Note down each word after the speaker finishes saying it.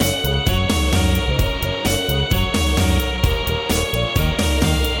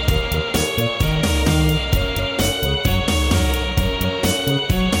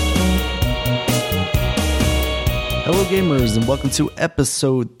gamers, and welcome to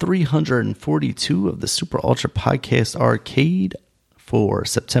episode 342 of the Super Ultra Podcast Arcade for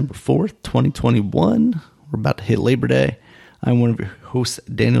September 4th, 2021. We're about to hit Labor Day. I'm one of your hosts,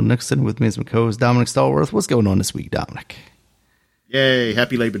 Daniel Nixon. With me is my co-host, Dominic Stallworth. What's going on this week, Dominic? Yay,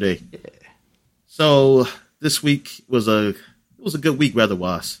 happy Labor Day. Yeah. So this week was a good week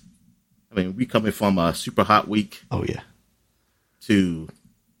weather-wise. I mean, we coming from a super hot week. Oh, yeah. To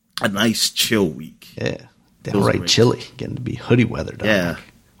a nice chill week. Yeah. Downright chilly. Getting to be hoodie weather, Dominic. Yeah.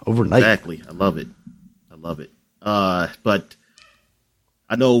 Overnight. Exactly. I love it. But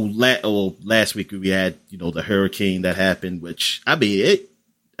I know last week we had, the hurricane that happened, which, I mean, it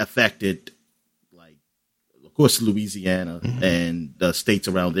affected, of course, Louisiana and the states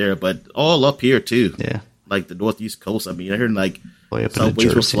around there, but all up here, too. Yeah. Like the Northeast coast. I mean, I heard,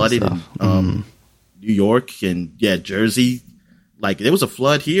 subways were flooded in New York and, Jersey. There was a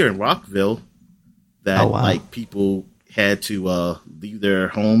flood here in Rockville that, people had to leave their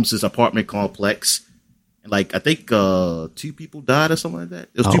homes, this apartment complex. And, I think 2 people died or something like that.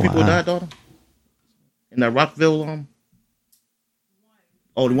 It was 2 people who died, daughter? In that Rockville?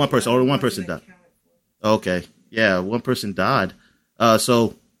 Only one person died. Okay. Yeah, one person died.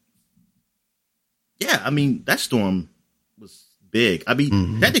 So, yeah, I mean, that storm was big. I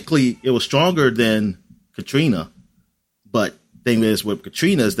mean, technically, it was stronger than Katrina. But thing is, with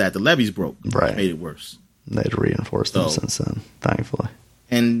Katrina is that the levees broke. Right. It made it worse. They'd reinforced them since then, thankfully.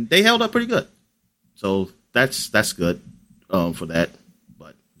 And they held up pretty good. So that's good for that.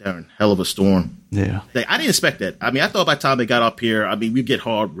 But darn, hell of a storm. Yeah. I didn't expect that. I mean, I thought by the time they got up here, I mean, we'd get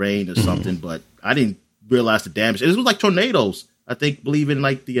hard rain or something, but I didn't realize the damage. It was like tornadoes, I think, believe in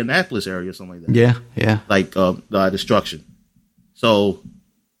the Annapolis area or something like that. Yeah. Destruction. So,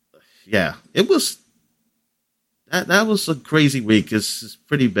 yeah, it was. That was a crazy week. It's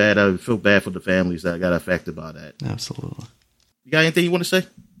pretty bad. I feel bad for the families that got affected by that. Absolutely. You got anything you want to say?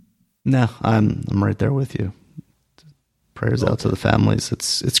 No, I'm right there with you. Prayers out to the families.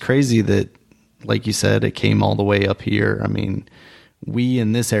 It's crazy that, like you said, it came all the way up here. I mean, we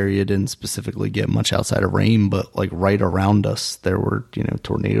in this area didn't specifically get much outside of rain, but right around us, there were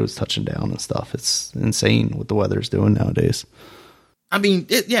tornadoes touching down and stuff. It's insane what the weather's doing nowadays. I mean,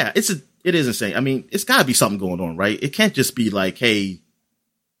 it is insane. I mean, it's got to be something going on, right? It can't just be hey,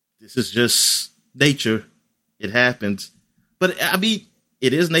 this is just nature. It happens. But, I mean,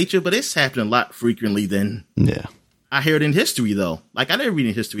 it is nature, but it's happening a lot frequently than I heard in history, though. I didn't read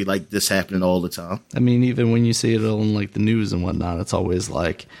in history this happening all the time. I mean, even when you see it on, the news and whatnot, it's always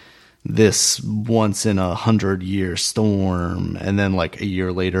this once in 100-year storm, and then a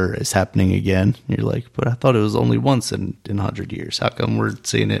year later it's happening again. You're like, but I thought it was only once in 100 years. How come we're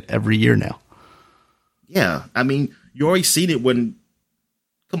seeing it every year now? Yeah, I mean, you already seen it when.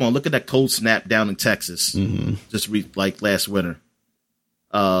 Come on, look at that cold snap down in Texas, just last winter.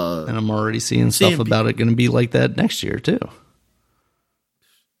 And I'm already seeing stuff about it going to be like that next year too.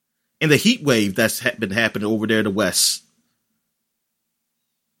 And the heat wave that's been happening over there in the West.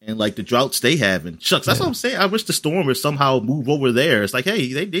 And the droughts they having. Shucks, that's what I'm saying. I wish the storm would somehow move over there. It's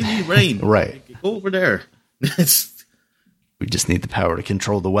hey, they need rain. Right. Go over there. We just need the power to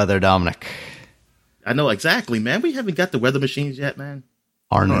control the weather, Dominic. I know, exactly, man. We haven't got the weather machines yet, man.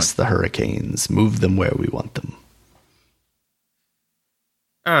 Harness the hurricanes. Move them where we want them.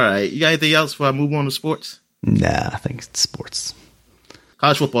 All right. You got anything else before I move on to sports? Nah, I think it's sports.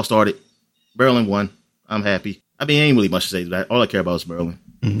 College football started. Maryland won. I'm happy. I mean, ain't really much to say to that. All I care about is Maryland.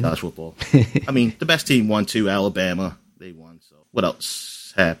 College football. I mean, the best team won too. Alabama. They won. So what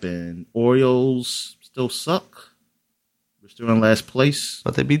else happened? Orioles still suck. We're still in last place.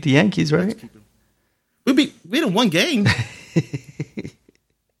 But they beat the Yankees, right? We done one game.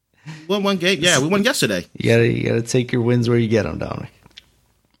 Won one game. Yeah, we won yesterday. You gotta take your wins where you get them, Dominic.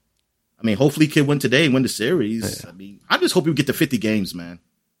 I mean, hopefully he can win today and win the series. Yeah. I mean, I just hope we get to 50 games, man.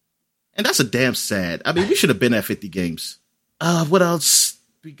 And that's a damn sad. I mean, we should have been at 50 games. What else?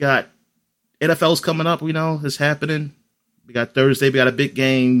 We got NFL's coming up, it's happening. We got Thursday. We got a big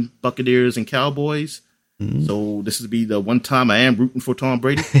game, Buccaneers and Cowboys. So this will be the one time I am rooting for Tom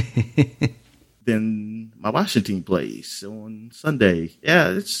Brady. Then my Washington team plays on Sunday. Yeah,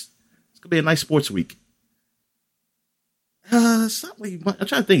 it's going to be a nice sports week. I'm trying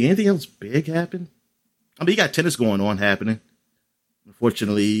to think. Anything else big happened? I mean, you got tennis going on happening.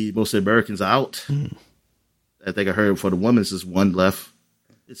 Unfortunately, most of the Americans are out. I think I heard for the women's there's one left.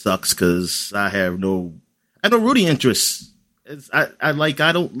 It sucks because I have no rooting interests. I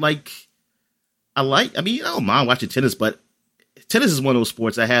don't mind watching tennis, but tennis is one of those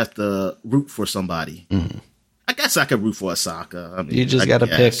sports I have to root for somebody. I guess I could root for Osaka. I mean, you just got to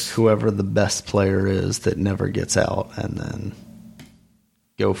pick whoever the best player is that never gets out, and then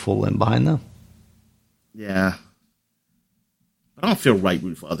go full in behind them. Yeah, but I don't feel right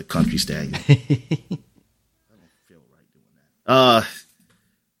rooting for other countries, Daniel. I don't feel right doing that.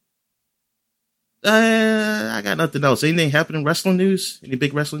 I got nothing else. Anything happen in wrestling news? Any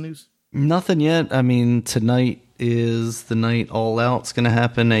big wrestling news? Nothing yet. I mean, tonight is the night All Out's going to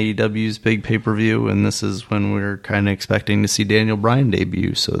happen, AEW's big pay-per-view, and this is when we're kind of expecting to see Daniel Bryan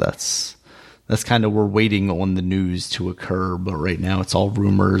debut, so that's kind of, we're waiting on the news to occur, but right now it's all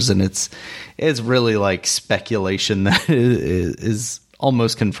rumors, and it's really like speculation that is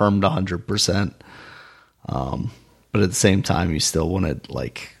almost confirmed 100%. But at the same time, you still want to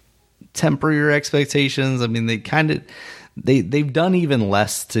like temper your expectations. I mean, they've done even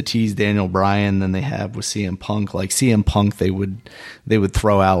less to tease Daniel Bryan than they have with CM Punk. Like CM Punk, they would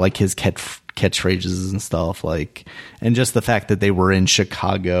throw out like his catchphrases and stuff, like, and just the fact that they were in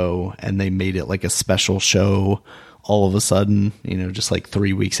Chicago and they made it like a special show all of a sudden, you know, just like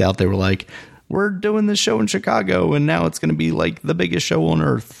 3 weeks out, they were like, we're doing this show in Chicago and now it's going to be like the biggest show on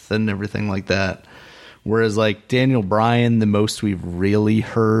earth and everything like that. Whereas like Daniel Bryan, the most we've really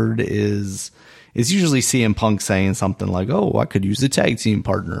heard is usually CM Punk saying something like, oh, I could use a tag team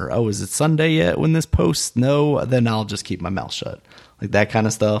partner. Oh, is it Sunday yet when this posts? No, then I'll just keep my mouth shut. Like that kind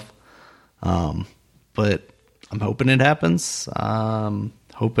of stuff. But I'm hoping it happens.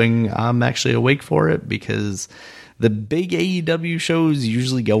 Hoping I'm actually awake for it, because the big AEW shows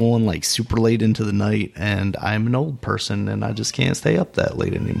usually go on like super late into the night, and I'm an old person and I just can't stay up that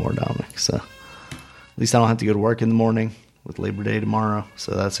late anymore, Dominic. So at least I don't have to go to work in the morning with Labor Day tomorrow.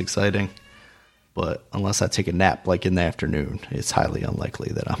 So that's exciting. But unless I take a nap like in the afternoon, it's highly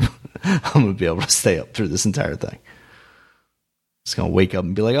unlikely that I'm going to be able to stay up through this entire thing. Just going to wake up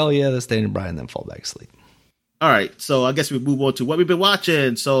and be like, oh yeah, that's Daniel Bryan, and then fall back asleep. All right, so I guess we move on to what we've been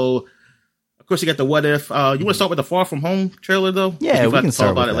watching. So, of course, you got the What If. You want to start with the Far From Home trailer, though? Yeah, we can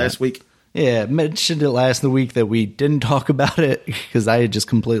start about with it that. last week. Yeah, mentioned it last week that we didn't talk about it because I had just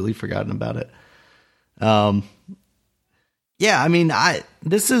completely forgotten about it. Yeah, I mean,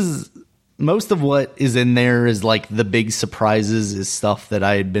 this is most of what is in there is like the big surprises is stuff that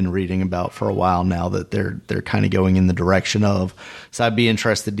I had been reading about for a while now that they're kind of going in the direction of. So I'd be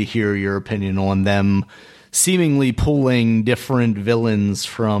interested to hear your opinion on them seemingly pulling different villains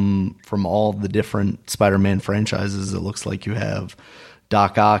from all the different Spider-Man franchises. It looks like you have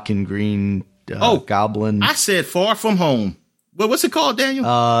Doc Ock and Green Goblin. I said Far From Home. What's it called, Daniel?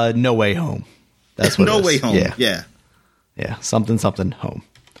 No Way Home. That's what No it is. Way Home. Yeah. Something home.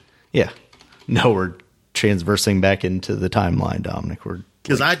 Yeah. No, we're transversing back into the timeline, Dominic. We're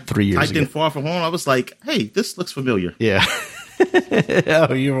because like 3 years typed ago. in Far From Home. I was like, hey, this looks familiar. Yeah.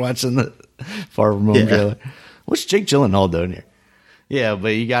 Oh, you were watching the Far From Home trailer. What's Jake Gyllenhaal doing here? Yeah, but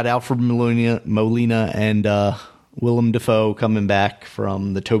you got Alfred Molina and Willem Dafoe coming back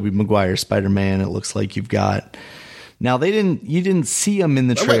from the Tobey Maguire Spider-Man. It looks like you've got. Now you didn't see them in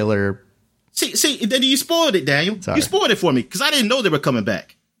the trailer. See, then you spoiled it, Daniel. Sorry. You spoiled it for me because I didn't know they were coming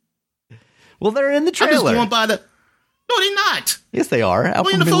back. Well, they're in the trailer. I'm just going by the. No, they're not. Yes, they are. Alfred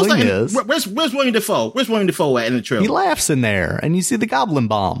William Dafoe's Molina like, is. Where's William Dafoe? Where's William Dafoe at in the trailer? He laughs in there, and you see the Goblin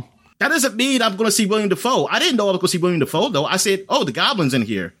Bomb. That doesn't mean I'm going to see William Dafoe. I didn't know I was going to see William Dafoe, though. I said, oh, the Goblin's in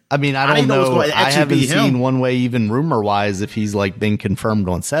here. I mean, I don't know. I haven't seen one way, even rumor-wise, if he's like been confirmed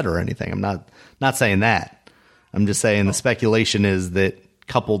on set or anything. I'm not saying that. I'm just saying the speculation is that,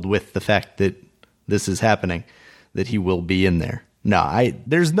 coupled with the fact that this is happening, that he will be in there. No,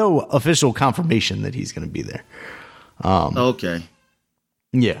 there's no official confirmation that he's going to be there. Okay.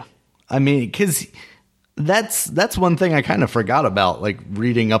 Yeah. I mean, because that's one thing I kind of forgot about, like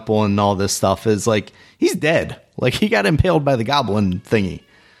reading up on all this stuff is like, he's dead. Like he got impaled by the goblin thingy.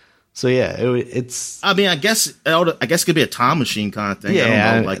 So yeah, it's. I mean, I guess it could be a time machine kind of thing.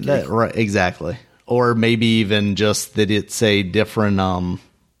 Yeah, I don't know, right, exactly. Or maybe even just that it's a different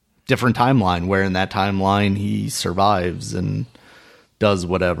timeline where in that timeline he survives and does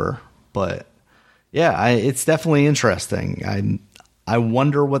whatever. But yeah, it's definitely interesting. I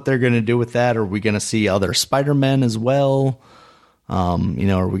wonder what they're going to do with that. Are we going to see other Spider-Men as well? Are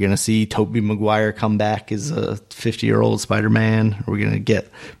we going to see Tobey Maguire come back as a 50-year-old Spider-Man? Are we going to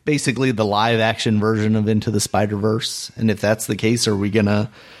get basically the live action version of Into the Spider-Verse? And if that's the case, are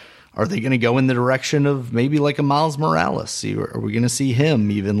they going to go in the direction of maybe like a Miles Morales? Are we going to see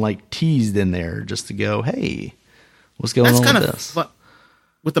him even like teased in there just to go, hey, what's going on with this?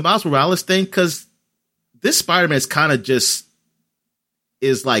 With the Miles Morales thing, because this Spider-Man is kind of just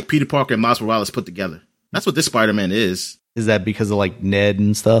is like Peter Parker and Miles Morales put together. That's what this Spider-Man is. Is that because of like Ned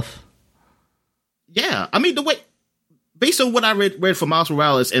and stuff? yeah, I mean, the way, based on what I read from Miles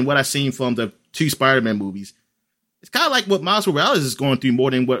Morales and what I've seen from the 2 Spider-Man movies, it's kind of like what Miles Morales is going through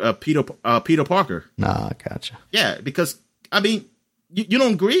more than what Peter Parker. Nah, gotcha. Yeah, because I mean, you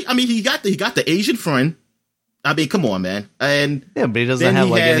don't agree? I mean, he got the Asian friend. I mean, come on, man. And yeah, but he doesn't have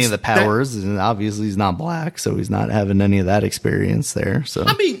like any of the powers, and obviously he's not black, so he's not having any of that experience there. So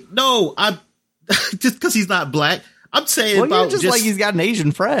I mean, no, I'm just because he's not black. I'm saying about just like he's got an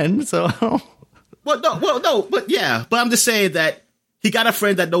Asian friend. So no, but yeah, but I'm just saying that he got a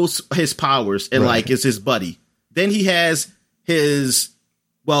friend that knows his powers and like is his buddy. Then he has his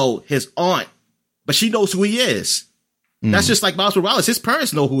aunt, but she knows who he is. That's just like Miles Morales. His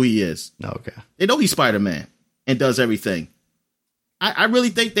parents know who he is. Okay. They know he's Spider-Man and does everything. I really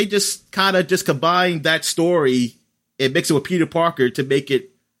think they just kind of just combine that story and mix it with Peter Parker to make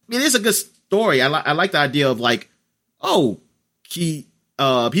it. I mean, it's a good story. I like the idea of like, oh, he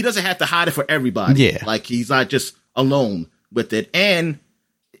doesn't have to hide it for everybody. Yeah. Like he's not just alone with it. And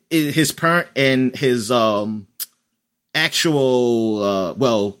his parent and his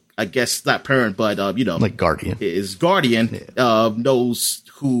actual, I guess not parent, but like guardian. His guardian knows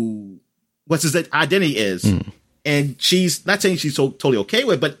what his identity is, and she's not saying she's so totally okay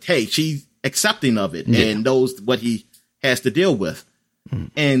with it, but hey, she's accepting of it and knows what he has to deal with,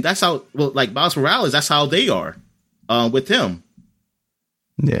 and that's how. Well, like Miles Morales, that's how they are with him.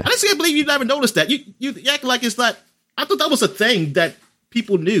 Yeah, I just can't believe you never noticed that. You act like it's not. I thought that was a thing that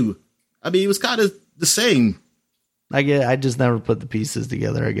people knew. I mean, it was kind of the same. I just never put the pieces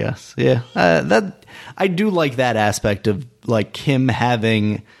together, I guess. Yeah. That I do like that aspect of like him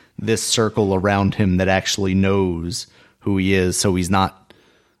having this circle around him that actually knows who he is. So he's not,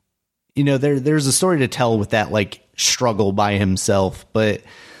 there's a story to tell with that like struggle by himself, but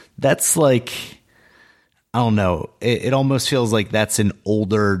that's like, I don't know. It almost feels like that's an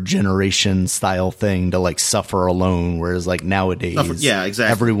older generation style thing to like suffer alone. Whereas like nowadays, exactly.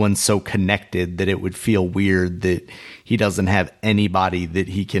 Everyone's so connected that it would feel weird that he doesn't have anybody that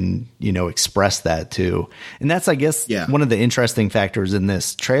he can, express that to. And that's, I guess, one of the interesting factors in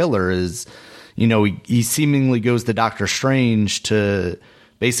this trailer is, he seemingly goes to Doctor Strange to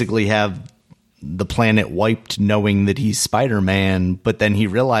basically have the planet wiped knowing that he's Spider-Man. But then he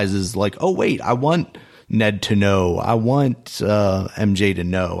realizes like, oh, wait, I want Ned to know. I want MJ to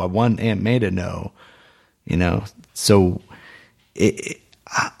know. I want Aunt May to know. So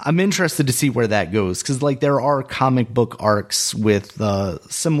I'm interested to see where that goes because like there are comic book arcs with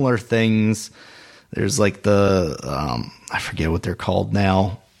similar things. There's like the I forget what they're called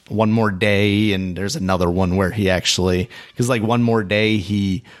now. One More Day, and there's another one where he actually because like One More Day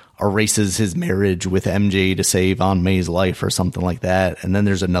he erases his marriage with MJ to save Aunt May's life or something like that, and then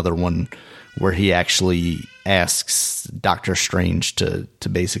there's another one where he actually asks Doctor Strange to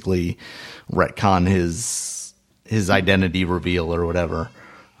basically retcon his identity reveal or whatever.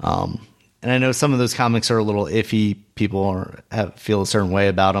 And I know some of those comics are a little iffy. People feel a certain way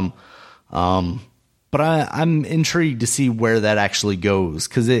about them. But I'm intrigued to see where that actually goes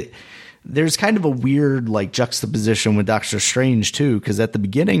because there's kind of a weird like juxtaposition with Doctor Strange too. Because at the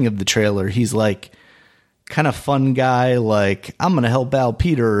beginning of the trailer, he's like, kind of fun guy, like I'm gonna help out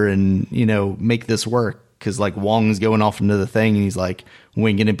Peter and make this work because like Wong's going off into the thing and he's like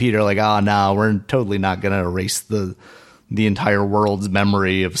winking at Peter like we're totally not gonna erase the entire world's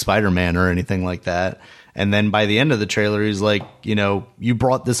memory of Spider-Man or anything like that. And then by the end of the trailer he's like, you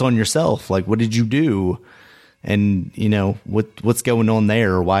brought this on yourself, like what did you do? And what's going on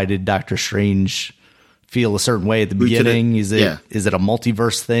there? Why did Doctor Strange feel a certain way at the beginning? Is it a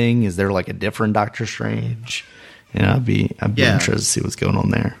multiverse thing? Is there like a different Doctor Strange? I'd be interested to see what's going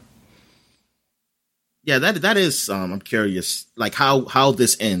on there. Yeah, that is. I'm curious, like how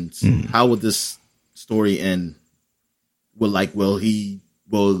this ends. How will this story end? Will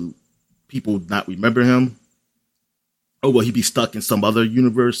people not remember him, or will he be stuck in some other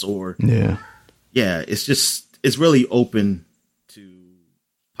universe? Or it's really open to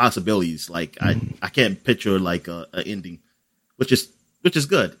possibilities. Like I can't picture like a ending, which is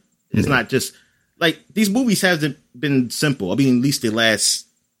good. It's not just like these movies haven't been simple. I mean, at least the last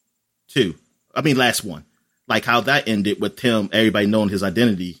one, like how that ended with him, everybody knowing his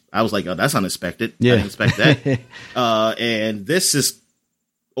identity. I was like, oh, that's unexpected. I didn't expect that. And this is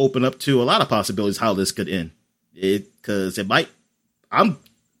open up to a lot of possibilities how this could end. Because it might. I'm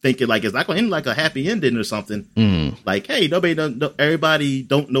thinking like it's not going to end like a happy ending or something. Like, hey, everybody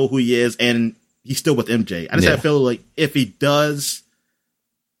don't know who he is, and he's still with MJ. I just feel like if he does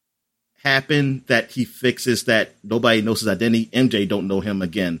happen that he fixes that nobody knows his identity, MJ don't know him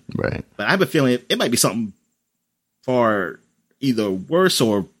again. Right. But I have a feeling it might be something far either worse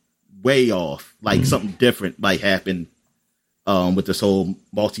or way off. Like something different might happen with this whole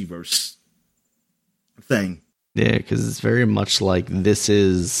multiverse thing. Yeah, because it's very much like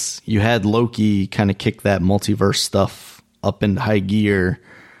you had Loki kind of kick that multiverse stuff up into high gear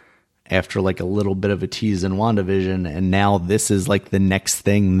after like a little bit of a tease in WandaVision, and now this is like the next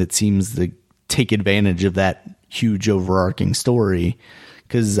thing that seems to take advantage of that huge overarching story.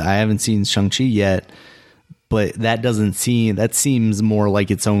 Because I haven't seen Shang-Chi yet, but that seems more like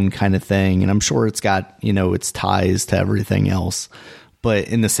its own kind of thing, and I'm sure it's got, its ties to everything else. But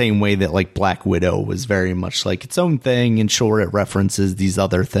in the same way that like Black Widow was very much like its own thing, and sure, it references these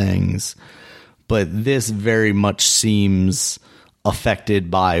other things. But this very much seems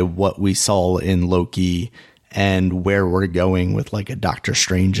affected by what we saw in Loki and where we're going with like a Doctor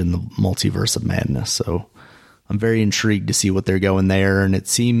Strange in the Multiverse of Madness. So I'm very intrigued to see what they're going there. And it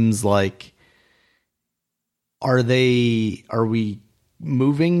seems like, are we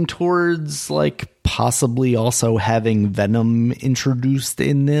moving towards like possibly also having Venom introduced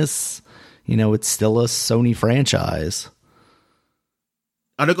in this? It's still a Sony franchise.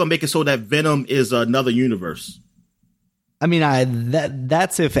 Are they going to make it so that Venom is another universe? I mean,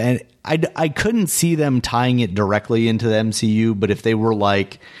 that's if I couldn't see them tying it directly into the MCU, but if they were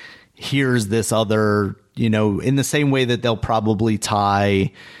like, here's this other, in the same way that they'll probably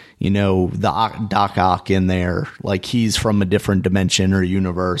tie, the Doc Ock in there, like he's from a different dimension or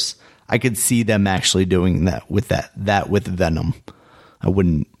universe. I could see them actually doing that with with Venom. I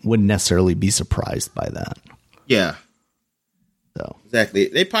wouldn't necessarily be surprised by that. Yeah. So exactly.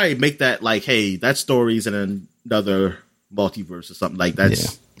 They probably make that like, hey, that story's in another multiverse or something like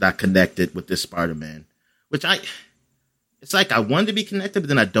that's not connected with this Spider-Man. It's like I wanted to be connected, but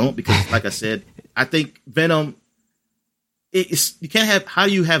then I don't, because like I said, I think Venom, you can't have, how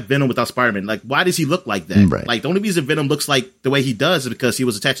do you have Venom without Spider-Man? Like, why does he look like that? Right. Like, the only reason Venom looks like the way he does is because he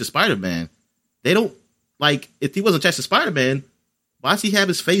was attached to Spider-Man. They don't, like, if he wasn't attached to Spider-Man, why does he have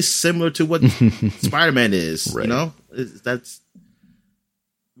his face similar to what Spider-Man is? Right. That's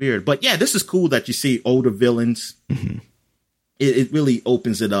weird. But yeah, this is cool that you see older villains. Mm-hmm. It really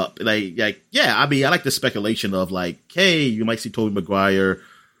opens it up. Like, yeah, I mean, I like the speculation of like, hey, you might see Tobey Maguire.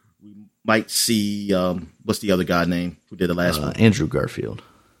 We might see, what's the other guy name who did the last one? Andrew Garfield.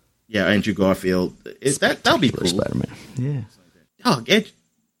 Yeah, Andrew Garfield. That'll be cool. Spider-Man. Yeah. Oh, Andrew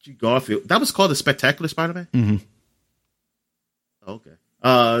Garfield. That was called the Spectacular Spider-Man? Mm-hmm. Okay.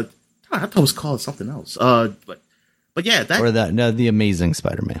 I thought it was called something else. But yeah, that, or the Amazing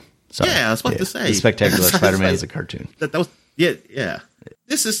Spider-Man. Sorry. Yeah, I was about to say the Spectacular Spider-Man is a cartoon. That was yeah.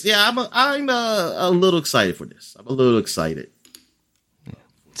 This is I'm a little excited for this. I'm a little excited. Yeah.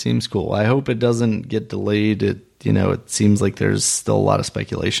 Seems cool. I hope it doesn't get delayed. It seems like there's still a lot of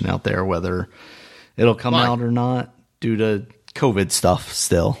speculation out there whether it'll come out or not due to COVID stuff.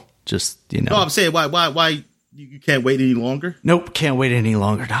 Still, just No, I'm saying why you can't wait any longer? Nope, can't wait any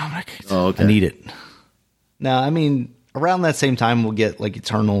longer, Dominic. Oh, okay. I need it. Now, I mean, around that same time, we'll get like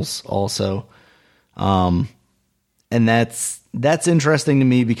Eternals also. And that's interesting to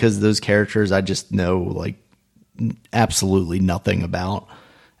me because those characters I just know like absolutely nothing about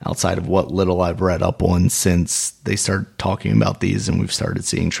outside of what little I've read up on since they started talking about these and we've started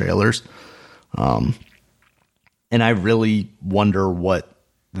seeing trailers. And I really wonder what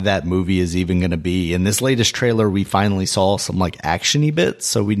that movie is even going to be. In this latest trailer, we finally saw some like actiony bits,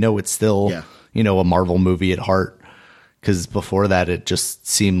 so we know it's still, a Marvel movie at heart. Because before that, it just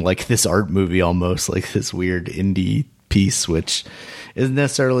seemed like this art movie almost, like this weird indie piece, which isn't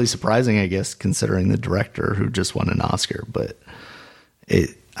necessarily surprising, I guess, considering the director who just won an Oscar. But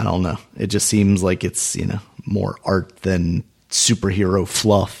I don't know. It just seems like it's, more art than superhero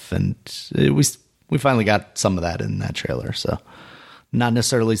fluff. And we finally got some of that in that trailer. So not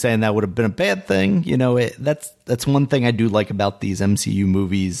necessarily saying that would have been a bad thing. That's one thing I do like about these MCU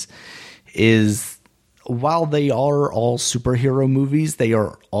movies is while they are all superhero movies, they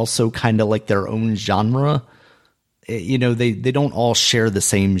are also kind of like their own genre. They don't all share the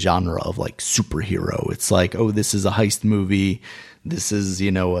same genre of like superhero. It's like, oh, this is a heist movie. This is,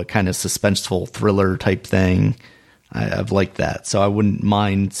 a kind of suspenseful thriller type thing. I've liked that. So I wouldn't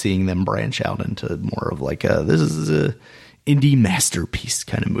mind seeing them branch out into more of like this is a indie masterpiece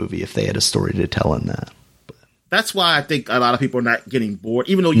kind of movie if they had a story to tell in that. But that's why I think a lot of people are not getting bored,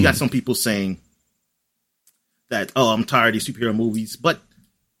 even though you got some people saying that, oh, I'm tired of these superhero movies, but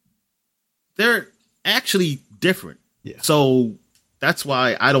they're actually different. Yeah. So that's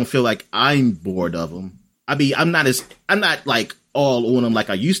why I don't feel like I'm bored of them. I mean, I'm not like all on them like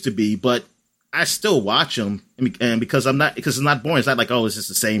I used to be, but I still watch them, and because it's not boring. It's not like, oh, it's just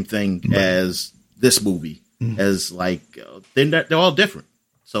the same thing as this movie. As like they're all different.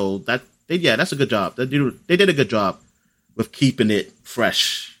 So that's a good job. They did a good job with keeping it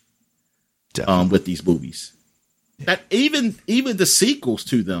fresh with these movies. That even the sequels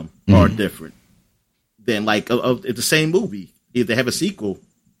to them are different than like of the same movie. If they have a sequel,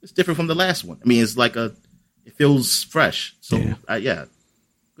 it's different from the last one. I mean, it's like it feels fresh. So good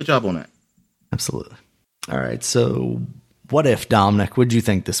job on that. Absolutely. All right. So what if, Dominic, what'd you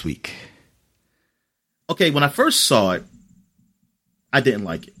think this week? Okay. When I first saw it, I didn't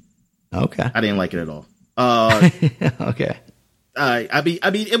like it. Okay. I didn't like it at all. Okay. I mean,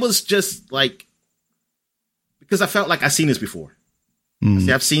 it was just like, because I felt like I've seen this before.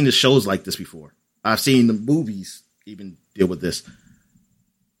 See, I've seen the shows like this before. I've seen the movies even deal with this.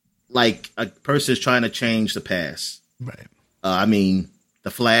 Like a person's trying to change the past. Right. I mean,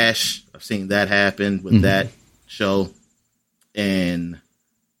 The Flash, I've seen that happen with that show. And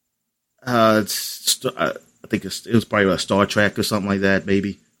I think it was probably a Star Trek or something like that,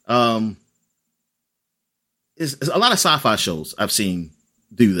 maybe. It's a lot of sci-fi shows I've seen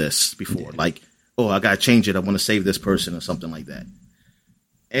do this before. Yeah. Like, oh, I got to change it. I want to save this person or something like that.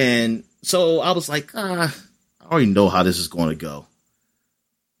 And so I was like, I already know how this is going to go.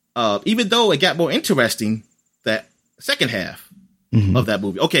 Even though it got more interesting that second half of that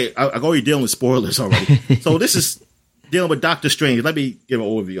movie. Okay, I'm already dealing with spoilers already. So this is dealing with Doctor Strange. Let me give an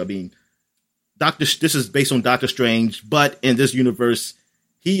overview. I mean, this is based on Doctor Strange, but in this universe,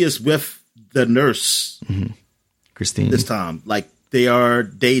 he is with the nurse, Christine. This time, like they are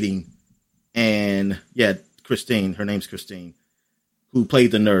dating, and Christine. Her name's Christine, who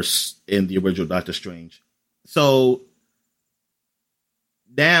played the nurse in the original Doctor Strange. So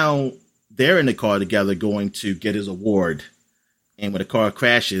now they're in the car together going to get his award. And when the car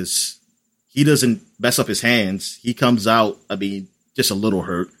crashes, he doesn't mess up his hands. He comes out, I mean, just a little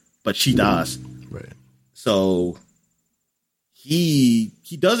hurt, but she dies. Right. So he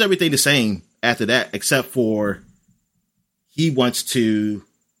does everything the same after that, except for he wants to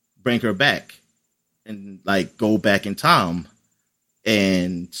bring her back and like go back in time.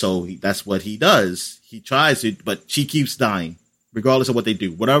 And so that's what he does. He tries it, but she keeps dying. Regardless of what they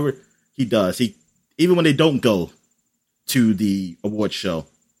do, whatever he does, even when they don't go to the award show,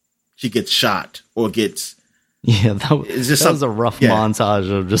 she gets shot or gets. Yeah, that was a rough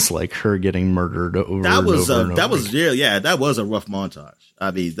montage of just like her getting murdered over. That was a rough montage.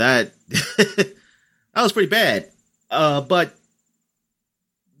 I mean that that was pretty bad. But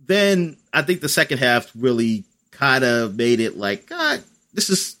then I think the second half really kind of made it like, this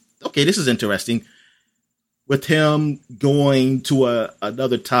is interesting. With him going to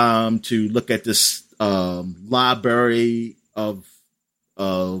another time to look at this library of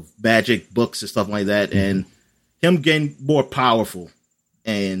magic books and stuff like that, and him getting more powerful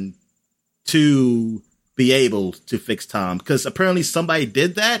and to be able to fix time, because apparently somebody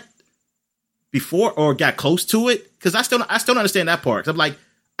did that before or got close to it. Because I still don't understand that part. I'm like,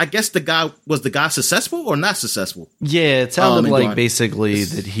 I guess the guy successful or not successful? Yeah, it sounded like basically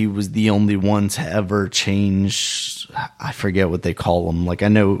that he was the only one to ever change. I forget what they call them. Like I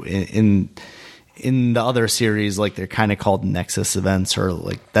know in the other series, like they're kind of called Nexus events, or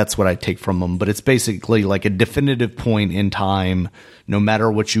like that's what I take from them. But it's basically like a definitive point in time. No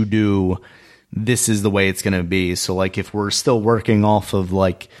matter what you do, this is the way it's going to be. So like if we're still working off of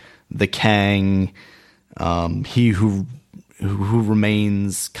like the Kang, he who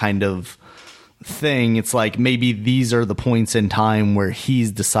remains kind of thing, it's like maybe these are the points in time where he's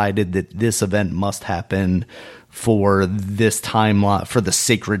decided that this event must happen for this timeline, for the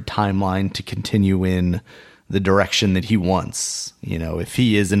sacred timeline to continue in the direction that he wants, if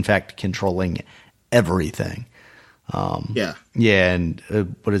he is in fact controlling everything. And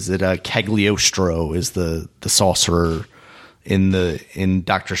what is it? Cagliostro is the sorcerer in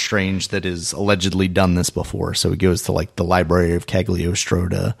Doctor Strange that is allegedly done this before. So he goes to like the library of Cagliostro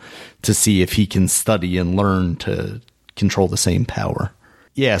to see if he can study and learn to control the same power.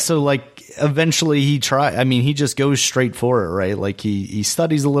 Yeah. So like eventually he just goes straight for it, right? Like he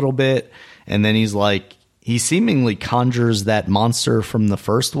studies a little bit, and then he's like, he seemingly conjures that monster from the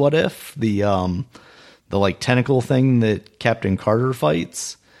first What If, the like tentacle thing that Captain Carter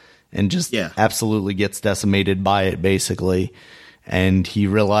fights. And just absolutely gets decimated by it, basically. And he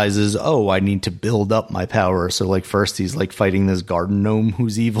realizes, I need to build up my power. So, like, first he's, like, fighting this garden gnome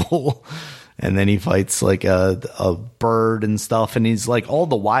who's evil. And then he fights, like, a bird and stuff. And he's, like, all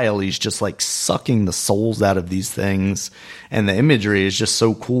the while, he's just, like, sucking the souls out of these things. And the imagery is just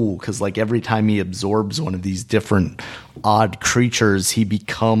so cool. Because, like, every time he absorbs one of these different odd creatures, he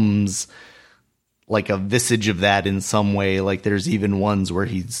becomes like a visage of that in some way. Like there's even ones where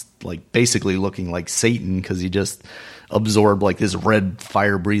he's like basically looking like Satan because he just absorbed like this red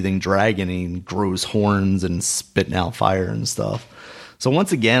fire breathing dragon and he grows horns and spitting out fire and stuff. So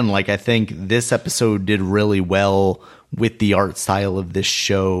once again, like I think this episode did really well with the art style of this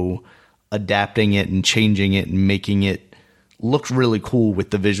show, adapting it and changing it and making it look really cool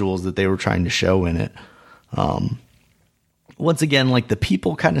with the visuals that they were trying to show in it. Once again, like the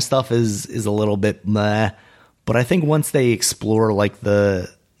people kind of stuff is a little bit meh, but I think once they explore like the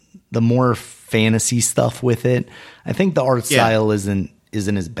more fantasy stuff with it, I think the art style isn't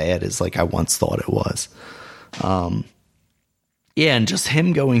as bad as like I once thought it was. Yeah, and just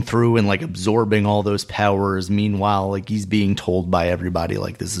him going through and like absorbing all those powers. Meanwhile, like he's being told by everybody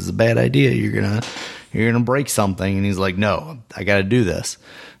like this is a bad idea. You're gonna break something, and he's like, no, I got to do this.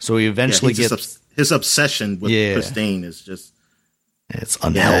 So he eventually gets. His obsession with Christine is just... It's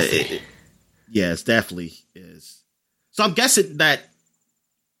unhealthy. It definitely is. So I'm guessing that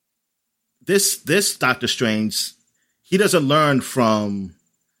this Doctor Strange, he doesn't learn from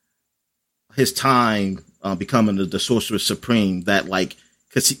his time becoming the Sorcerer Supreme that, like...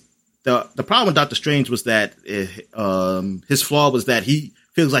 Because the problem with Doctor Strange was that his flaw was that he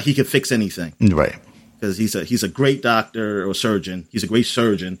feels like he can fix anything. Right. Because he's a great doctor or surgeon. He's a great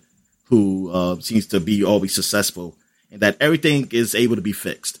surgeon who seems to be always successful, and that everything is able to be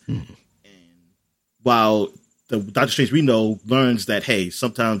fixed. Mm-hmm. And while the Doctor Strange we know learns that, hey,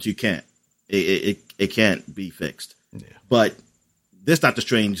 sometimes you can't. It can't be fixed. Yeah. But this Doctor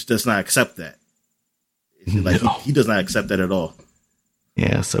Strange does not accept that. Like he does not accept that at all.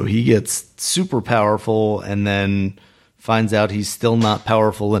 Yeah, so he gets super powerful and then finds out he's still not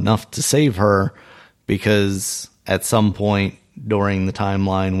powerful enough to save her because at some point during the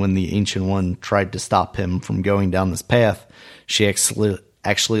timeline when the Ancient One tried to stop him from going down this path, she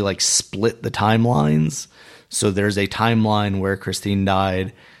actually like split the timelines. So there's a timeline where Christine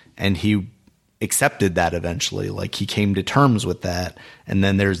died and he accepted that eventually. Like he came to terms with that. And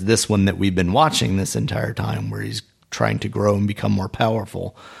then there's this one that we've been watching this entire time where he's trying to grow and become more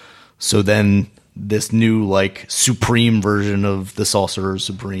powerful. So then this new like supreme version of the Sorcerer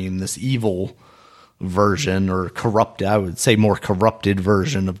Supreme, this evil version or corrupt, I would say more corrupted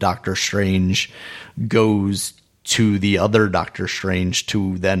version of Doctor Strange goes to the other Doctor Strange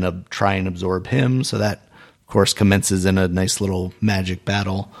to then try and absorb him. So that of course commences in a nice little magic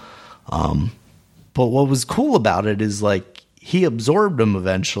battle. But what was cool about it is like he absorbed him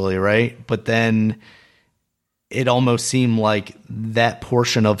eventually, right? But then it almost seemed like that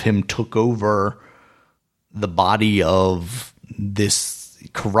portion of him took over the body of this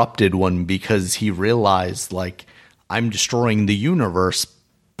corrupted one because he realized like I'm destroying the universe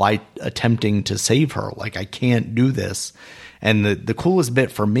by attempting to save her. Like I can't do this. And the coolest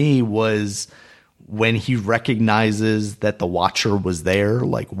bit for me was when he recognizes that the Watcher was there,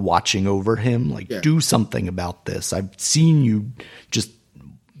 like watching over him, like do something about this. I've seen you just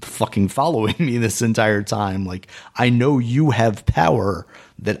fucking following me this entire time. Like I know you have power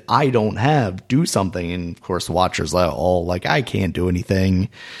that I don't have. Do something. And of course the Watcher's all like I can't do anything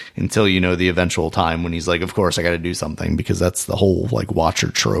until the eventual time when he's like, of course I got to do something, because that's the whole like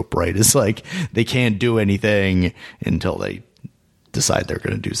Watcher trope, right? It's like they can't do anything until they decide they're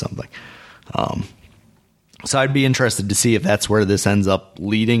going to do something. So I'd be interested to see if that's where this ends up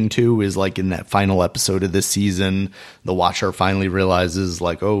leading to, is like in that final episode of this season, the Watcher finally realizes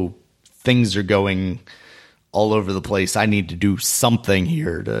like, oh, things are going all over the place. I need to do something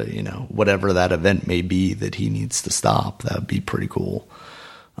here to, whatever that event may be that he needs to stop. That would be pretty cool.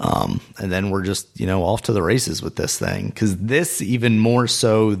 And then we're just, off to the races with this thing. Because this, even more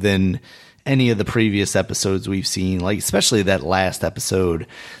so than any of the previous episodes we've seen, like especially that last episode,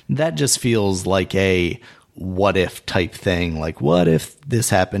 that just feels like a what if type thing. Like, what if this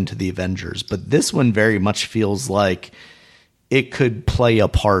happened to the Avengers? But this one very much feels like it could play a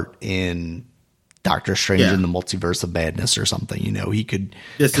part in Doctor Strange in the Multiverse of Madness or something. He could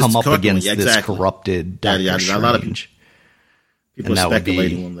come up against this corrupted Doctor Strange. A lot of people are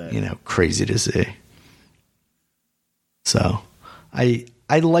speculating on that. Crazy to see. So I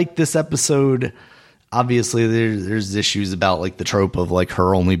like this episode. Obviously there's issues about like the trope of like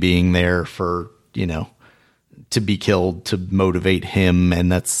her only being there for, to be killed to motivate him. And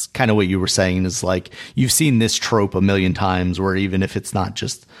that's kind of what you were saying, is like, you've seen this trope a million times where even if it's not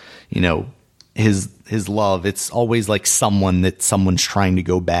just, his love, it's always like someone's trying to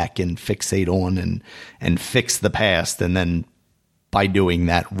go back and fixate on and fix the past. And then by doing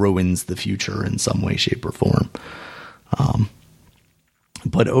that ruins the future in some way, shape or form.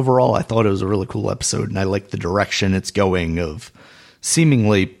 But overall, I thought it was a really cool episode, and I like the direction it's going of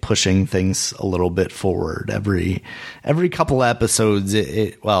seemingly pushing things a little bit forward every couple episodes.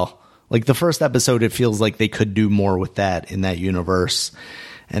 Like the first episode, it feels like they could do more with that in that universe.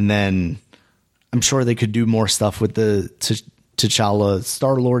 And then I'm sure they could do more stuff with the T'Challa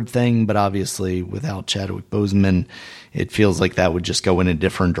Star-Lord thing, but obviously without Chadwick Boseman, it feels like that would just go in a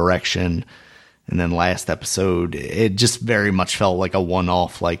different direction. And then last episode, it just very much felt like a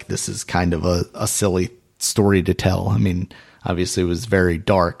one-off, like this is kind of a silly story to tell. I mean, obviously it was very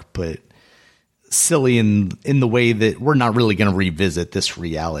dark, but silly in the way that we're not really going to revisit this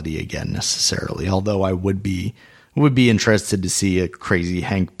reality again necessarily. Although I would be interested to see a crazy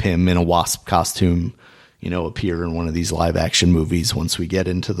Hank Pym in a wasp costume, appear in one of these live action movies once we get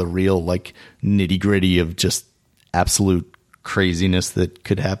into the real like nitty gritty of just absolute craziness that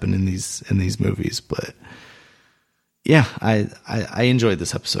could happen in these movies. But yeah, I enjoyed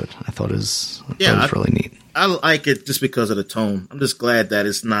this episode. I thought it was really neat. I like it just because of the tone. I'm just glad that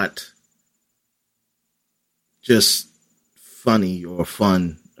it's not just funny or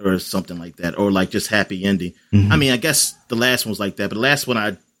fun or something like that, or like just happy ending. Mm-hmm. I mean, I guess the last one was like that, but the last one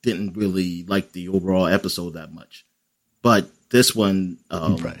I didn't really like the overall episode that much. But this one,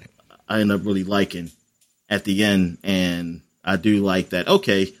 I ended up really liking at the end, and I do like that.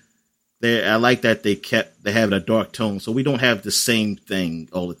 Okay, I like that they have a dark tone, so we don't have the same thing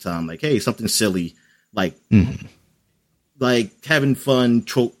all the time. Like, hey, something silly, like having fun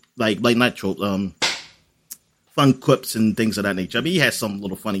trope, like not trope, fun quips and things of that nature. I mean, he has some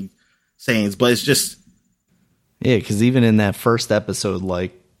little funny sayings, but it's just because even in that first episode,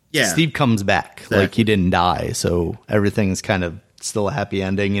 Steve comes back, exactly. Like he didn't die, so everything's kind of still a happy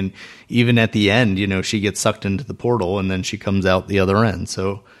ending. And even at the end, she gets sucked into the portal and then she comes out the other end.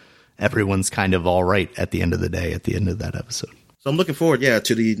 So everyone's kind of all right at the end of the day, at the end of that episode. So I'm looking forward,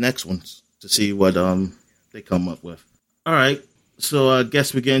 to the next ones to see what they come up with. All right. So I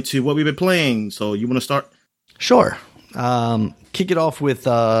guess we get into what we've been playing. So you want to start? Sure. Kick it off with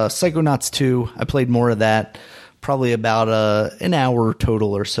Psychonauts 2. I played more of that, probably about an hour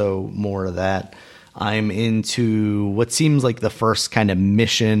total or so more of that. I'm into what seems like the first kind of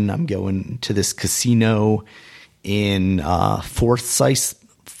mission. I'm going to this casino in Forsyth's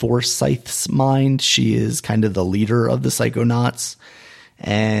mind. She is kind of the leader of the Psychonauts.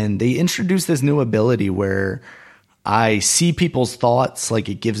 And they introduced this new ability where I see people's thoughts, like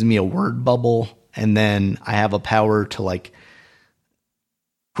it gives me a word bubble, and then I have a power to like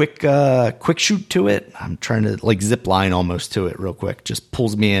quick shoot to it. I'm trying to like zip line almost to it real quick, just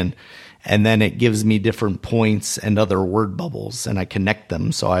pulls me in. And then it gives me different points and other word bubbles, and I connect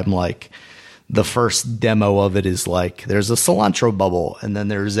them. So I'm like, the first demo of it is like, there's a cilantro bubble, and then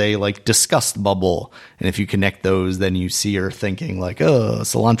there's a like disgust bubble. And if you connect those, then you see her thinking like, oh,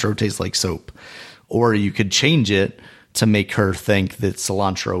 cilantro tastes like soap. Or you could change it to make her think that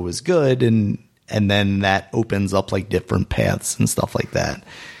cilantro is good. And then that opens up like different paths and stuff like that.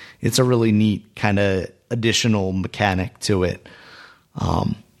 It's a really neat kind of additional mechanic to it.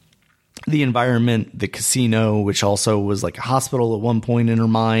 The environment, the casino, which also was like a hospital at one point in her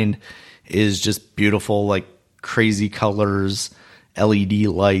mind, is just beautiful, like crazy colors, LED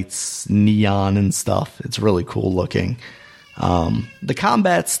lights, neon and stuff. It's really cool looking. The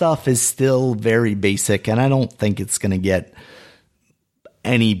combat stuff is still very basic, and I don't think it's going to get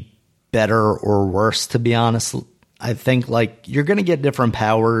any better or worse, to be honest. I think like you're going to get different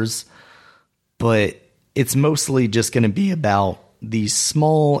powers, but it's mostly just going to be about these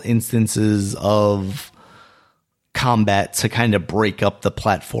small instances of combat to kind of break up the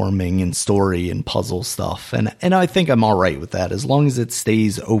platforming and story and puzzle stuff. And I think I'm all right with that. As long as it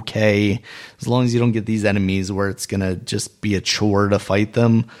stays okay, as long as you don't get these enemies where it's going to just be a chore to fight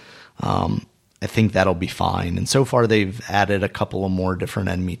them, I think that'll be fine. And so far they've added a couple of more different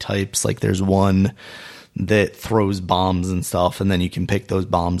enemy types. Like there's one that throws bombs and stuff, and then you can pick those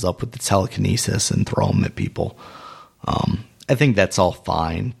bombs up with the telekinesis and throw them at people. I think that's all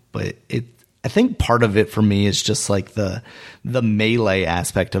fine, but I think part of it for me is just like the melee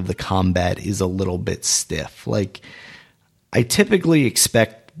aspect of the combat is a little bit stiff. Like I typically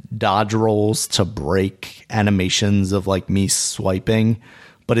expect dodge rolls to break animations of like me swiping,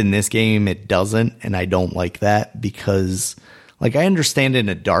 but in this game it doesn't, and I don't like that because like I understand in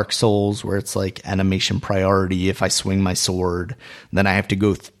a Dark Souls where it's like animation priority. If I swing my sword, then I have to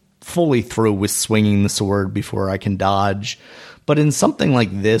go fully through with swinging the sword before I can dodge. But in something like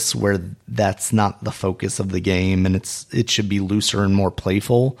this, where that's not the focus of the game and it should be looser and more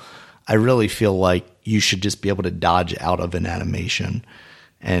playful, I really feel like you should just be able to dodge out of an animation.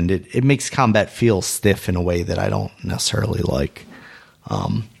 And it makes combat feel stiff in a way that I don't necessarily like.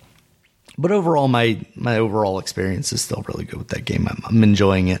 But overall, my overall experience is still really good with that game. I'm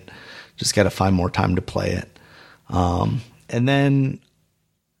enjoying it. Just got to find more time to play it. And then,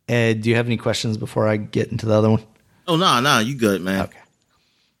 Ed, do you have any questions before I get into the other one? Oh, no, you good, man. Okay.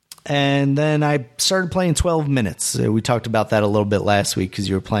 And then I started playing 12 Minutes. We talked about that a little bit last week because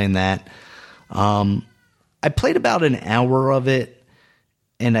you were playing that. I played about an hour of it,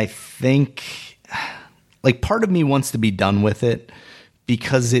 and I think, like, part of me wants to be done with it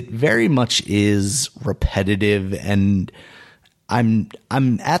because it very much is repetitive, and I'm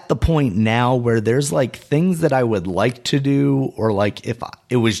at the point now where there's like things that I would like to do, or like if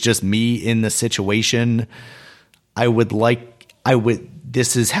it was just me in the situation,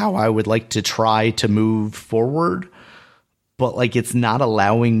 this is how I would like to try to move forward. But like, it's not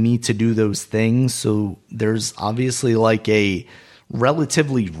allowing me to do those things. So there's obviously like a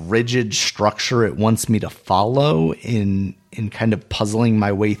relatively rigid structure it wants me to follow in kind of puzzling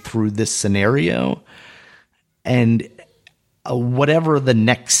my way through this scenario. And whatever the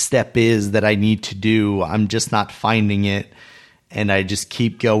next step is that I need to do, I'm just not finding it. And I just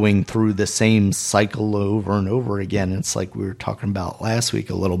keep going through the same cycle over and over again. It's like we were talking about last week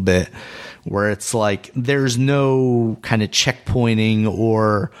a little bit, where it's like there's no kind of checkpointing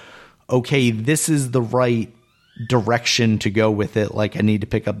or, okay, this is the right direction to go with it. Like, I need to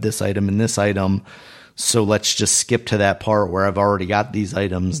pick up this item and this item, so let's just skip to that part where I've already got these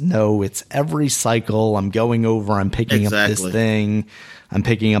items. No, it's every cycle. I'm going over, I'm picking up this thing, I'm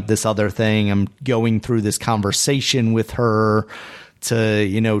picking up this other thing, I'm going through this conversation with her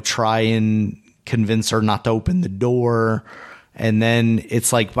to, try and convince her not to open the door. And then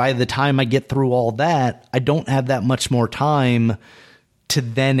it's like, by the time I get through all that, I don't have that much more time to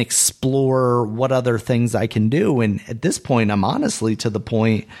then explore what other things I can do. And at this point, I'm honestly to the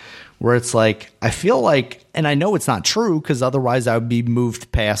point where it's like, I feel like, and I know it's not true because otherwise I would be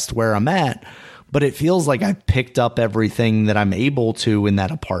moved past where I'm at, but it feels like I've picked up everything that I'm able to in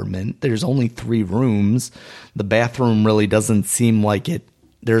that apartment. There's only 3 rooms. The bathroom really doesn't seem like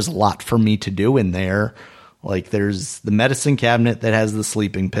there's a lot for me to do in there. Like, there's the medicine cabinet that has the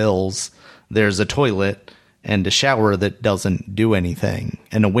sleeping pills. There's a toilet and a shower that doesn't do anything,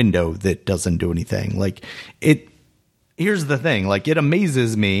 and a window that doesn't do anything. Like, here's the thing. Like, it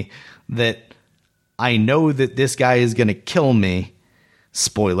amazes me that I know that this guy is going to kill me.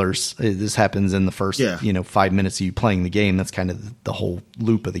 Spoilers. This happens in the first, 5 minutes of you playing the game. That's kind of the whole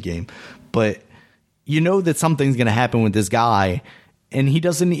loop of the game. But you know that something's going to happen with this guy, and he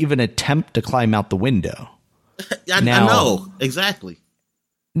doesn't even attempt to climb out the window. I know. Exactly.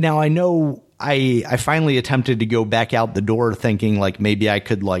 Now, I know I finally attempted to go back out the door thinking like maybe I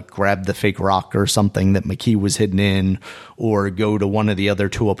could like grab the fake rock or something that McKee was hidden in, or go to one of the other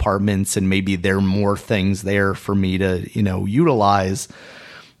 2 apartments and maybe there are more things there for me to, utilize.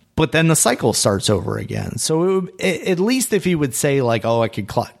 But then the cycle starts over again. So at least if he would say like, oh, I could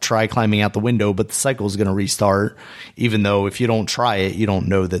try climbing out the window, but the cycle is going to restart, even though if you don't try it, you don't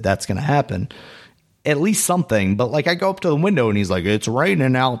know that that's going to happen. At least something. But like, I go up to the window and he's like, it's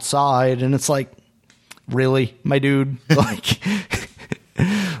raining outside. And it's like, really, my dude? Like,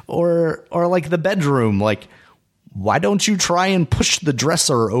 or like the bedroom, like, why don't you try and push the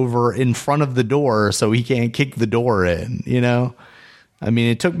dresser over in front of the door so he can't kick the door in, I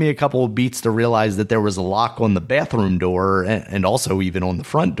mean, it took me a couple of beats to realize that there was a lock on the bathroom door and also even on the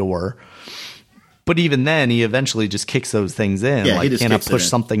front door. But even then, he eventually just kicks those things in. Yeah, like, can I push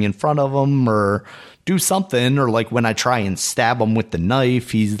something in front of him or do something? Or like when I try and stab him with the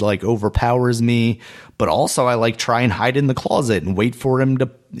knife, he's like overpowers me. But also I like try and hide in the closet and wait for him to,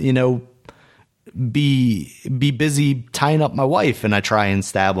 be busy tying up my wife. And I try and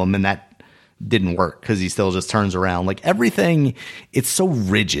stab him, and that didn't work because he still just turns around. Like, everything, it's so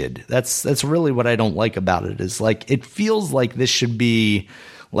rigid. That's really what I don't like about it, is like, it feels like this should be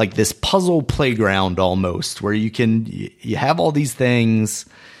like this puzzle playground almost, where you have all these things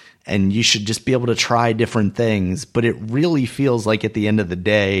and you should just be able to try different things. But it really feels like at the end of the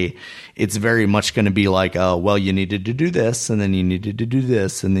day, it's very much going to be like, oh, well, you needed to do this, and then you needed to do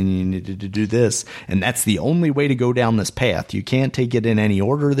this, and then you needed to do this. And that's the only way to go down this path. You can't take it in any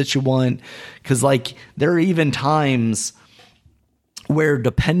order that you want. Because like, there are even times where,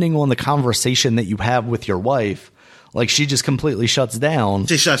 depending on the conversation that you have with your wife, like, she just completely shuts down.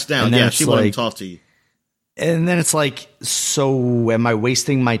 She shuts down. Yeah, she won't even talk to you. And then it's like, so am I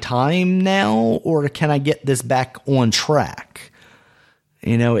wasting my time now, or can I get this back on track?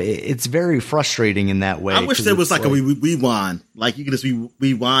 It's very frustrating in that way. I wish there was like a rewind. Like, you could just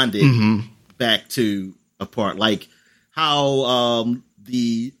rewind it back to a part. Like how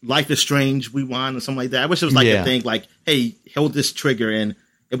the Life is Strange rewind or something like that. I wish it was like a thing like, hey, hold this trigger and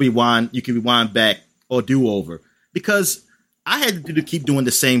You can rewind back or do over, because I had to keep doing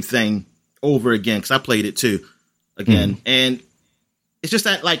the same thing over again because I played it too again, and it's just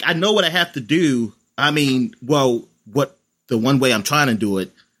that like I know what I have to do. I mean, well, what the one way I'm trying to do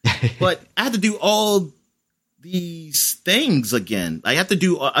it, but I have to do all these things again. I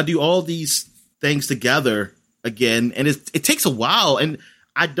do all these things together again, and it takes a while, and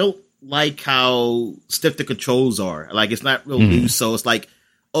I don't like how stiff the controls are. Like it's not real loose, so it's like,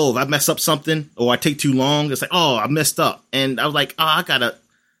 oh, if I mess up something or I take too long, it's like, oh, I messed up, and I was like, oh,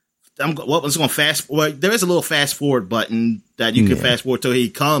 I'm just going to fast. Well, there is a little fast forward button that you can fast forward till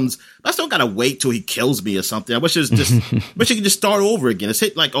he comes. But I still got to wait till he kills me or something. I wish it was just, wish you could just start over again. It's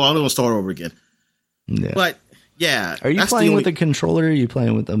hit like, oh, I'm going to start over again. Yeah. But yeah, are you playing with a controller? Or are you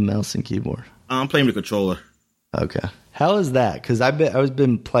playing with a mouse and keyboard? I'm playing with a controller. Okay. How is that? Because I was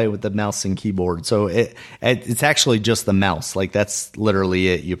been playing with the mouse and keyboard, so it's actually just the mouse. Like that's literally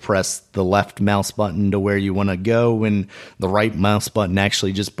it. You press the left mouse button to where you want to go, and the right mouse button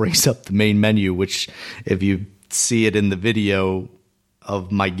actually just brings up the main menu. Which, if you see it in the video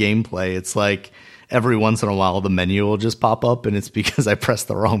of my gameplay, it's like every once in a while the menu will just pop up, and it's because I pressed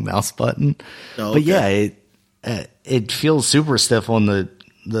the wrong mouse button. Oh, okay. But yeah, it feels super stiff on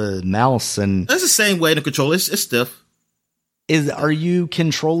the mouse, and that's the same way the controller. It's stiff. Are you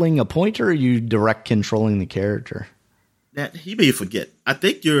controlling a pointer, or are you direct controlling the character? That you may forget. I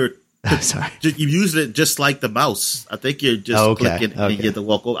think you're sorry. You use it just like the mouse. I think you're just clicking and you get the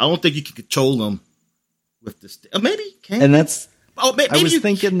walk over. I don't think you can control them with this. Maybe can. And that's. Oh, maybe I was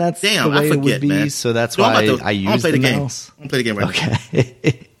thinking that's the way it would be. Man. So that's why I use the mouse. I'm play the game right now.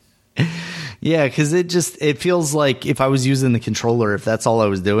 Okay. Yeah, because it feels like if I was using the controller, if that's all I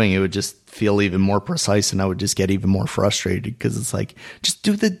was doing, it would just feel even more precise, and I would just get even more frustrated because it's like, just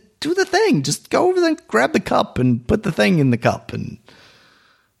do the thing, just go over there, grab the cup, and put the thing in the cup, and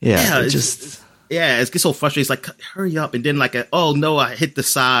it gets so frustrating. It's like, hurry up, and then like, oh no, I hit the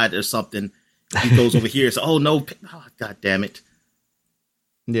side or something. He goes over here, so oh no, god damn it.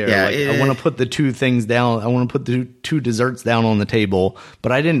 Yeah, I want to put the two things down. I want to put the two desserts down on the table,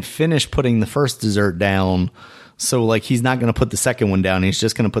 but I didn't finish putting the first dessert down. So, like, he's not going to put the second one down. He's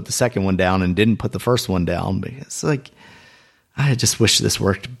just going to put the second one down and didn't put the first one down. It's like, I just wish this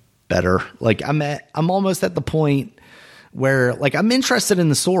worked better. Like, I'm almost at the point where, like, I'm interested in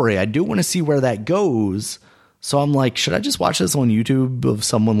the story. I do want to see where that goes. So I'm like, should I just watch this on YouTube of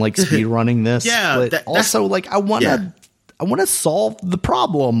someone like speed running this? Yeah. But also, like, I want to solve the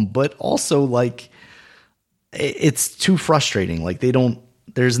problem, but also like it's too frustrating. Like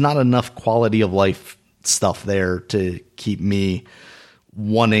there's not enough quality of life stuff there to keep me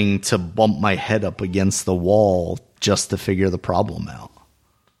wanting to bump my head up against the wall just to figure the problem out.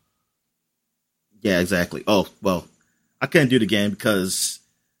 Yeah, exactly. Oh, well, I couldn't do the game because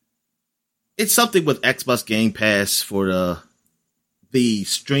it's something with Xbox Game Pass for the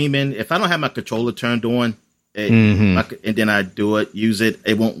streaming. If I don't have my controller turned on, and then I use it,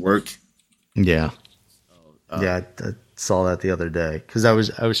 it won't work. Yeah. I saw that the other day because I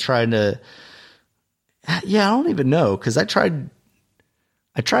was trying to. Yeah, I don't even know because I tried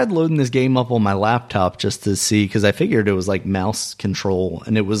loading this game up on my laptop just to see because I figured it was like mouse control,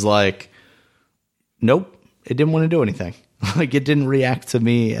 and it was like, nope, it didn't want to do anything. Like it didn't react to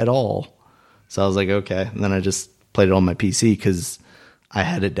me at all. So I was like, okay, and then I just played it on my PC because I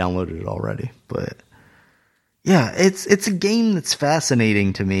had it downloaded already, but. Yeah, it's a game that's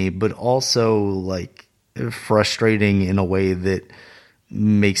fascinating to me, but also like frustrating in a way that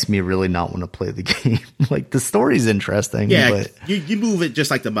makes me really not want to play the game. Like the story's interesting. Yeah, but you move it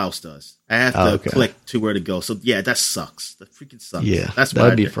just like the mouse does. I have to click to where to go. So yeah, that sucks. That freaking sucks. Yeah,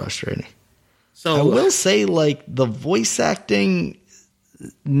 that'd be frustrating. So I will say, like the voice acting,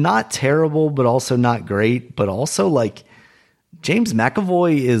 not terrible, but also not great. But also like James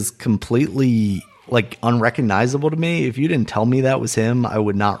McAvoy is completely. Like unrecognizable to me. If you didn't tell me that was him, I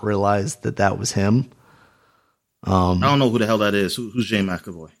would not realize that was him. I don't know who the hell that is. Who's James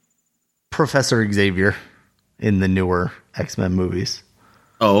McAvoy? Professor Xavier in the newer X-Men movies.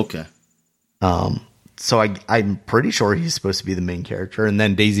 Oh, okay. So I'm pretty sure he's supposed to be the main character, and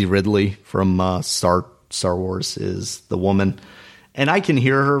then Daisy Ridley from Star Wars is the woman. And I can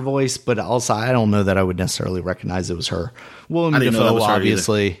hear her voice, but also I don't know that I would necessarily recognize it was her. Willem Dafoe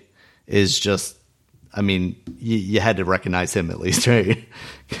obviously is just. I mean, you had to recognize him at least, right?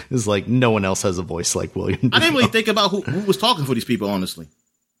 It's like no one else has a voice like William Dafoe. I didn't really think about who was talking for these people, honestly.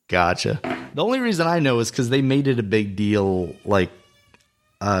 Gotcha. The only reason I know is because they made it a big deal like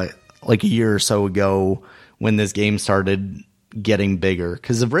a year or so ago when this game started getting bigger.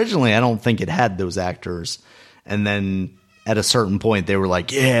 Because originally I don't think it had those actors. And then at a certain point they were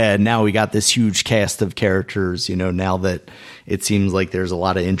like, yeah, now we got this huge cast of characters, you know, now that it seems like there's a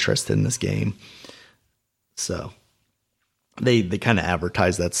lot of interest in this game. So they kind of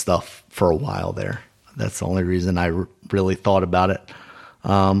advertised that stuff for a while there. That's the only reason I really thought about it.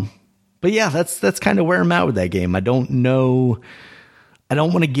 But yeah, that's kind of where I'm at with that game. I don't know. I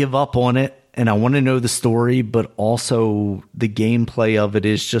don't want to give up on it, and I want to know the story, but also the gameplay of it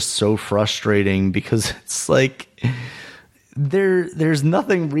is just so frustrating because it's like there's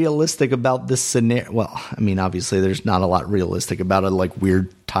nothing realistic about this scenario. Well, I mean, obviously there's not a lot realistic about a like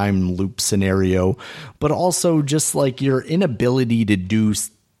weird time loop scenario, but also just like your inability to do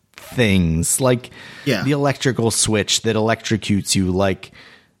things like the electrical switch that electrocutes you. Like,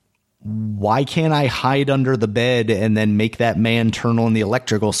 why can't I hide under the bed and then make that man turn on the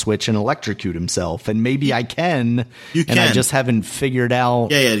electrical switch and electrocute himself? And maybe I can. You can. And I just haven't figured out.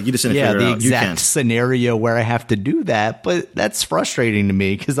 You just didn't figure it out. The exact scenario where I have to do that. But that's frustrating to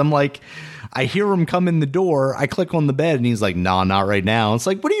me because I'm like, I hear him come in the door. I click on the bed and he's like, nah, not right now. It's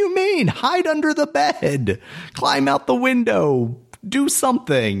like, what do you mean? Hide under the bed, climb out the window, do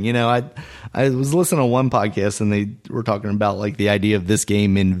something. You know, I was listening to one podcast and they were talking about like the idea of this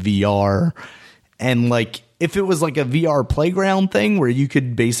game in VR, and like if it was like a VR playground thing where you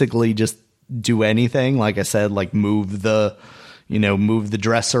could basically just do anything, like I said, like move the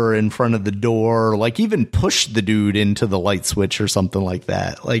dresser in front of the door, like even push the dude into the light switch or something like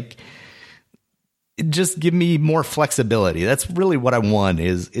that. Like, just give me more flexibility. That's really what I want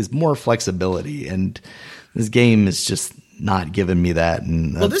is more flexibility. And this game is just not giving me that.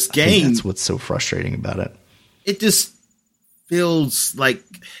 And this game, that's what's so frustrating about it. It just feels like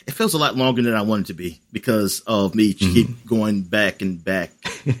it feels a lot longer than I want it to be because of me keep going back and back.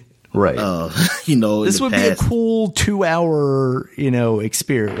 Right. This would be a cool 2-hour,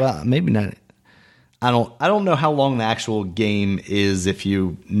 experience. Well, maybe not. I don't know how long the actual game is if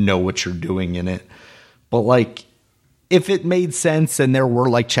you know what you're doing in it. But like, if it made sense and there were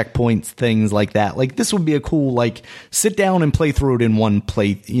like checkpoints, things like that, like this would be a cool, like sit down and play through it in one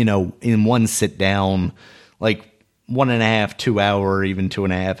in one sit down, like 1.5, 2 hour, even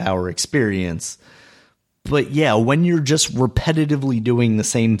 2.5 hour experience. But yeah, when you're just repetitively doing the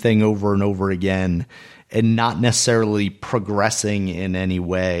same thing over and over again and not necessarily progressing in any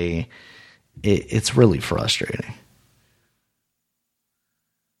way, it's really frustrating.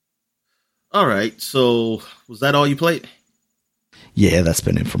 All right, so was that all you played? Yeah, that's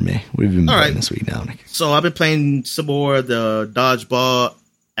been it for me. We've been playing this week now. So I've been playing some more of the Dodgeball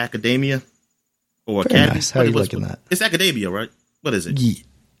Academia or Academy. Nice. How are you liking that? It's Academia, right? What is it?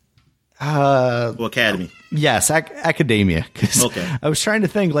 Or Academy? Yes, Academia. Okay. I was trying to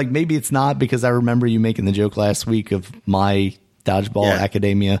think like maybe it's not because I remember you making the joke last week of my Dodgeball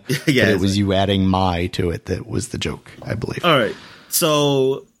Academia. But it was you adding my to it that was the joke, I believe. All right,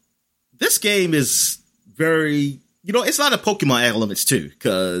 so this game is very, it's a lot of Pokemon elements too,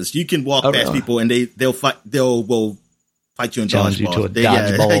 because you can walk past people and they'll fight you in challenge you to a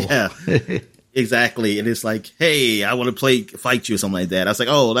dodgeball. Yeah, exactly. And it's like, hey, I want to fight you or something like that. I was like,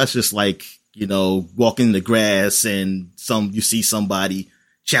 oh, that's just like, walking in the grass and you see somebody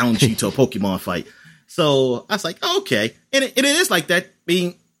challenge you to a Pokemon fight. So I was like, oh, okay. And it is like that. I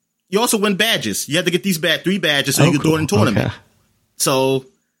mean, you also win badges. You have to get these 3 badges so you can do it in tournament. Okay. So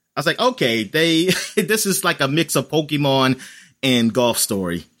I was like, okay, this is like a mix of Pokemon and Golf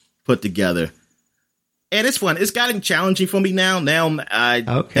Story put together. And it's fun. It's gotten challenging for me now. Now I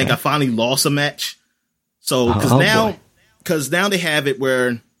think I finally lost a match. So, because now they have it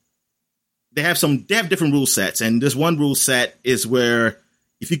where they have different rule sets. And this one rule set is where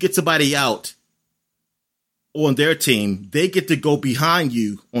if you get somebody out on their team, they get to go behind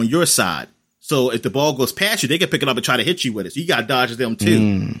you on your side. So if the ball goes past you, they can pick it up and try to hit you with it. So you got to dodge them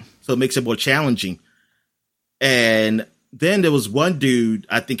too. So it makes it more challenging. And then there was one dude,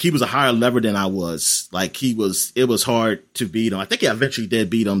 I think he was a higher level than I was. Like it was hard to beat him. I think I eventually did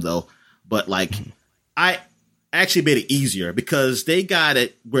beat him though. But like I actually made it easier because they got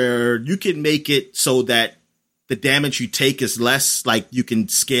it where you can make it so that the damage you take is less, like you can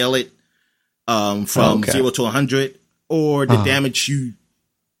scale it from 0 to 100, or the damage you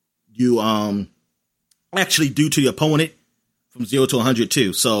actually do to the opponent from 0 to 100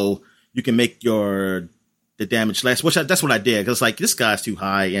 too. So you can make the damage less, that's what I did. Cause like this guy's too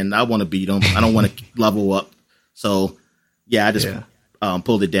high and I want to beat him. I don't want to level up. So yeah, I just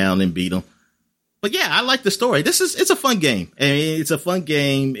pulled it down and beat him. But yeah, I like the story. It's a fun game. I mean, it's a fun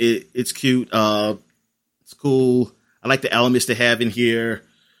game. It's cute. It's cool. I like the elements they have in here.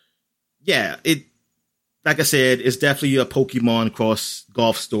 Yeah, like I said, it's definitely a Pokemon cross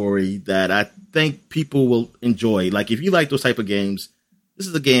golf story that I think people will enjoy. Like, if you like those type of games, this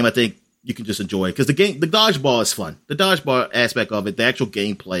is a game I think you can just enjoy, because the dodgeball is fun. The dodgeball aspect of it, the actual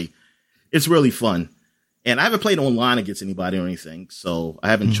gameplay, it's really fun. And I haven't played online against anybody or anything, so I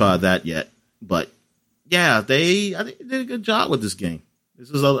haven't tried that yet. But yeah, I think they did a good job with this game. This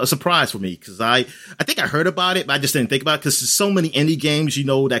was a surprise for me, because I think I heard about it, but I just didn't think about it, because there's so many indie games,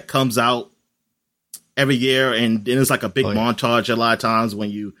 that comes out every year, and then it's like a big montage a lot of times when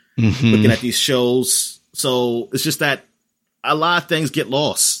you looking at these shows. So it's just that a lot of things get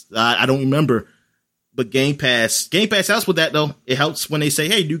lost. I don't remember. But Game Pass helps with that, though. It helps when they say,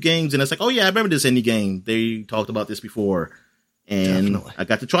 hey, new games. And it's like, oh, yeah, I remember this indie game. They talked about this before. And definitely. I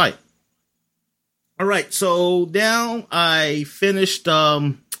got to try it. All right. So now I finished,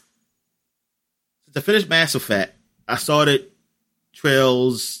 since I finished Mass Effect, I started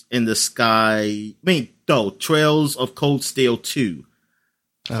Trails in the Sky. Trails of Cold Steel 2.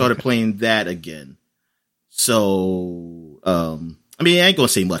 Started playing that again. So, I ain't going to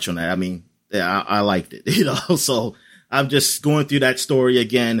say much on that. Yeah, I liked it, so I'm just going through that story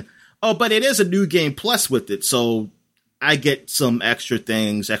again. Oh, but it is a new game plus with it. So I get some extra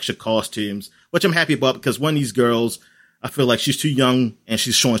things, extra costumes, which I'm happy about, because one of these girls, I feel like she's too young and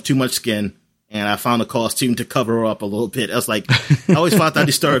she's showing too much skin. And I found a costume to cover her up a little bit. I was like, I always found that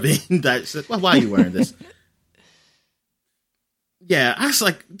disturbing. That said, well, why are you wearing this? Yeah, I was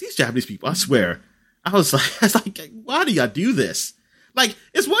like, these Japanese people, I swear. I was like, why do y'all do this? Like,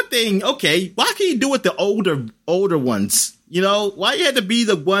 it's one thing, okay, why can't you do it the older ones? Why you had to be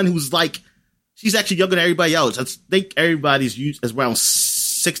the one who's like, she's actually younger than everybody else? I think everybody's is around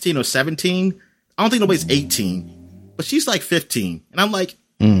 16 or 17. I don't think nobody's 18, but she's like 15. And I'm like,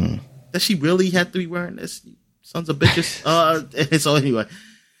 does she really have to be wearing this? You sons of bitches. So anyway.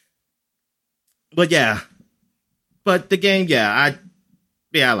 But yeah. But the game, I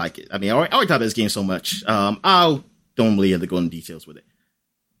like it. I already talked about this game so much. I'll don't really have to go into details with it.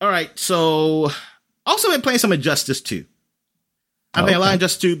 All right, so also been playing some Injustice 2. I've been a lot of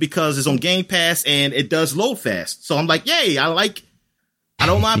Injustice 2 because it's on Game Pass and it does load fast. So I'm like, yay, I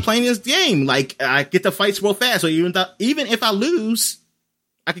don't mind playing this game. Like, I get the fights real fast. So even if I lose,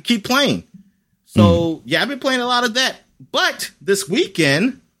 I can keep playing. So yeah, I've been playing a lot of that. But this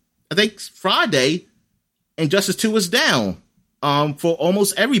weekend, I think Friday, Injustice 2 is down for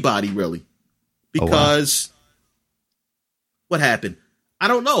almost everybody, really. Because what happened? I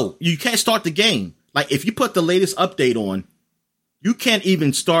don't know. You can't start the game. Like, if you put the latest update on, you can't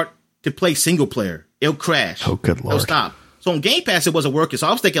even start to play single player. It'll crash. Oh, good Lord. It'll stop. So on Game Pass, it wasn't working. So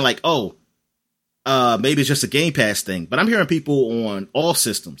I was thinking like, maybe it's just a Game Pass thing. But I'm hearing people on all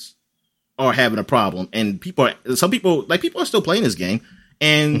systems are having a problem. And some people are still playing this game.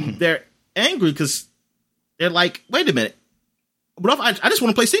 And they're angry because they're like, wait a minute. But I just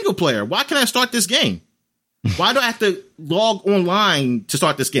want to play single player. Why can't I start this game? Why do I have to log online to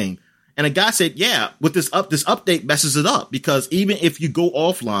start this game? And a guy said, yeah, with this update messes it up, because even if you go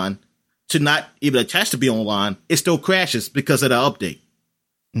offline to not even attach to be online, it still crashes because of the update.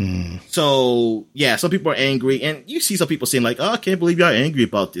 So yeah, some people are angry, and you see some people saying like, oh, I can't believe y'all are angry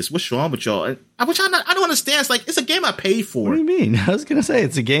about this. What's wrong with y'all? I don't understand. It's like, it's a game I paid for. What do you mean? I was going to say,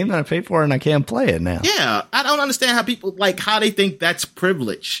 it's a game that I paid for and I can't play it now. Yeah. I don't understand how people how they think that's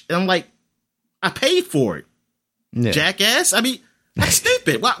privilege. And I'm like, I paid for it. Yeah. Jackass. That's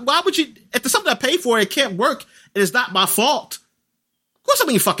stupid. Why would you, if there's something I paid for, it can't work, and it's not my fault? Of course I'm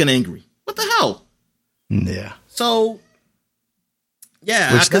being fucking angry. What the hell? Yeah. So,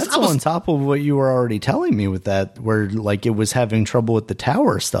 yeah. Which that's on top of what you were already telling me with that, where like it was having trouble with the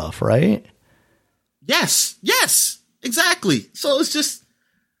tower stuff, right? Yes, exactly. So it's just,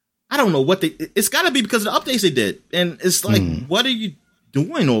 I don't know what it's got to be because of the updates they did. And it's like, what are you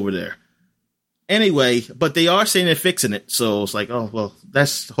doing over there? Anyway, but they are saying they're fixing it. So it's like, oh, well,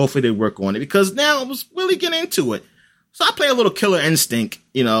 hopefully they work on it, because now I was really getting into it. So I play a little Killer Instinct,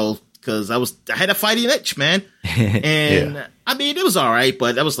 because I had a fighting itch, man. And yeah. It was all right,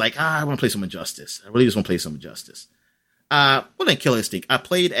 but I was like, I want to play some Injustice. I really just want to play some Injustice. Well, then Killer Instinct. I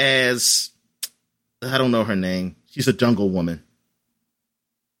played as, I don't know her name. She's a jungle woman.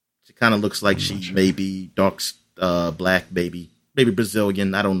 She kind of looks like she may be dark, black, maybe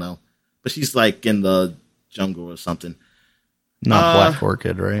Brazilian. I don't know. But she's like in the jungle or something. Not Black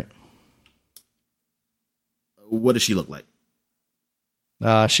Orchid, right? What does she look like?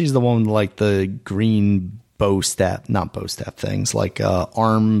 She's the one with like the green not bow staff things, like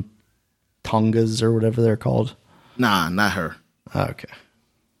arm tongas or whatever they're called. Nah, not her. Okay.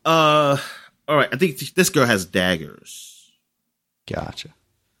 All right. I think this girl has daggers. Gotcha.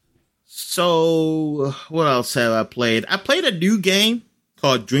 So, what else have I played? I played a new game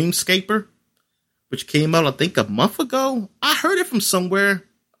called Dreamscaper, which came out, I think, a month ago. I heard it from somewhere.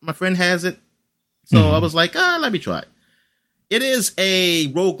 My friend has it. So I was like, let me try it. It is a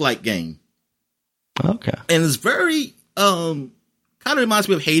roguelike game. Okay. And it's very, kind of reminds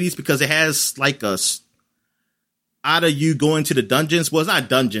me of Hades because it has like out of you going to the dungeons. Well, it's not a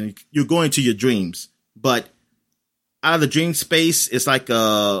dungeon. You're going to your dreams. But out of the dream space, it's like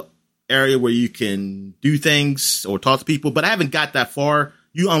a area where you can do things or talk to people. But I haven't got that far.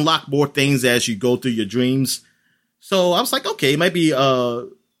 You unlock more things as you go through your dreams. So I was like, okay, it might be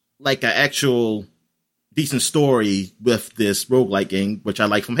like an actual decent story with this roguelike game, which I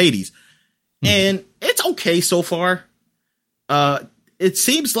like from Hades. And it's okay so far. It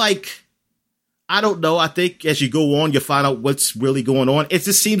seems like, I don't know, I think as you go on, you find out what's really going on. It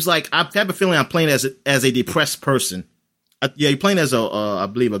just seems like I have a feeling I'm playing as a depressed person. You're playing as I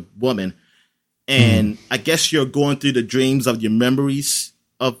believe, a woman. And I guess you're going through the dreams of your memories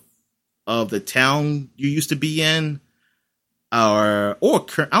of the town you used to be in. Or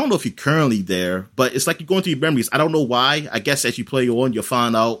I don't know if you're currently there, but it's like you're going through your memories. I don't know why. I guess as you play on, you'll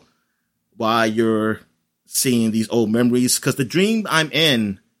find out why you're seeing these old memories. Because the dream I'm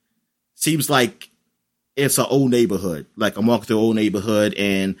in seems like it's an old neighborhood. Like I'm walking through an old neighborhood,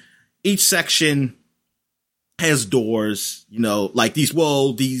 and each section has doors. Like these.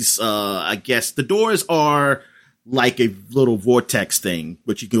 I guess the doors are like a little vortex thing,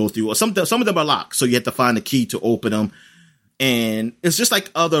 which you can go through. Or some of them are locked, so you have to find a key to open them. And it's just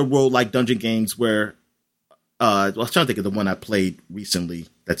like other roguelike dungeon games where, I was trying to think of the one I played recently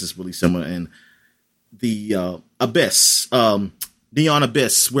that's just really similar. And the Abyss, Neon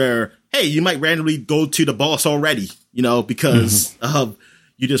Abyss, where, hey, you might randomly go to the boss already, because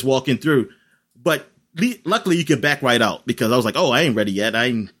you're just walking through. But luckily you can back right out, because I was like, oh, I ain't ready yet. I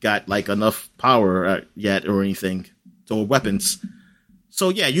ain't got like enough power yet or anything. So weapons. So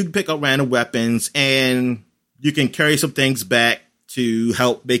yeah, you can pick up random weapons, and you can carry some things back to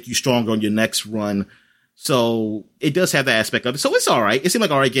help make you stronger on your next run. So it does have that aspect of it. So it's all right. It seemed like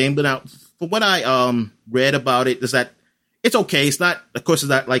an all right game. But now, from what I read about it, is that it's okay. It's not, of course,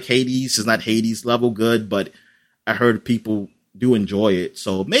 it's not like Hades. It's not Hades level good, but I heard people do enjoy it.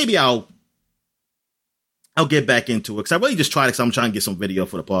 So maybe I'll get back into it, because I really just tried it because I'm trying to get some video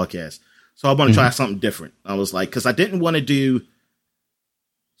for the podcast. So I want to try something different. I was like, because I didn't want to do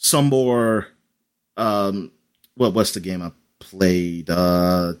some more. What's the game I played?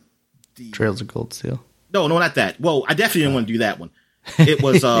 Trails of Cold Steel. No, not that. Well, I definitely didn't want to do that one. It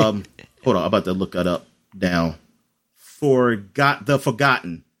was hold on, I'm about to look it up now. The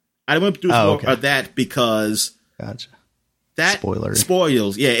Forgotten. I didn't want to do more of that because gotcha. That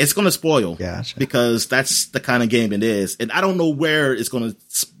spoils. Yeah, it's going to spoil. Gotcha. Because that's the kind of game it is, and I don't know where it's going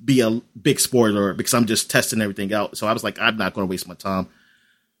to be a big spoiler, because I'm just testing everything out. So I was like, I'm not going to waste my time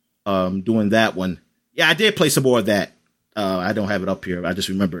doing that one. Yeah, I did play some more of that. I don't have it up here. I just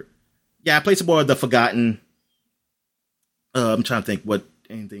remembered. Yeah, I played some more of The Forgotten. I'm trying to think what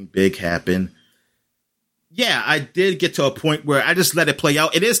anything big happened. Yeah, I did get to a point where I just let it play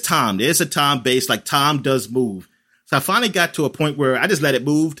out. It is timed. It is a time based, like time does move. So I finally got to a point where I just let it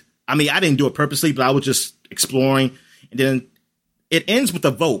move. I mean, I didn't do it purposely, but I was just exploring. And then it ends with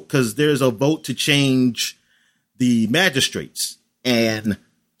a vote, because there's a vote to change the magistrates. And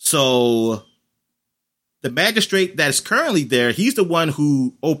so the magistrate that is currently there, he's the one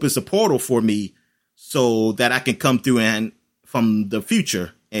who opens the portal for me so that I can come through and from the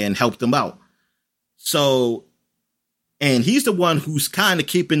future and help them out. So, and he's the one who's kind of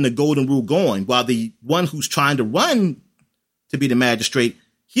keeping the golden rule going, while the one who's trying to run to be the magistrate,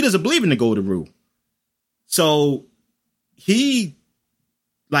 he doesn't believe in the golden rule. So he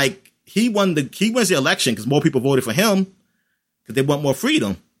wins the election because more people voted for him because they want more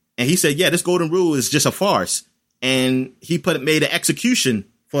freedom. And he said, yeah, this golden rule is just a farce. And he made an execution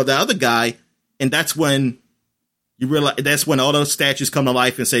for the other guy. And that's when you realize, that's when all those statues come to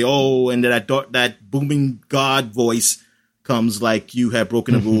life and say, oh, and that booming God voice comes like you have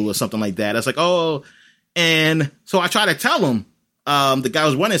broken the rule or something like that. I was like, oh, and so I try to tell him, the guy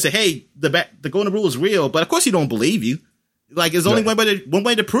was running and say, hey, the golden rule is real, but of course he don't believe you. Like, there's only one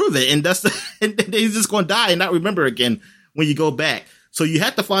way to prove it, and and he's just going to die and not remember again when you go back. So you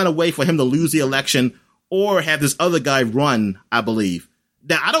have to find a way for him to lose the election or have this other guy run, I believe.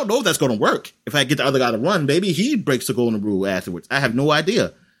 Now, I don't know if that's going to work. If I get the other guy to run, maybe he breaks the golden rule afterwards. I have no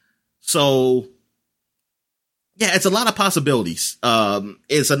idea. So, yeah, it's a lot of possibilities.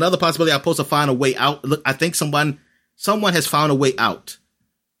 It's another possibility. I'm supposed to find a way out. Look, I think someone has found a way out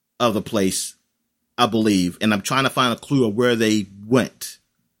of the place, I believe. And I'm trying to find a clue of where they went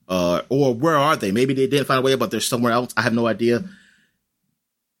or where are they? Maybe they didn't find a way, but they're somewhere else. I have no idea.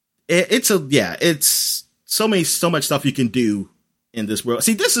 It's so much stuff you can do in this world.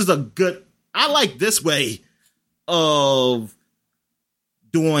 See, this is I like this way of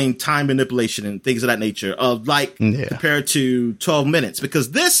doing time manipulation and things of that nature, of compared to 12 minutes,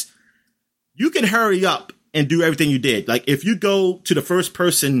 because this, you can hurry up and do everything you did. Like if you go to the first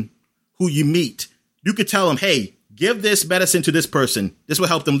person who you meet, you could tell them, hey, give this medicine to this person. This will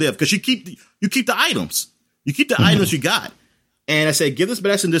help them live. Because you keep the items. You keep the items you got. And I say, give this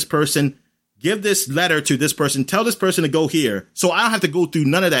medicine to this person. Give this letter to this person. Tell this person to go here. So I don't have to go through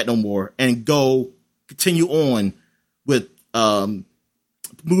none of that no more and continue on with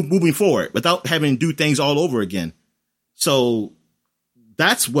moving forward without having to do things all over again. So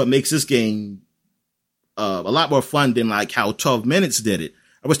that's what makes this game a lot more fun than like how 12 Minutes did it.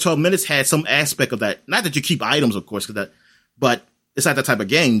 I wish 12 Minutes had some aspect of that. Not that you keep items, of course, but it's not that type of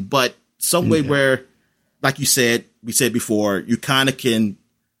game. But some way where, like we said before, you kind of can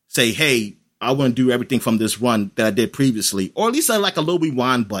say, hey, I want to do everything from this run that I did previously. Or at least I like a little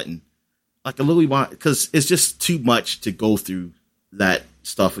rewind button. Like a little rewind, because it's just too much to go through that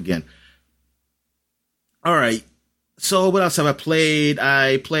stuff again. All right. So what else have I played?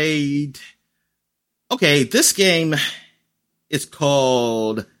 Okay, this game is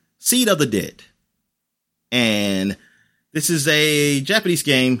called Seed of the Dead. And this is a Japanese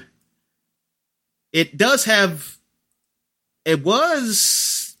game. It was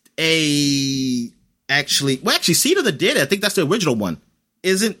actually Seed of the Dead, I think that's the original one.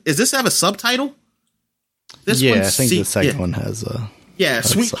 Does this have a subtitle? I think the second one has a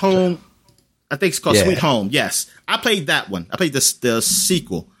Sweet subtitle. Home. I think it's called Sweet Home. Yes. I played that one. I played the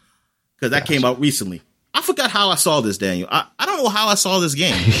sequel because that came out recently. I forgot how I saw this, Daniel. I don't know how I saw this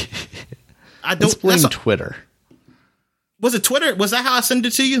game. Let's blame Twitter. Was it Twitter? Was that how I sent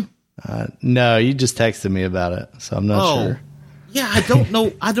it to you? No, you just texted me about it, so I'm not sure. Yeah, I don't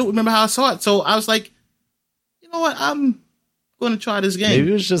know. I don't remember how I saw it. So I was like, you know what? I'm going to try this game. Maybe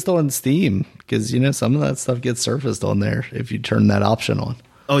it was just on Steam, because some of that stuff gets surfaced on there if you turn that option on.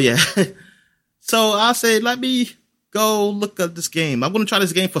 Oh yeah. So I said, let me go look at this game. I'm going to try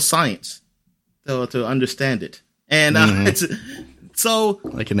this game for science, to understand it. And it's so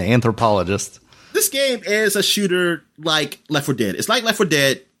like an anthropologist. This game is a shooter like Left 4 Dead. It's like Left 4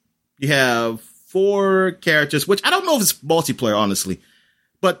 Dead. You have 4 characters, which I don't know if it's multiplayer, honestly,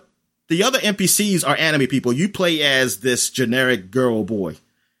 but the other NPCs are anime people. You play as this generic girl or boy.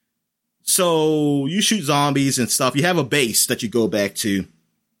 So you shoot zombies and stuff. You have a base that you go back to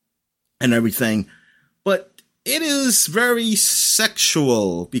and everything. But it is very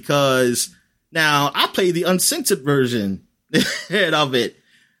sexual because now I play the uncensored version of it.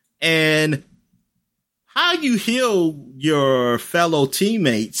 And how you heal your fellow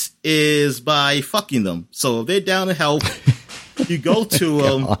teammates is by fucking them. So if they're down in health, you go to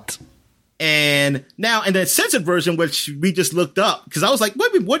them. And now in the censored version, which we just looked up, because I was like,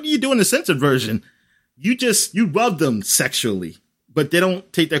 what do you do in the censored version? You rub them sexually, but they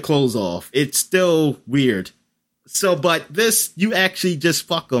don't take their clothes off. It's still weird. So, but this, you actually just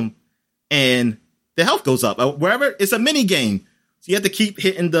fuck them and the health goes up. Wherever, it's a mini game. So you have to keep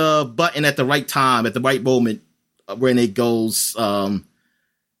hitting the button at the right time, at the right moment when it goes,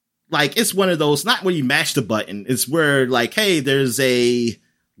 like it's one of those, not where you mash the button. It's where like, hey, there's a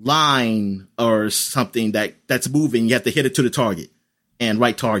line or something that's moving. You have to hit it to the target and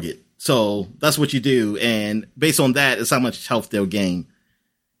right target. So that's what you do. And based on that is how much health they'll gain.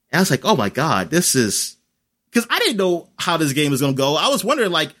 And I was like, oh my God, this is, cause I didn't know how this game was going to go. I was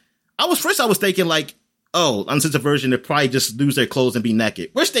wondering I was thinking like, oh, uncensored version, they probably just lose their clothes and be naked,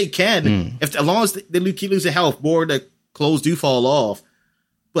 which they can. As long as they keep losing health, more of the clothes do fall off.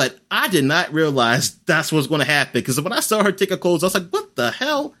 But I did not realize that's what's going to happen. Because when I saw her take her clothes, I was like, what the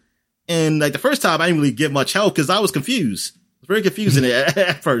hell? And like the first time, I didn't really give much help because I was confused. It was very confusing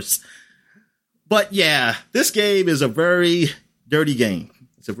at first. But yeah, this game is a very dirty game.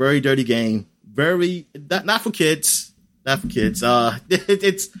 It's a very dirty game. Very, not for kids. Not for kids.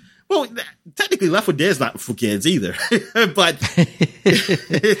 It's, well, technically Left 4 Dead is not for kids either. but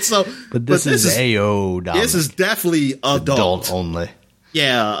this is AO. This is definitely adult only.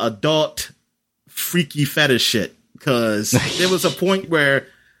 Yeah, adult freaky fetish shit. Because there was a point where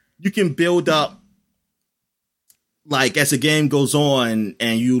you can build up, like as the game goes on,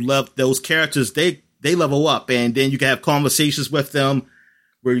 and you love those characters. They level up, and then you can have conversations with them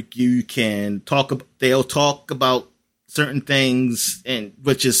where you can they'll talk about certain things, and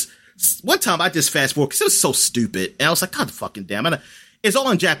which is one time I just fast forward because it was so stupid, and I was like, God fucking damn it! It's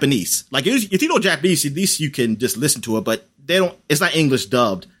all in Japanese. Like if you know Japanese, at least you can just listen to it. But they don't. It's not English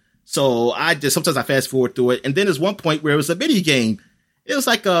dubbed. So sometimes I fast forward through it. And then there's one point where it was a mini game. It was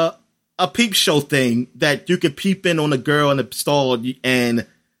like a peep show thing that you could peep in on a girl in the stall and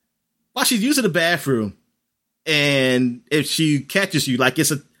while she's using the bathroom. And if she catches you, like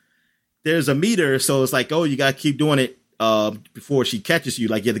there's a meter. So it's like, oh, you got to keep doing it before she catches you.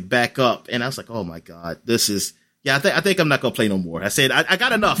 Like you have to back up. And I was like, oh my God, this is, I think I'm not going to play no more. I said, I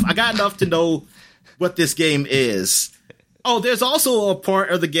got enough. I got enough to know what this game is. Oh, there's also a part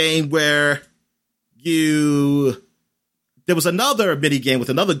of the game where there was another mini game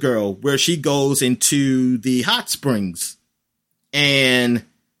with another girl where she goes into the hot springs and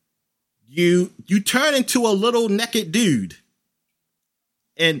you turn into a little naked dude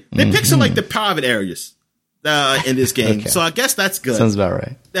and they pixelate the private areas in this game. Okay. So I guess that's good. Sounds about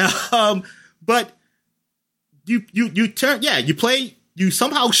right. But you turn, you play, you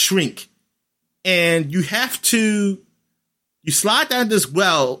somehow shrink and you have to, you slide down this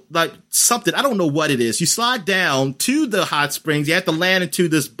well, like something, I don't know what it is. You slide down to the hot springs. You have to land into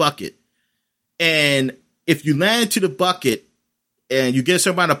this bucket. And if you land into the bucket and you get a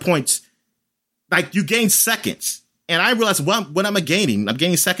certain amount of points, like you gain seconds. And I realized what am I gaining? I'm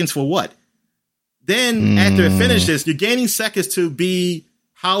gaining seconds for what? Then after it finishes, you're gaining seconds to be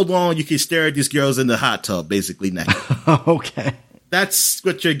how long you can stare at these girls in the hot tub, basically naked. Okay. That's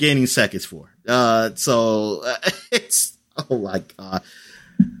what you're gaining seconds for. So it's, oh my God.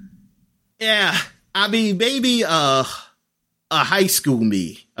 Yeah. I mean, maybe a high school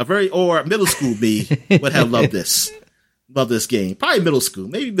me, or middle school me would have loved this. Love this game. Probably middle school.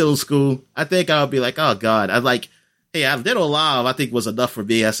 Maybe middle school. I think I would be like, oh God. I'd like, hey, Dead or Alive, I think was enough for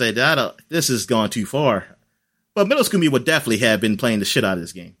me. I said, this has gone too far. But middle school me would definitely have been playing the shit out of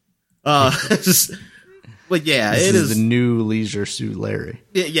this game. But yeah, this is the new Leisure Suit Larry.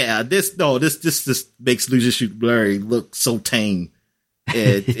 Yeah, this makes Leisure Suit Larry look so tame.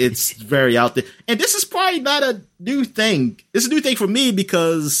 It's very out there, and this is probably not a new thing. It's a new thing for me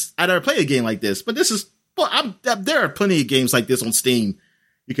because I never played a game like this. But this is, there are plenty of games like this on Steam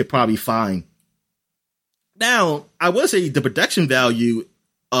you could probably find. Now, I will say the production value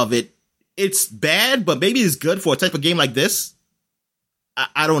of it's bad, but maybe it's good for a type of game like this.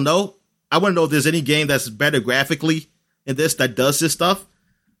 I don't know. I want to know if there's any game that's better graphically in this that does this stuff.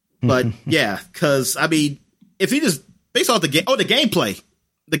 But yeah, because I mean, if you just based off the game, the gameplay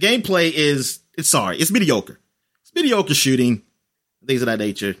it's mediocre. It's mediocre shooting, things of that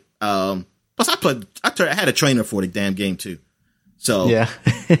nature. Plus, I had a trainer for the damn game too. So yeah,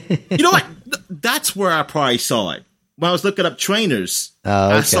 you know what? That's where I probably saw it when I was looking up trainers. Okay.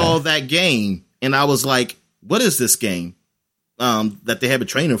 I saw that game and I was like, "What is this game that they have a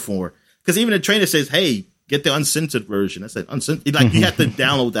trainer for?" Because even the trainer says, "Hey, get the uncensored version." I said, "Uncensored." Like you have to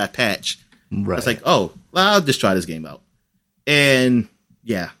download that patch. Right. It's like, oh, well, I'll just try this game out. And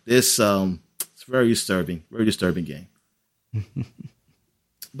yeah, this it's very disturbing game.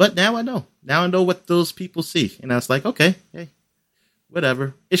 But now I know. Now I know what those people see, and I was like, okay, hey,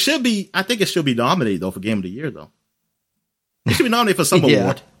 whatever. It should be. I think it should be nominated though for Game of the Year though. It should be nominated for some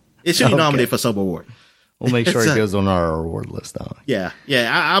award. It should be nominated for some award. We'll make sure it goes on our award list now. Yeah.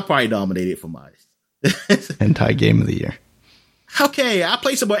 I'll probably nominate it for mine. Hentai Game of the Year. Okay, I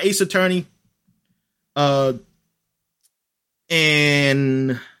played some more Ace Attorney. And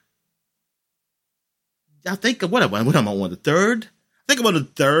I think what am I on the third? I think I'm on the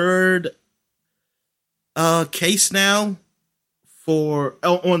third case now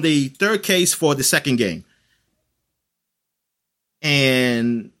on the third case for the second game.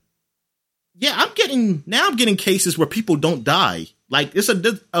 And yeah, I'm getting cases where people don't die. Like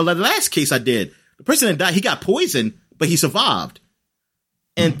the last case I did, the person that died, he got poisoned, but he survived.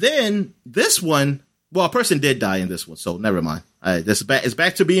 And then this one, well, a person did die in this one, so never mind. It's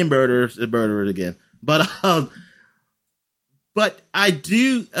back to being murdered again. But I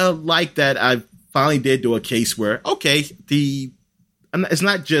do like that I finally did do a case where, okay, it's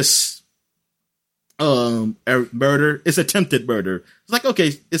not just a murder, it's attempted murder. It's like,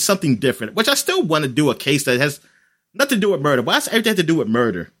 okay, it's something different, which I still want to do a case that has nothing to do with murder, but that's everything to do with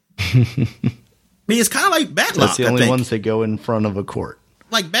murder. I mean, it's kind of like Matlock. That's the only ones that go in front of a court.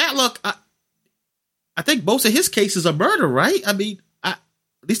 Like Matlock, I think most of his cases are murder, right? I mean, at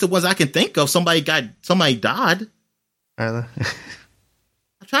least the ones I can think of, somebody died. Are they?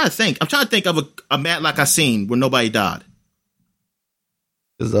 I'm trying to think of a Matlock I've seen where nobody died.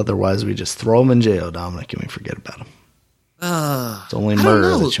 Because otherwise we just throw them in jail, Dominic, and we forget about them. It's only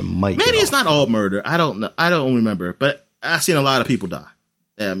murder that you might. Maybe it's not all murder. I don't know. I don't remember. But I've seen a lot of people die.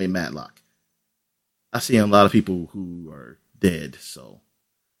 Yeah, I mean, Matlock. I've seen a lot of people who are dead. So,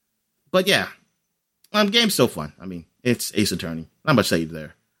 but yeah, game's so fun. I mean, it's Ace Attorney. Not much to say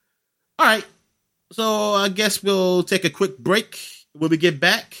there. All right. So I guess we'll take a quick break. When we get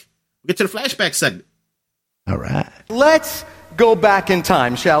back, we'll get to the flashback segment. All right. Let's go back in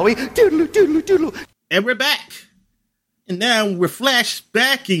time, shall we? Doodle, doodle, doodle. And we're back. And now we're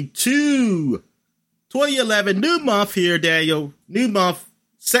flashbacking to 2011. New month here, Daniel. New month,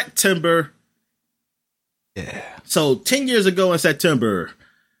 September. Yeah. So 10 years ago in September,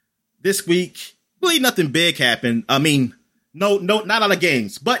 this week, really nothing big happened. I mean, no, not a lot of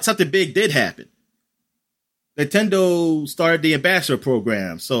games, but something big did happen. Nintendo started the ambassador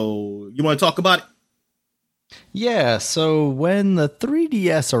program. So you want to talk about it? Yeah, so when the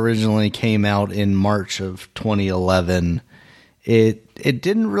 3DS originally came out in March of 2011, it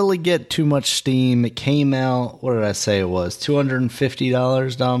didn't really get too much steam. It came out, what did I say it was?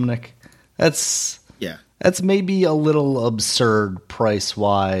 $250, Dominic? That's maybe a little absurd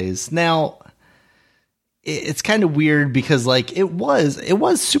price-wise. Now, it's kind of weird because like it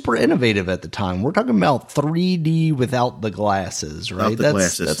was super innovative at the time. We're talking about 3D without the glasses, right?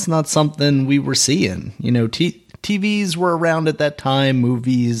 That's not something we were seeing. You know, TVs were around at that time,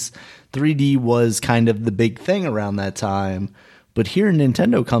 movies, 3D was kind of the big thing around that time. But here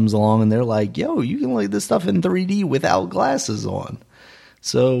Nintendo comes along and they're like, "Yo, you can look at this stuff in 3D without glasses on."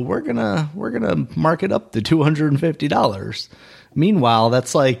 So we're gonna mark it up to $250. Meanwhile,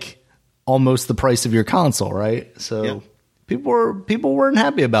 that's like almost the price of your console, right? So people weren't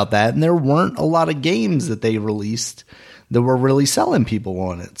happy about that, and there weren't a lot of games that they released that were really selling people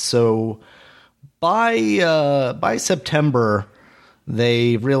on it. So by September,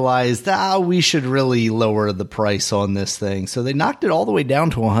 they realized we should really lower the price on this thing. So they knocked it all the way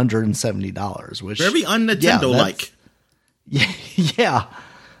down to $170, which very un-Nintendo like. Yeah.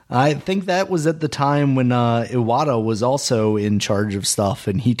 I think that was at the time when Iwata was also in charge of stuff,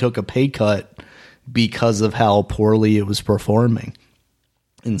 and he took a pay cut because of how poorly it was performing,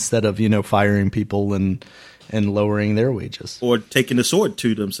 instead of, firing people and lowering their wages. Or taking the sword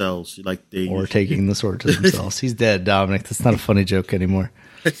to themselves. Taking the sword to themselves. He's dead, Dominic. That's not a funny joke anymore.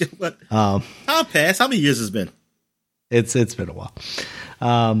 But I'll pass. How many years has it been? It's been a while.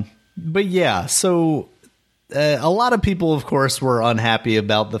 But yeah, so a lot of people, of course, were unhappy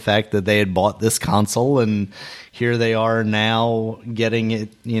about the fact that they had bought this console, and here they are now getting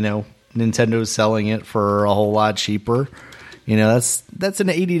it, Nintendo's selling it for a whole lot cheaper. That's an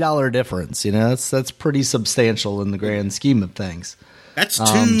 $80 difference. That's pretty substantial in the grand scheme of things. That's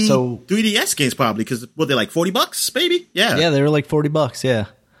two 3DS games probably, because they're like $40, maybe? Yeah, they were like $40, yeah.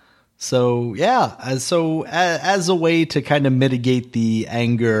 So, as a way to kind of mitigate the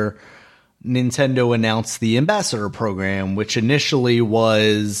anger, Nintendo announced the Ambassador program, which initially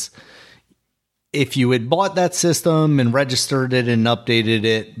was if you had bought that system and registered it and updated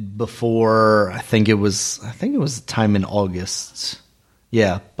it before, I think it was time in August.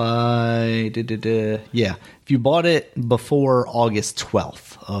 Yeah, if you bought it before August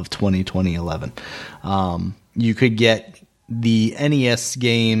 12th of 2011, you could get the NES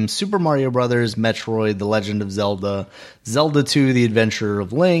game Super Mario Brothers, Metroid, The Legend of Zelda, Zelda 2, The Adventure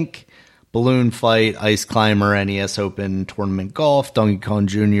of Link, Balloon Fight, Ice Climber, NES Open, Tournament Golf, Donkey Kong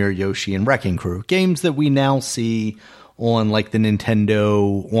Jr., Yoshi, and Wrecking Crew. Games that we now see on like the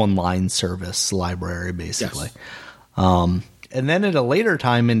Nintendo online service library, basically. Yes. And then at a later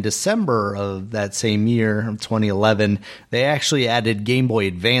time in December of that same year, 2011, they actually added Game Boy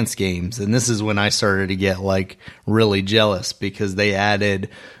Advance games. And this is when I started to get like really jealous, because they added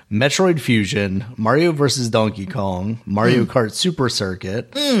Metroid Fusion, Mario vs. Donkey Kong, Mario Kart Super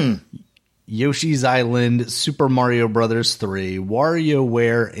Circuit, Yoshi's Island, Super Mario Bros. 3,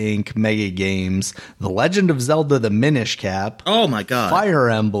 WarioWare Inc., Mega Games, The Legend of Zelda The Minish Cap. Oh my god. Fire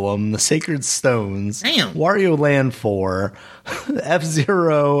Emblem, The Sacred Stones. Damn. Wario Land 4,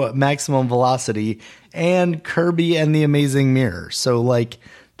 F-Zero Maximum Velocity, and Kirby and the Amazing Mirror. So, like,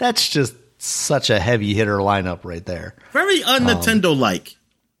 that's just such a heavy hitter lineup right there. Very un-Nintendo-like.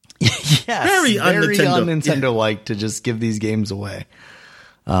 Yes. Very un-Nintendo-like to just give these games away.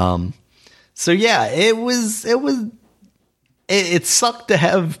 So yeah, it sucked to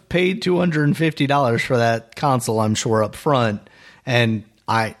have paid $250 for that console, I'm sure, up front. And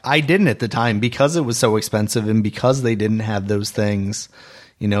I didn't at the time, because it was so expensive and because they didn't have those things.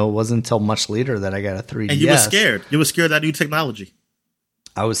 It wasn't until much later that I got a 3DS. And you were scared. You were scared of that new technology.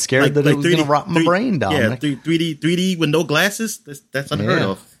 I was scared that it was going to rot my brain down. Yeah, 3D with no glasses, that's unheard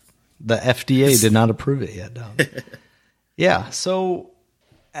of. The FDA did not approve it yet, Dom. Yeah, so...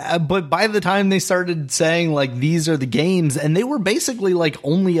 but by the time they started saying like these are the games, and they were basically like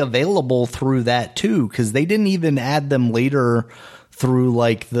only available through that too, because they didn't even add them later through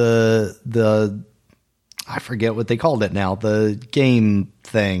like the I forget what they called it now, the game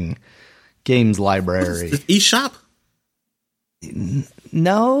thing, games library. Is eShop?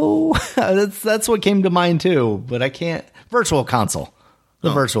 No, that's what came to mind too. But I can't. Virtual Console,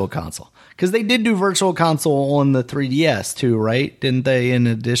 Virtual Console, because they did do Virtual Console on the 3DS too, right? Didn't they? In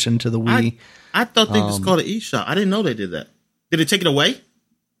addition to the Wii, I thought they just called it eShop. I didn't know they did that. Did they take it away?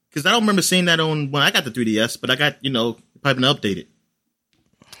 Because I don't remember seeing that on when I got the 3DS, but I got probably been updated.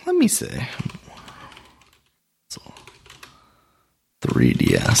 Let me see.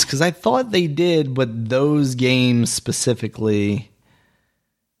 3DS, because I thought they did, but those games specifically,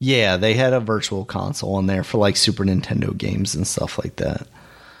 yeah, they had a Virtual Console on there for like Super Nintendo games and stuff like that.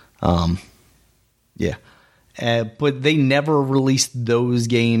 Yeah. But they never released those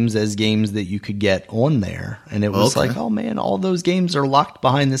games as games that you could get on there. And it was like, oh man, all those games are locked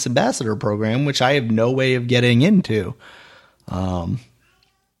behind this ambassador program, which I have no way of getting into. And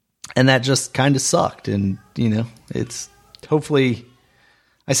that just kind of sucked. And, it's hopefully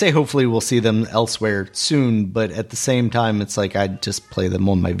we'll see them elsewhere soon. But at the same time, it's like I'd just play them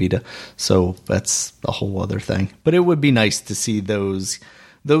on my Vita. So that's a whole other thing. But it would be nice to see those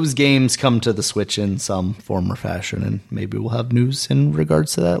games come to the Switch in some form or fashion, and maybe we'll have news in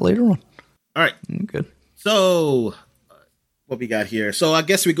regards to that later on. All right. Good. So, what we got here? So, I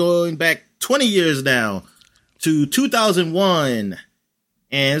guess we're going back 20 years now to 2001,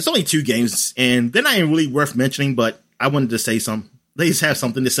 and it's only 2 games, and they're not even really worth mentioning, but I wanted to say some. They just have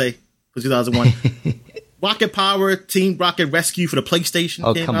something to say for 2001. Rocket Power Team Rocket Rescue for the PlayStation.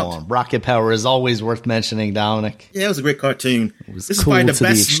 Oh, come on. Rocket Power is always worth mentioning, Dominic. Yeah, it was a great cartoon. This is probably the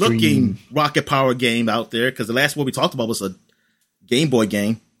best looking Rocket Power game out there, because the last one we talked about was a Game Boy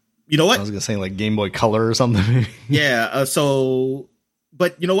game. You know what? I was going to say like Game Boy Color or something. Yeah,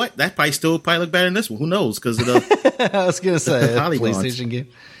 but you know what? That probably look better than this one. Who knows? Because of the I was going to say PlayStation game.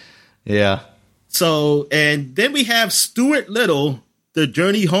 Yeah. So, and then we have Stuart Little, The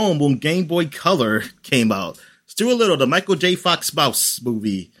Journey Home on Game Boy Color came out. Stuart Little, the Michael J. Fox spouse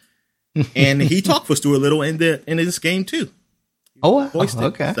movie. And he talked for Stuart Little in this game too. Oh, wow.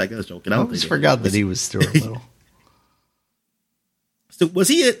 Okay. I was joking. I always forgot that he was Stuart Little. So was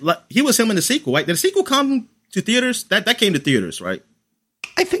he was him in the sequel, right? Did the sequel come to theaters? That came to theaters, right?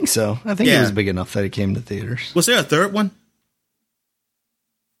 I think so. I think it was big enough that it came to theaters. Was there a third one?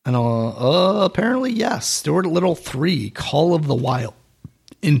 And apparently, yes. Stuart Little 3, Call of the Wild,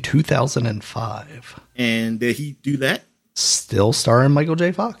 in 2005. And did he do that? Still starring Michael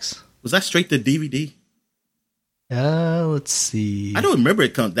J. Fox. Was that straight to DVD? Let's see. I don't remember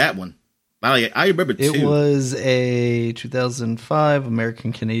that one. I remember two. It was a 2005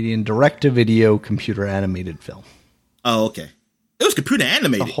 American-Canadian direct-to-video computer animated film. Oh, okay. It was computer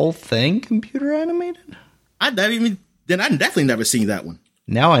animated. The whole thing computer animated? I definitely never seen that one.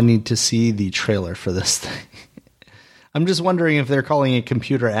 Now I need to see the trailer for this thing. I'm just wondering if they're calling it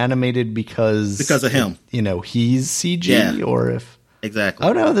computer animated because of him. He's CG or if... Exactly.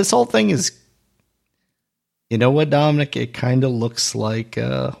 Oh, no, this whole thing is... You know what, Dominic? It kind of looks like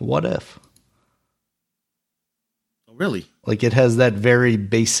What If. Oh, really? Like it has that very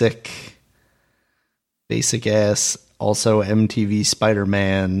basic ass, also MTV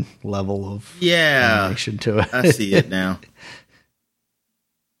Spider-Man level of animation to it. I see it now.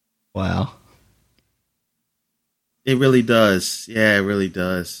 Wow. It really does. Yeah, it really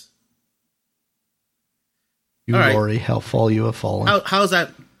does. You Lori, how fall you have fallen. How's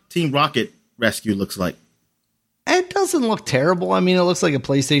that Team Rocket Rescue looks like? It doesn't look terrible. I mean, it looks like a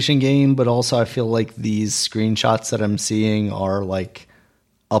PlayStation game, but also I feel like these screenshots that I'm seeing are like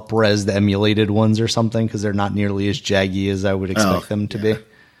up-res emulated ones or something because they're not nearly as jaggy as I would expect them to be.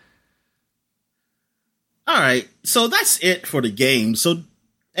 All right, so that's it for the game. So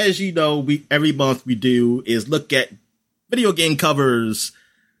as you know, every month we do is look at video game covers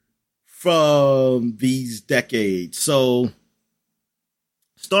from these decades. So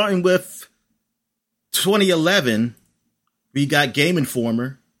starting with 2011, we got Game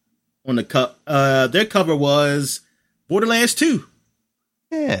Informer on the cup. Their cover was Borderlands 2.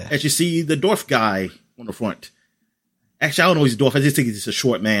 Yeah. As you see the dwarf guy on the front. Actually, I don't know if he's a dwarf. I just think he's a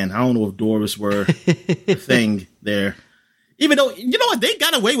short man. I don't know if dwarves were a thing there. Even though, you know what? They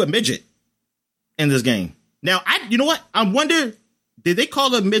got away with midget in this game. Now, you know what? I wonder, did they call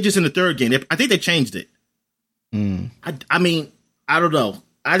them midgets in the third game? I think they changed it. I mean, I don't know.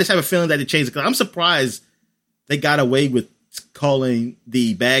 I just have a feeling that they changed it because I'm surprised they got away with calling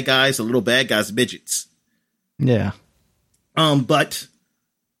the bad guys, the little bad guys, midgets. Yeah. But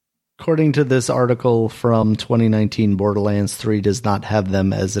according to this article from 2019, Borderlands 3 does not have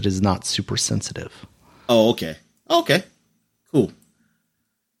them as it is not super sensitive. Oh, okay. Okay. Cool.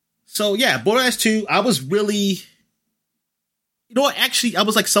 So, yeah, Borderlands 2, I was really... You know what? Actually, I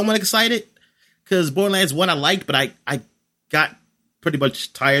was like somewhat excited. because Borderlands 1 I liked, but I got pretty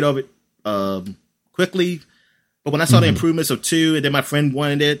much tired of it quickly. But when I saw the improvements of 2, and then my friend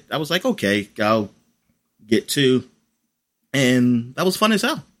wanted it, I was like, okay, I'll get 2, and that was fun as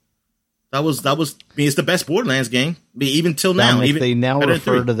hell. That was. I mean, it's the best Borderlands game. I mean, even till now. Even they now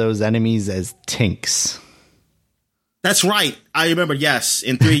refer to those enemies as tinks. That's right. I remember. Yes,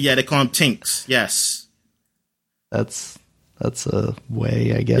 in 3, yeah, they call them tinks. Yes, that's a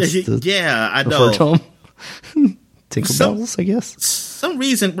way, I guess. Yeah, I know. Refer to them. Tinkerbells, I guess. Some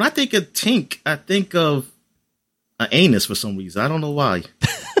reason when I think of tink, I think of an anus for some reason. I don't know why.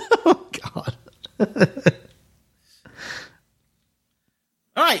 Oh God.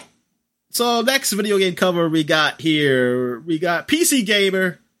 All right. So next video game cover we got PC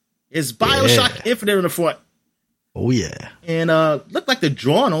Gamer is BioShock Infinite in the front. Oh yeah. And looked like they're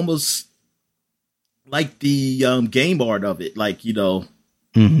drawn almost like the game art of it. Like,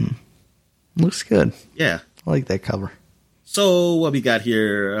 Looks good. Yeah. I like that cover. So what we got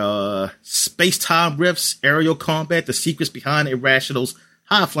here? Space-time rifts, aerial combat, the secrets behind Irrational's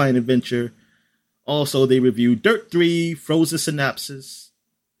high-flying adventure. Also, they reviewed Dirt 3, Frozen Synapses,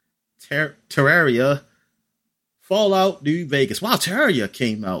 Terraria, Fallout New Vegas. Wow, Terraria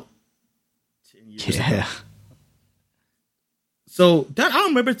came out 10 years ago. So, I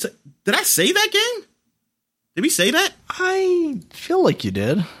don't remember. Did I say that game? Did we say that? I feel like you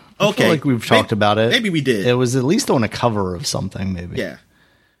did. Okay. I feel like we've talked about it. Maybe we did. It was at least on a cover of something, maybe. Yeah.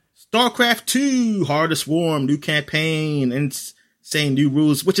 StarCraft 2, Heart of Swarm, new campaign, insane new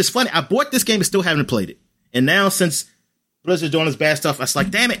rules, which is funny. I bought this game and still haven't played it. And now, since Blizzard's doing this bad stuff, I was like,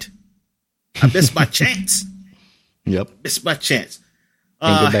 damn it. I missed my chance. Yep. Missed my chance.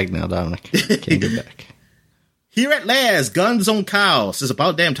 Can't get back now, Dominic. Can't get back. Here at last, Guns on Cows. It's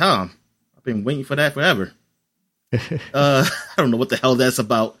about damn time. I've been waiting for that forever. I don't know what the hell that's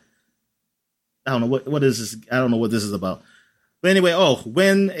about. I don't know what is this. I don't know what this is about. But anyway,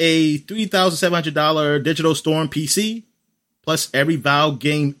 win a $3,700 Digital Storm PC plus every Valve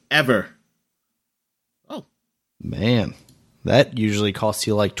game ever. Oh, man, that usually costs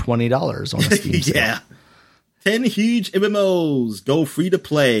you like $20 on a Steam sale. Yeah. 10 huge MMOs go free to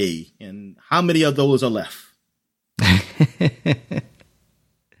play, and how many of those are left?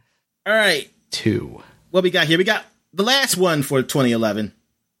 All right. 2. What we got here? We got the last one for 2011.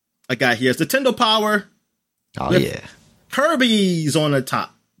 I got here. It's Nintendo Power. Oh, yeah. Kirby's on the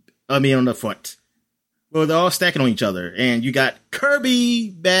top. On the front. Well, they're all stacking on each other. And you got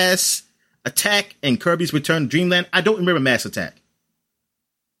Kirby, Mass Attack, and Kirby's Return to Dreamland. I don't remember Mass Attack.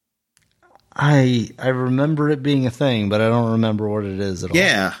 I remember it being a thing, but I don't remember what it is at all.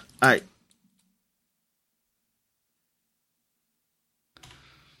 Yeah.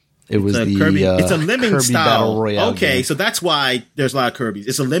 It was the Kirby. It's a lemming Kirby style. Battle Royale. Okay, game. so that's why there's a lot of Kirby's.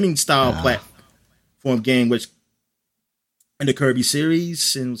 It's a lemming style platform game, which in the Kirby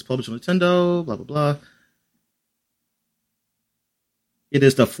series and was published on Nintendo. Blah blah blah. It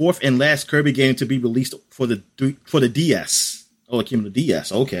is the 4th and last Kirby game to be released for the DS. Oh, it came on the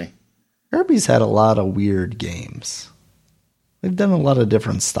DS. Okay. Kirby's had a lot of weird games. They've done a lot of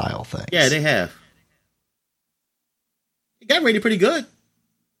different style things. Yeah, they have. It got rated pretty good.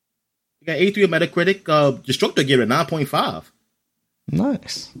 It got 83 on Metacritic. Destructor gave it a 9.5.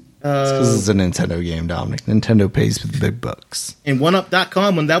 Nice. Because it's a Nintendo game, Dominic. Nintendo pays with the big bucks. And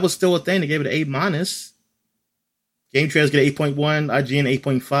OneUp.com, when that was still a thing, they gave it an A-. Game Trailers get 8.1, IGN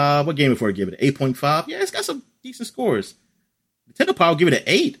 8.5. What Game Informer give it? 8.5. Yeah, it's got some decent scores. Nintendo Power give it an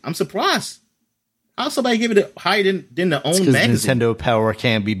 8. I'm surprised. How somebody give it higher than their own magazine? Nintendo Power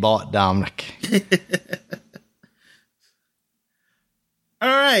can't be bought, Dominic. All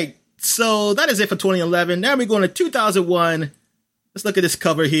right. So that is it for 2011. Now we're going to 2001. Let's look at this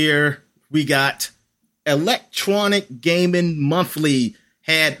cover here. We got Electronic Gaming Monthly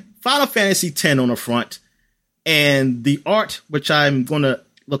had Final Fantasy X on the front. And the art, which I'm going to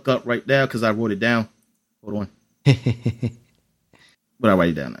look up right now because I wrote it down. Hold on. But I write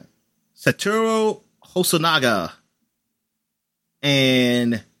it down now. Satoru Hosonaga.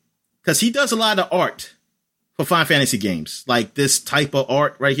 And because he does a lot of art for Final Fantasy games. Like this type of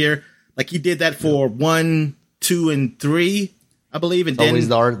art right here. Like he did that for 1, 2, and 3, I believe. And it's always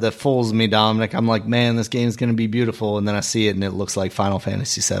the art that fools me, Dominic. I'm like, man, this game's going to be beautiful. And then I see it and it looks like Final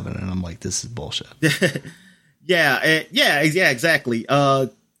Fantasy VII. And I'm like, this is bullshit. Yeah, exactly.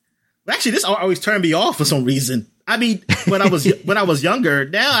 Actually, this art always turned me off for some reason. I mean, when I was younger,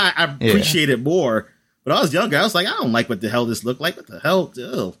 now I appreciate it more. But I was younger, I was like, I don't like what the hell this looked like. What the hell?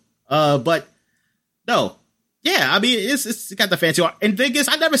 Ew. But no, yeah, I mean, it's got the fancy art. And the thing is,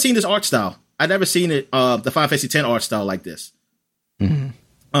 I've never seen this art style. I've never seen it, the Final Fantasy X art style like this. Mm-hmm.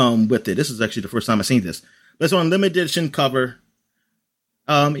 with it. This is actually the first time I've seen this. This on limited edition cover.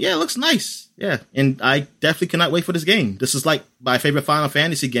 Yeah, it looks nice. Yeah, and I definitely cannot wait for this game. This is like my favorite Final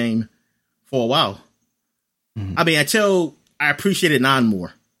Fantasy game for a while. I mean, until I appreciated 9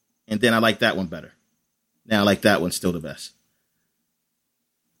 more, and then I like that one better. Now I like that one still the best.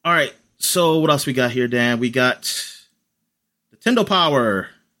 All right, so what else we got here, Dan? We got Nintendo Power.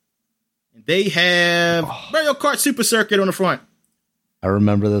 They have Mario Kart Super Circuit on the front. I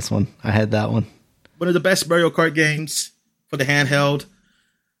remember this one. I had that one. One of the best Mario Kart games for the handheld.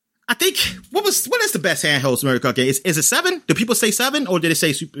 I think what is the best handheld Mario Kart game? Is it 7? Do people say 7, or did it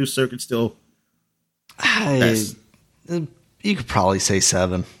say Super Circuit still? You could probably say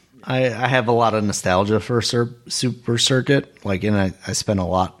 7. I have a lot of nostalgia for Super Circuit. Like, and I spent a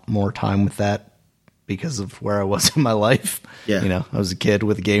lot more time with that because of where I was in my life. Yeah, you know, I was a kid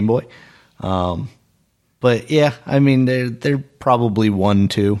with a Game Boy. But yeah, I mean, they're probably 1,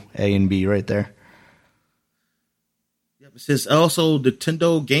 2, A and B right there. Yep, it says also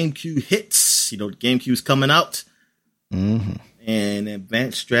Nintendo GameCube hits. You know, the GameCube's coming out. Mm-hmm. And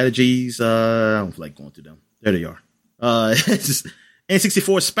advanced strategies. I don't feel like going through them. There they are.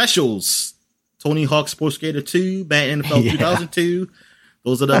 N64 specials. Tony Hawk Sports Skater 2, Madden NFL 2002.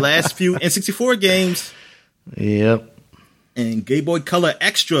 Those are the last few N64 games. Yep. And Game Boy Color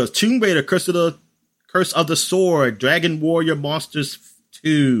extras. Tomb Raider, Curse of the Sword, Dragon Warrior Monsters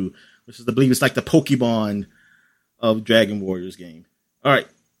 2, which is, I believe, it's like the Pokemon of Dragon Warriors game. All right.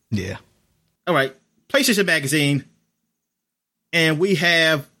 Yeah. All right. PlayStation Magazine. And we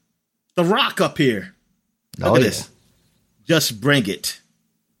have The Rock up here. Look at this. Just Bring It.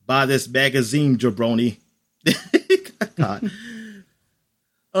 Buy this magazine, jabroni. God.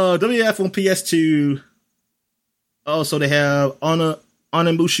 WF on PS2. Also, they have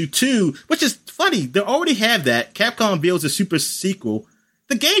Onimusha 2, which is funny. They already have that. Capcom builds a super sequel.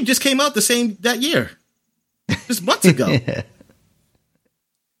 The game just came out that year. Just months ago. Yeah.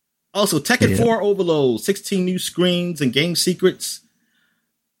 Also, Tekken 4 Overload, 16 new screens and game secrets.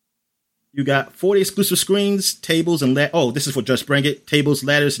 You got 40 exclusive screens, tables, and this is for Just Bring It. Tables,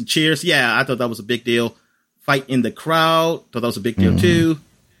 ladders, and chairs. Yeah, I thought that was a big deal. Fight in the crowd. Thought that was a big deal, too.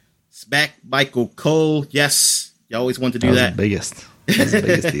 Smack Michael Cole. Yes, you always want to do that. That was the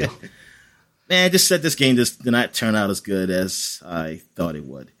biggest deal. Man, just said this game just did not turn out as good as I thought it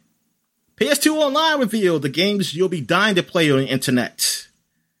would. PS2 Online revealed the games you'll be dying to play on the internet.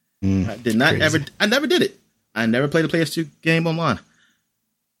 I never did it. I never played a PS2 game online.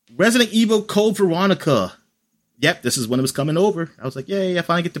 Resident Evil Code Veronica. Yep, this is when it was coming over. I was like, yay, I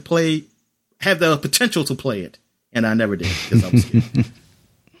finally get to have the potential to play it. And I never did because I was scared.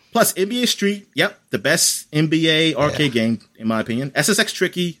 Plus, NBA Street. Yep, the best NBA arcade game, in my opinion. SSX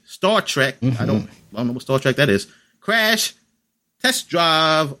Tricky. Star Trek. I don't know what Star Trek that is. Crash. Test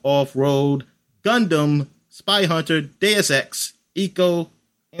Drive. Off-Road. Gundam. Spy Hunter. Deus Ex. Eco.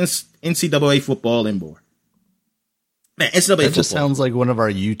 NCAA football and more. Man, NCAA football. That just sounds like one of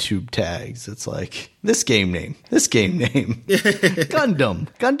our YouTube tags. It's like, this game name. Gundam.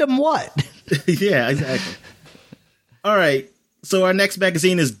 Gundam what? Yeah, exactly. All right. So our next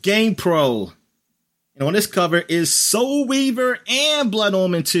magazine is Game Pro. And on this cover is Soul Reaver and Blood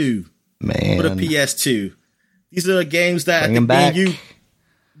Omen 2. Man. For the PS2. These are the games that I think me and you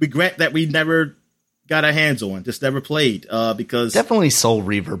regret that we never got our hands on, just never played, because definitely Soul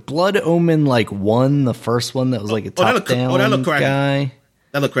Reaver. Blood Omen 1, the first one that was like a top down guy.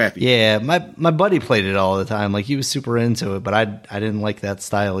 That looked crappy. Yeah, my buddy played it all the time. Like, he was super into it, but I didn't like that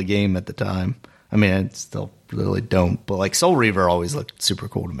style of game at the time. I mean, I still really don't, but like Soul Reaver always looked super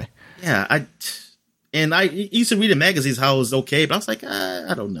cool to me. Yeah, I used to read in magazines how it was okay, but I was like,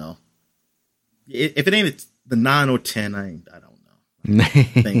 I don't know. If it ain't the 9 or 10, I don't know.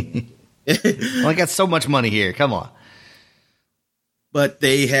 Well, I got so much money here. Come on. But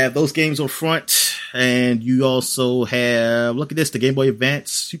they have those games on front, and you also have, look at this, the Game Boy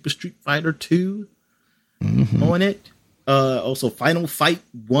Advance Super Street Fighter 2 on it. Also Final Fight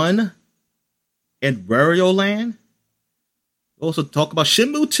 1 and Wario Land. Also talk about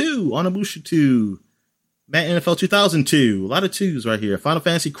Shenmue 2, Onimusha 2, Madden NFL 2002. A lot of 2s right here. Final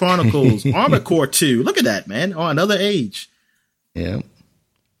Fantasy Chronicles, Armored Core 2. Look at that, man. On another age. Yeah.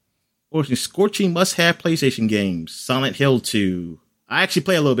 Scorching must-have PlayStation games. Silent Hill 2. I actually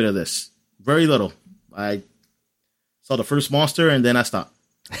play a little bit of this. Very little. I saw the first monster and then I stopped.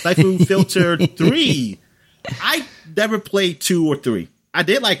 Typhoon Filter 3. I never played 2 or 3. I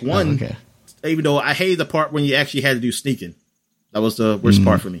did like 1, even though I hated the part when you actually had to do sneaking. That was the worst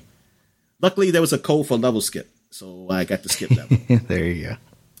part for me. Luckily, there was a code for level skip, so I got to skip that one. There you go.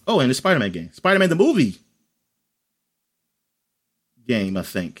 Oh, and the Spider-Man game. Spider-Man the movie. game, I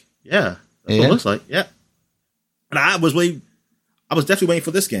think. Yeah. That's what it looks like. Yeah. And I was definitely waiting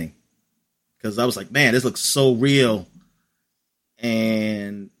for this game. Because I was like, man, this looks so real.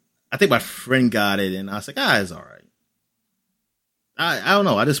 And I think my friend got it, and I was like, it's all right. I don't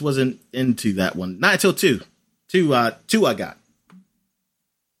know. I just wasn't into that one. Not until 2. 2 I got.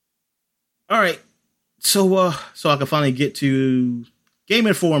 All right. So I can finally get to Game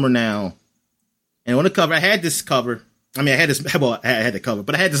Informer now. And on the cover, I had this cover. I mean, I had the cover,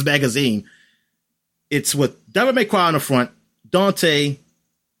 but I had this magazine. It's with Devil May Cry on the front, Dante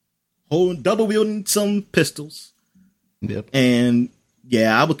double wielding some pistols. Yep. And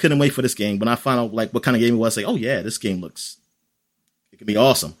yeah, I couldn't wait for this game. When I found out like what kind of game it was, I say, oh yeah, this game it could be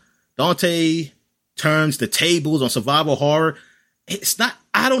awesome. Dante turns the tables on survival horror. It's not,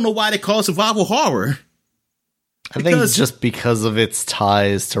 I don't know why they call it survival horror. I think just because of its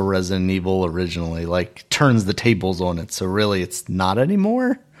ties to Resident Evil originally, like turns the tables on it. So really it's not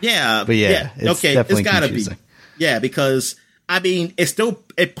anymore. Yeah. But yeah. It's definitely gotta confusing. Be. Yeah, because I mean,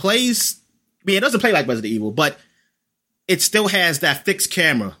 it plays, I mean, it doesn't play like Resident Evil, but it still has that fixed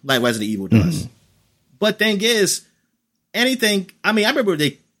camera like Resident Evil does. Mm-hmm. But thing is, I remember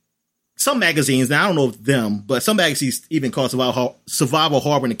some magazines, now I don't know if them, but some magazines even called survival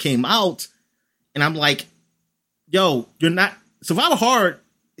horror when it came out. And I'm like, yo, you're not, survival horror,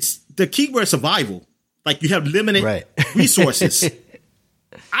 the keyword survival. Like you have limited resources.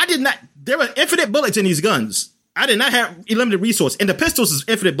 There were infinite bullets in these guns. I did not have limited resource. And the pistols is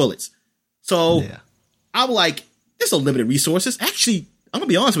infinite bullets. So I'm like, there's no limited resources. Actually, I'm going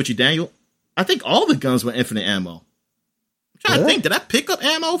to be honest with you, Daniel. I think all the guns were infinite ammo. I'm trying to think, did I pick up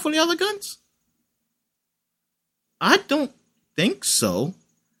ammo for the other guns? I don't think so.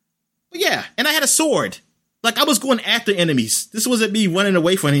 But yeah, and I had a sword. Like I was going after enemies. This wasn't me running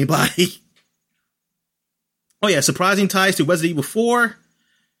away from anybody. Oh yeah, surprising ties to Resident Evil 4.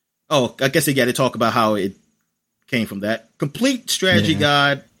 Oh, I guess they got to talk about how it came from that. Complete strategy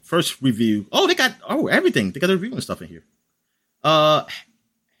guide, first review. Oh, they got everything. They got the review and stuff in here.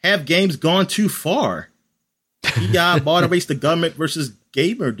 Have games gone too far? EI bought erase the government versus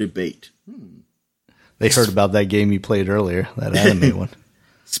gamer debate. They heard about that game you played earlier, that anime one.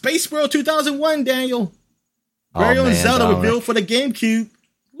 Space World 2001, Daniel. Very own Zelda revealed for the GameCube.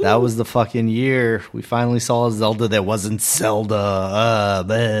 Woo. That was the fucking year we finally saw a Zelda that wasn't Zelda.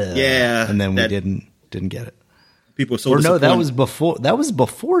 Yeah, and then we didn't get it. People were so disappointed. That was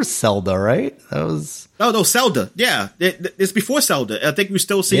before Zelda, right? That was no Zelda. Yeah, it's before Zelda. I think we're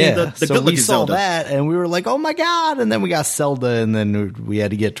still seeing the good looking Zelda. We saw that, and we were like, "Oh my god!" And then we got Zelda, and then we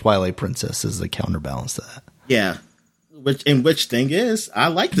had to get Twilight Princess as the counterbalance to that. Yeah. Which thing is, I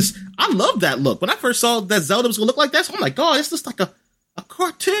like this. I love that look. When I first saw that Zelda was going to look like that, so I'm like, God, this looks like a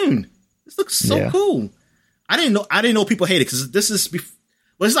cartoon. This looks so cool. I didn't know people hated it because this is,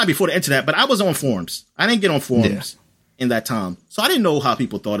 it's not before the internet, but I was on forums. I didn't get on forums in that time. So I didn't know how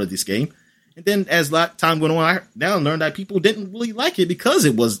people thought of this game. And then as time went on, I now learned that people didn't really like it because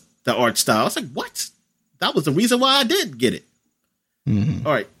it was the art style. I was like, what? That was the reason why I did get it. Mm-hmm.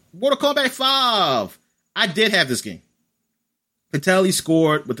 All right. Mortal Kombat 5. I did have this game. Fatality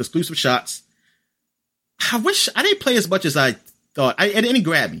scored with exclusive shots. I wish I didn't play as much as I thought. It didn't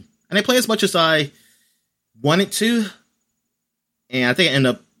grab me. I didn't play as much as I wanted to. And I think I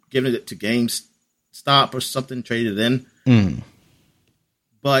ended up giving it to GameStop or something, traded it in. Mm.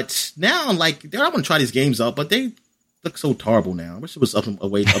 But now I'm like, I want to try these games out, but they look so terrible now. I wish it was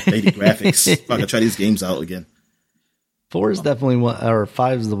updated graphics. If I could try these games out again. 4 is definitely one, or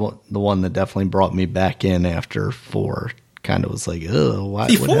 5 is the one that definitely brought me back in after 4. Kind of was like, oh, what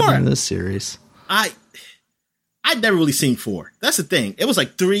happened in this series? I'd never really seen 4. That's the thing. It was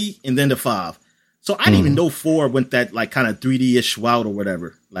like 3 and then the 5. So I didn't even know 4 went that like kind of 3D-ish route or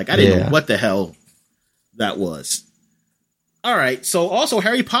whatever. Like I didn't know what the hell that was. All right. So also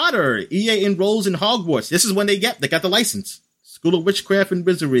Harry Potter, EA enrolls in Hogwarts. This is when they got the license. School of Witchcraft and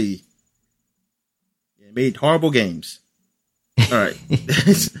Wizardry. They made horrible games. All right.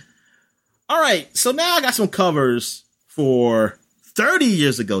 All right. So now I got some covers for 30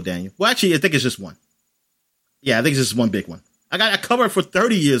 years ago, Daniel. Well, actually, I think it's just one. Yeah, I think it's just one big one. I got a cover for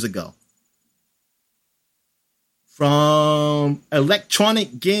 30 years ago. From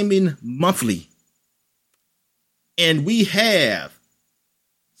Electronic Gaming Monthly. And we have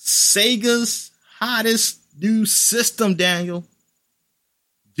Sega's hottest new system, Daniel.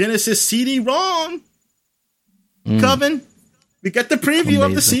 Genesis CD-ROM. Coming. We got the preview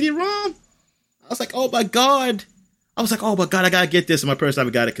of the CD-ROM. I was like, oh my God, I got to get this. And my parents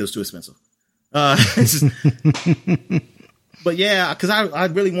never got it because it's too expensive. But yeah, because I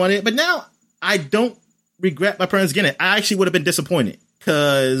really wanted it. But now I don't regret my parents getting it. I actually would have been disappointed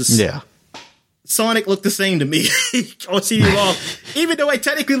because Sonic looked the same to me on CD-ROM, even though it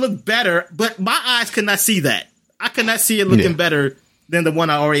technically looked better, but my eyes could not see that. I could not see it looking better than the one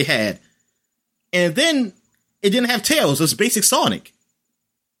I already had. And then it didn't have Tails. It was basic Sonic.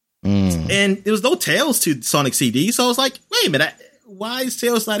 And there was no Tails to Sonic CD. So I was like, wait a minute, why is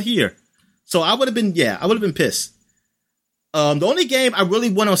Tails not here? So I would have been pissed. The only game I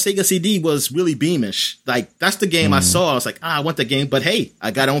really won on Sega CD was really Beamish. Like, that's the game I saw. I was like, I want that game. But hey,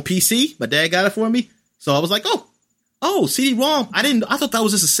 I got it on PC. My dad got it for me. So I was like, oh, CD-ROM. I thought that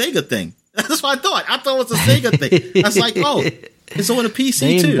was just a Sega thing. That's what I thought. I thought it was a Sega thing. I was like, oh, it's on a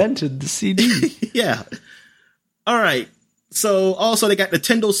PC too. They invented the CD. Yeah. All right. So also they got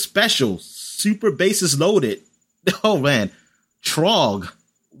Nintendo Special, Super Bases Loaded. Oh man. Trog.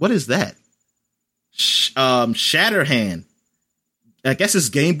 What is that? Shatterhand. I guess it's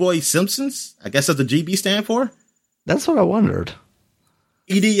Game Boy Simpsons. I guess that's the GB stand for. That's what I wondered.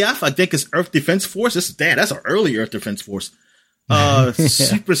 EDF, I think it's Earth Defense Force. That's an early Earth Defense Force.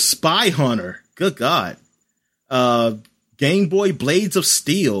 Super Spy Hunter. Good God. Game Boy Blades of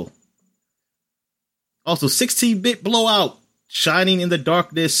Steel. Also 16-bit Blowout. Shining in the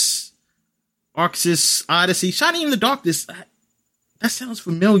Darkness. Arxis Odyssey. Shining in the Darkness. That sounds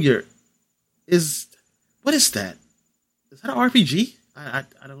familiar. What is that? Is that an RPG? I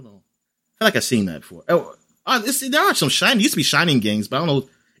don't know. I feel like I've seen that before. There are some Shining. Used to be Shining games, but I don't know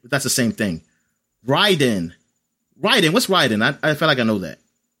if that's the same thing. Raiden. What's Raiden? I feel like I know that.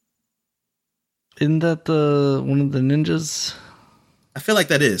 Isn't that one of the ninjas? I feel like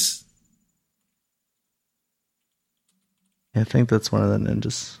that is. I think that's one of the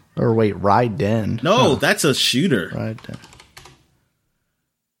ninjas. Or wait, Raiden. No, that's a shooter. Raiden.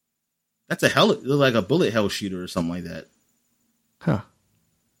 That's like a bullet hell shooter or something like that. Huh.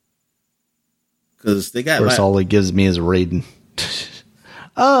 Because they got. Of course, all it gives me is Raiden.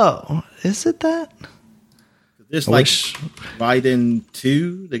 Oh, is it that? There's Raiden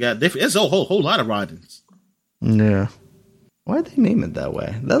 2. They got different. There's a whole lot of Raidens. Yeah. Why'd they name it that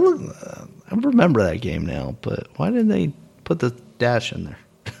way? I remember that game now, but why did they put the dash in there?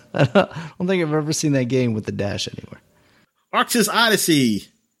 I don't think I've ever seen that game with the dash anywhere. Arxis Odyssey.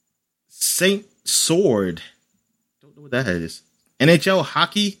 Saint Sword. Don't know what that is. NHL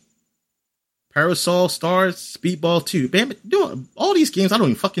Hockey. Parasol Stars. Speedball 2. Man, all these games I don't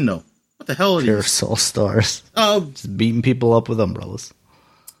even fucking know. What the hell are these? Parasol Stars. Just beating people up with umbrellas.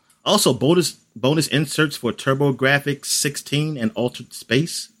 Also, bonus inserts for TurboGrafx 16 and Altered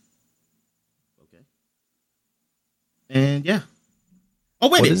Space. Okay. And yeah. Oh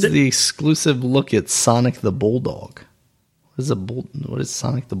wait, what is the exclusive look at Sonic the Bulldog? What is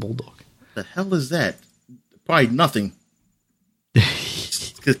Sonic the Bulldog? The hell is that? Probably nothing.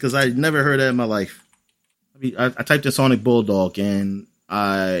 Because I never heard that in my life. I mean, I typed in Sonic Bulldog and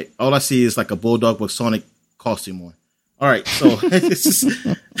all I see is like a bulldog with Sonic costume on. All right, so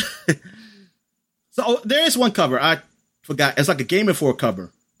so there is one cover I forgot. It's like a Game Informer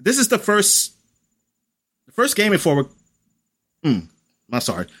cover. This is the first Game Informer.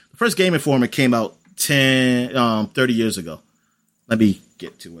 The first Game Informer came out 30 years ago. Let me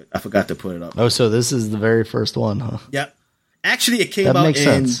get to it. I forgot to put it up. Oh, so this is the very first one, huh? Yeah. Actually, it came out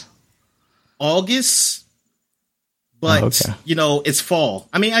in August, but, it's fall.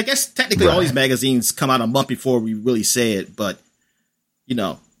 I mean, I guess technically all these magazines come out a month before we really say it, but,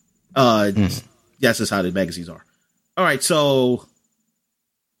 that's just how the magazines are. All right, so,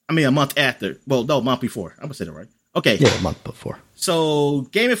 I mean, a month after. Well, no, a month before. I'm going to say that right. Okay. Yeah, a month before. So,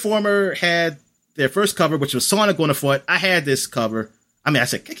 Game Informer had their first cover, which was Sonic on the foot. I had this cover. I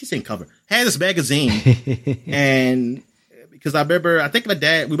keep saying cover. Had this magazine, and because I remember, I think my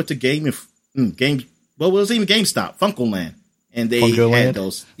dad, we went to it was even GameStop, Funkoland, and they had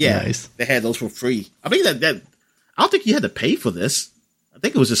those. Yeah, nice. They had those for free. I mean, that I don't think you had to pay for this. I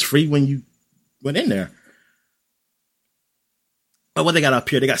think it was just free when you went in there. But what they got up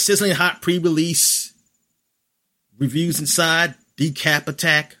here, they got Sizzling Hot pre-release reviews inside, Decap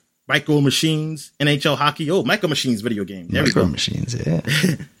Attack, Micro Machines, NHL Hockey. Oh, Micro Machines video game. There Micro we go. Machines, yeah.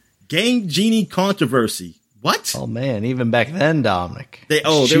 Game Genie Controversy. What? Oh man, even back then, Dominic. They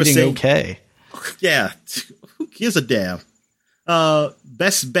were saying okay. Yeah, who gives a damn?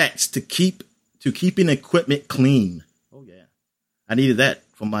 Best bets to keeping equipment clean. Oh yeah, I needed that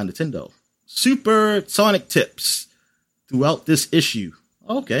for my Nintendo. Super Sonic tips throughout this issue.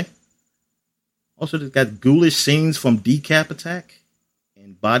 Okay. Also, they've got ghoulish scenes from Decap Attack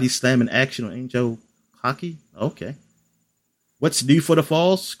and body slamming action on Angel Hockey. Okay. What's new for the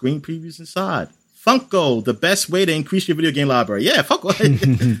fall? Screen previews inside. Funko, the best way to increase your video game library. Yeah,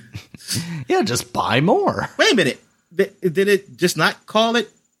 Funko. Yeah, just buy more. Wait a minute. Did it just not call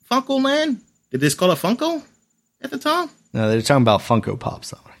it Funko Land? Did this call it Funko at the time? No, they're talking about Funko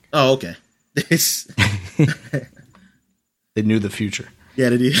Pops. Oh, okay. They knew the future. Yeah,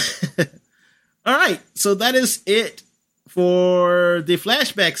 they did. All right. So that is it for the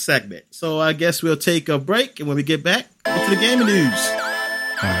flashback segment. So I guess we'll take a break, and when we get back, into the gaming news.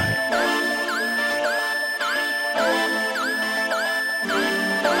 All right.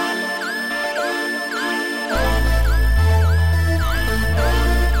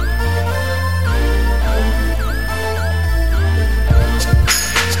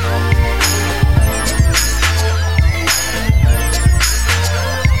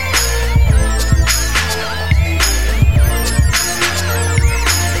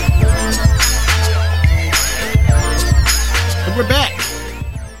 We're back.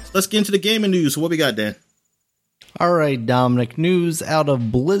 Let's get into the gaming news. So what we got, Dan? All right, Dominic. News out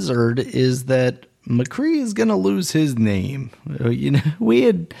of Blizzard is that McCree is going to lose his name. You know,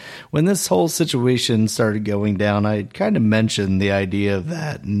 when this whole situation started going down, I kind of mentioned the idea of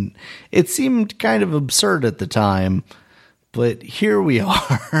that, and it seemed kind of absurd at the time. But here we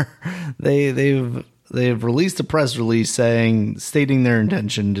are. They've released a press release stating their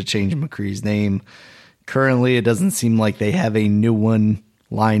intention to change McCree's name. Currently, it doesn't seem like they have a new one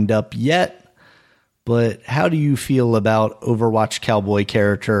lined up yet. But how do you feel about Overwatch Cowboy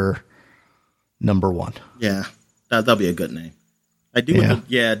character number 1? Yeah, that'll be a good name.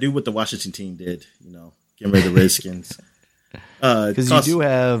 Do what the Washington team did. You know, getting rid of the Redskins. Because you do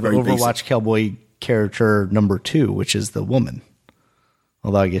have Overwatch basic. Cowboy character number 2, which is the woman.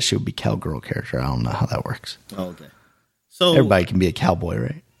 Although I guess she would be cowgirl character. I don't know how that works. Oh, okay. So everybody can be a cowboy,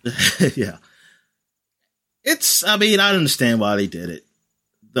 right? Yeah. I understand why they did it.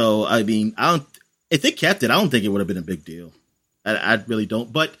 Though, if they kept it, I don't think it would have been a big deal. I really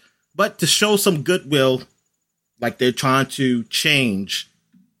don't. But to show some goodwill, like they're trying to change,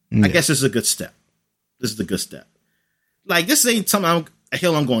 I guess this is a good step. This is a good step. Like, this ain't something a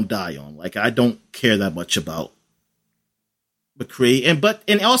hill I'm going to die on. Like, I don't care that much about McCree.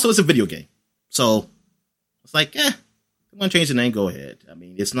 And also it's a video game. So, it's like, you want to change the name, go ahead. I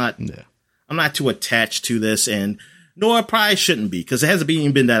mean, it's not... Yeah. I'm not too attached to this, and nor I probably shouldn't be, because it hasn't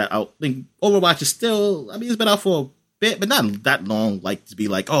even been that out. I mean, Overwatch is still, it's been out for a bit, but not that long, like, to be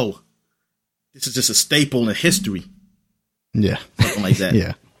like, oh, this is just a staple in history. Yeah. Something like that.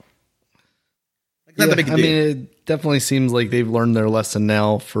 Yeah. It definitely seems like they've learned their lesson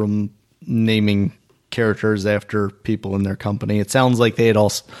now from naming characters after people in their company. It sounds like they had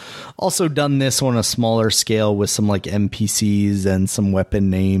also done this on a smaller scale with some like NPCs and some weapon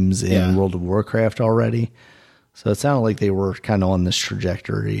names in World of Warcraft already. So it sounded like they were kind of on this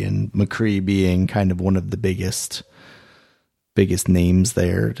trajectory, and McCree being kind of one of the biggest names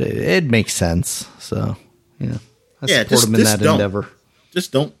there. It makes sense. So, I support him in that endeavor.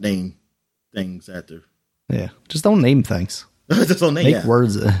 Just don't name things after. Yeah, just don't name things. Just don't name. Make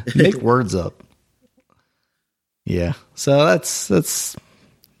words up. Yeah, so that's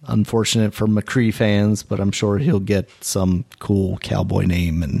unfortunate for McCree fans, but I'm sure he'll get some cool cowboy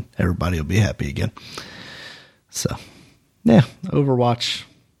name and everybody will be happy again. So, yeah, Overwatch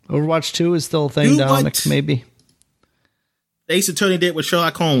 2 is still a thing, Dominic, maybe? Ace Attorney did with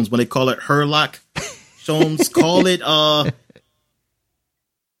Sherlock Holmes when they call it Herlock. Holmes call it,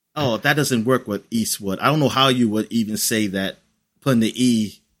 that doesn't work with Eastwood. I don't know how you would even say that, putting the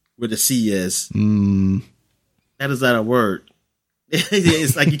E where the C is. That is not a word.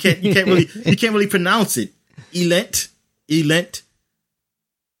 It's like you can't really pronounce it. Elent,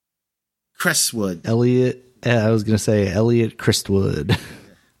 Crestwood. Elliot. I was going to say Elliot Crestwood.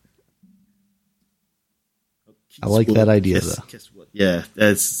 I like that idea though. Yeah,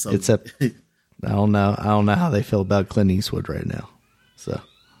 that's something. Except I don't know how they feel about Clint Eastwood right now. So.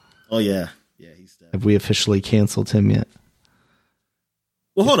 Oh yeah, he's dead. Have we officially canceled him yet?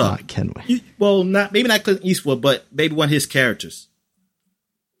 Well, hold on. Can we? Maybe not Clint Eastwood, but maybe one of his characters.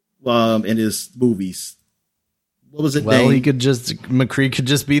 In his movies. What was it? Well, McCree could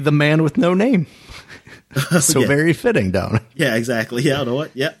just be the man with no name. So very fitting, don't it? Yeah, exactly. Yeah, I know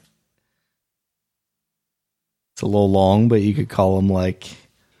it. Yep. It's a little long, but you could call him like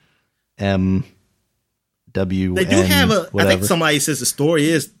M. W. They do have I think somebody says the story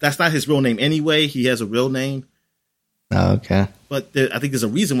is that's not his real name anyway. He has a real name. Oh, okay. But I think there's a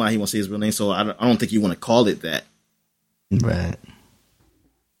reason why he wants to say his real name, so I don't think you want to call it that. Right.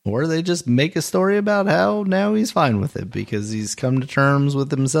 Or they just make a story about how now he's fine with it because he's come to terms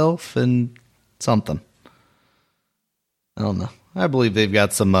with himself and something. I don't know. I believe they've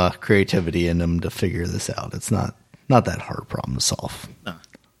got some creativity in them to figure this out. It's not that hard a problem to solve. Nah.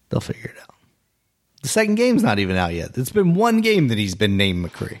 They'll figure it out. The second game's not even out yet. It's been one game that he's been named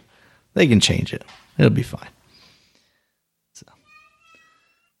McCree. They can change it. It'll be fine. So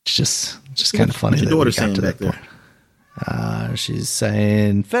it's just kind of funny that we got to that point. She's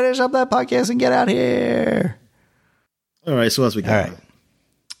saying, "Finish up that podcast and get out here." All right. So what else we got? All right.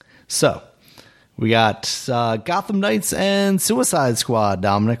 So we got Gotham Knights and Suicide Squad,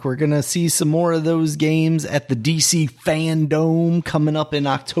 Dominic. We're going to see some more of those games at the DC Fandome coming up in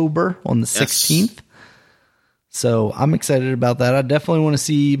October on the 16th. So I'm excited about that. I definitely want to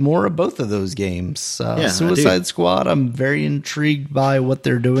see more of both of those games. Suicide Squad, I'm very intrigued by what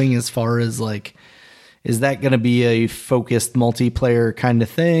they're doing as far as like, is that going to be a focused multiplayer kind of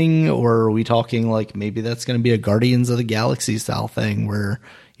thing? Or are we talking like maybe that's going to be a Guardians of the Galaxy style thing where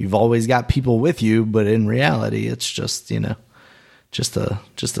you've always got people with you, but in reality, it's just, just a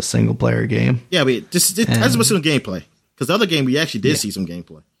single player game. Yeah, I just some gameplay, because the other game we actually did see some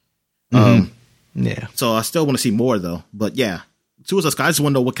gameplay. Yeah. So I still want to see more though. But yeah, Suicide Squad, I just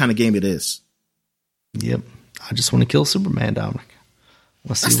want to know what kind of game it is. Yep. I just want to kill Superman, Dominic.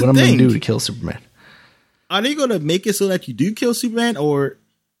 Let's see what I'm going to do to kill Superman. Are they going to make it so that you do kill Superman, or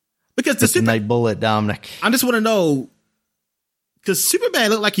because the Night Bullet, Dominic? I just want to know, because Superman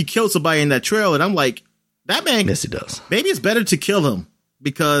looked like he killed somebody in that trailer, and I'm like, that man. Yes, he does. Maybe it's better to kill him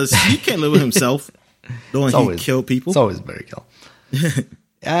because he can't live with himself. Knowing he kill people. It's always better to kill.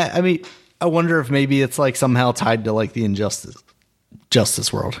 I mean, I wonder if maybe it's like somehow tied to like the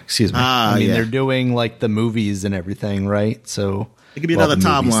Justice World. Excuse me. I mean, they're doing like the movies and everything, right? So it could be another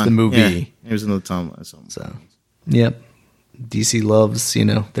timeline. The movie. Yeah, it was another timeline. So, yep. DC loves,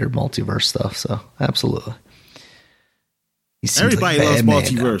 their multiverse stuff. So, absolutely. Everybody loves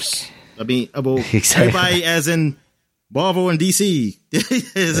multiverse. I mean, everybody as in Marvel and DC.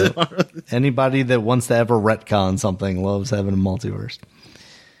 Anybody that wants to ever retcon something loves having a multiverse.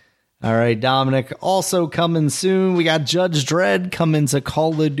 All right, Dominic. Also coming soon, we got Judge Dredd coming to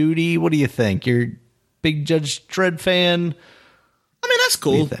Call of Duty. What do you think? You're a big Judge Dredd fan? I mean, that's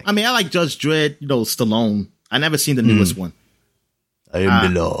cool. I mean, I like Judge Dredd, Stallone. I never seen the newest one. I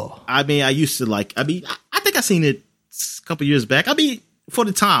am the law. I mean, I used to I think I seen it a couple years back. I mean, for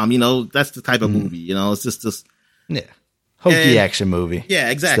the time, that's the type of movie, it's just hokey action movie.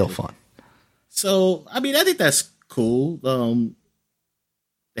 Yeah, exactly. Still fun. So, I mean, I think that's cool.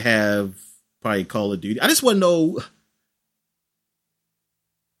 They have probably Call of Duty. I just want to know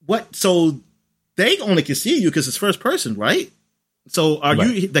so they only can see you because it's first person, right? So are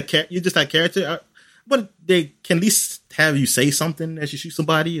you you just that character? But they can at least have you say something as you shoot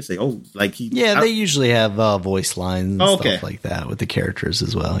somebody and say, "Oh, like he." Yeah, they usually have voice lines and stuff like that with the characters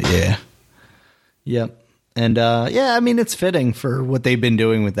as well. Yeah. Yep. And I mean, it's fitting for what they've been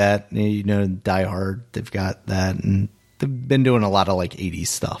doing with that. Die Hard, they've got that, and they've been doing a lot of like 80s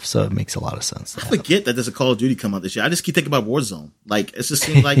stuff, so it makes a lot of sense. I forget that there's a Call of Duty come out this year. I just keep thinking about Warzone. Like, it just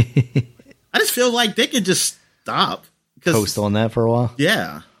seems like I just feel like they could just stop. Post on that for a while.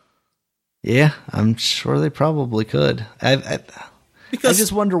 Yeah. Yeah, I'm sure they probably could. I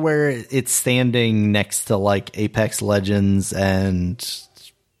just wonder where it's standing next to like Apex Legends and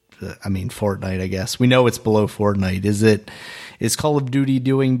Fortnite, I guess. We know it's below Fortnite. Is Call of Duty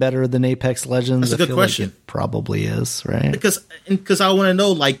doing better than Apex Legends? That's a good question. Like it probably is, right? Because I want to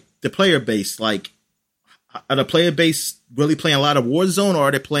know, like, the player base. Like, are the player base really playing a lot of Warzone, or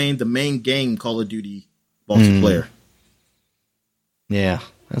are they playing the main game, Call of Duty multiplayer? Yeah,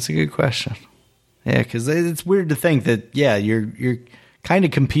 that's a good question. Yeah, because it's weird to think that, you're kind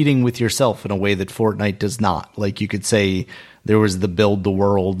of competing with yourself in a way that Fortnite does not. Like, you could say there was the build the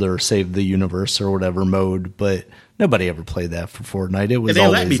world or save the universe or whatever mode, but nobody ever played that for Fortnite. It was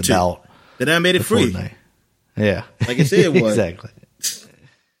always about... Then I made it free. Fortnite. Yeah. Like I said it was. Exactly.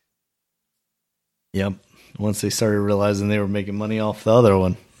 Yep. Once they started realizing they were making money off the other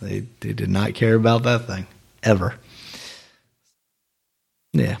one, they did not care about that thing. Ever.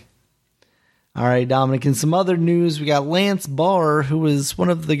 Yeah. All right, Dominic, in some other news, we got Lance Barr, who was one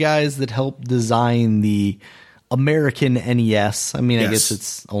of the guys that helped design the American NES. I mean, I guess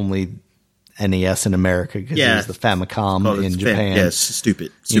it's only NES in America because it was the Famicom in Japan. Yes,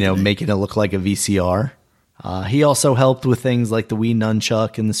 stupid. Making it look like a VCR. He also helped with things like the Wii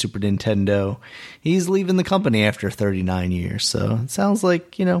Nunchuck and the Super Nintendo. He's leaving the company after 39 years, so it sounds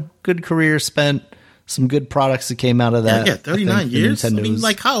like, good career spent, some good products that came out of that. Yeah, 39 years? I mean,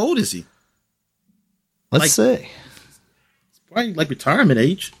 like, how old is he? Let's see. It's probably like retirement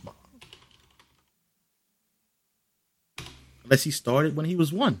age. Unless he started when he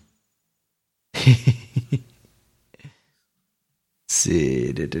was 1. See,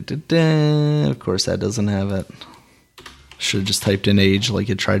 of course that doesn't have it. Should have just typed in age like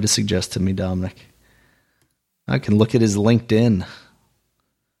it tried to suggest to me, Dominic. I can look at his LinkedIn.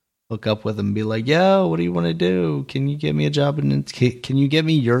 Hook up with him and be like, yo, what do you want to do? Can you get me a job can you get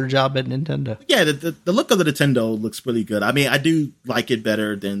me your job at Nintendo? Yeah, the look of the Nintendo looks pretty good. I mean, I do like it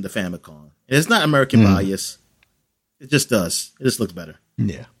better than the Famicom. It's not American bias. It just does. It just looks better.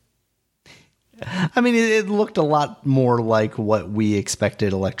 Yeah. I mean, it looked a lot more like what we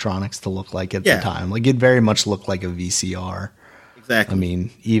expected electronics to look like at the time. Like, it very much looked like a VCR. Exactly. I mean,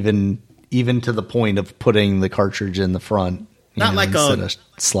 even to the point of putting the cartridge in the front. Not like a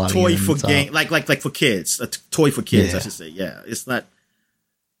toy for game, like for kids. A toy for kids, I should say. Yeah, it's not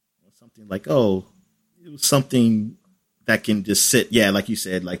something like, oh, it was something that can just sit. Yeah, like you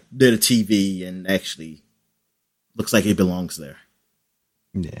said, like near the TV and actually looks like it belongs there.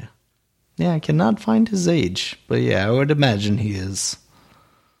 Yeah. Yeah, I cannot find his age, but yeah, I would imagine he is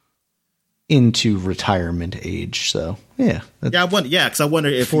into retirement age. So yeah, yeah, because I wonder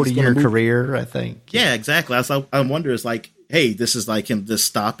if 40-year career. I think. Yeah, exactly. I wonder. It's like, hey, this is like him just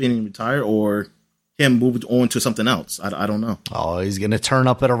stopping and retire, or him moving on to something else. I don't know. Oh, he's gonna turn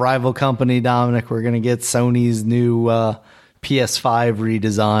up at a rival company, Dominic. We're gonna get Sony's new PS5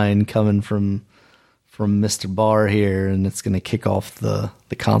 redesign coming from Mr. Barr here, and it's going to kick off the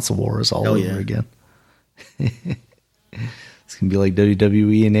console wars all over again. It's going to be like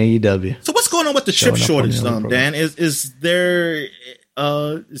WWE and AEW. So what's going on with the chip shortage, Dan? Is there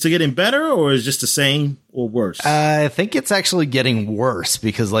is it getting better, or is it just the same or worse? I think it's actually getting worse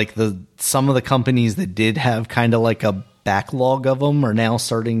because like some of the companies that did have kind of like a backlog of them are now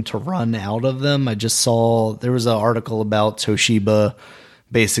starting to run out of them. I just saw there was an article about Toshiba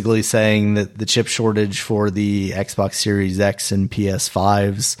basically saying that the chip shortage for the Xbox Series X and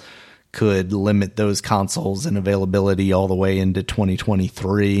PS5s could limit those consoles in availability all the way into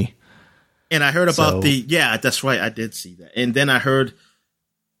 2023. And I heard about that's right. I did see that. And then I heard,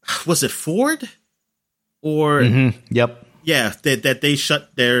 was it Ford? Or Yep. Yeah, that they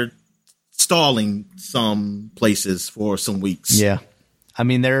shut their stalling some places for some weeks. Yeah. I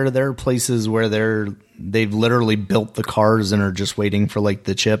mean, there are places where they've literally built the cars and are just waiting for like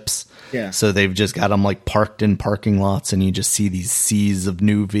the chips. Yeah. So they've just got them like parked in parking lots, and you just see these seas of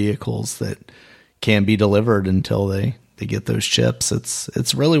new vehicles that can't be delivered until they get those chips.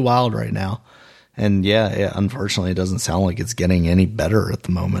 It's really wild right now. And yeah, unfortunately, it doesn't sound like it's getting any better at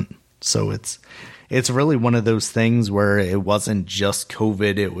the moment. So it's really one of those things where it wasn't just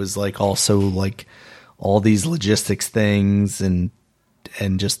COVID. It was like also like all these logistics things and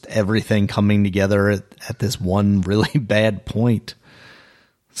just everything coming together at this one really bad point.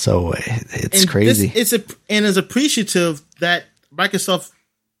 So it's crazy. It's appreciative that Microsoft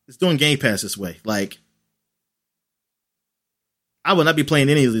is doing Game Pass this way. Like, I would not be playing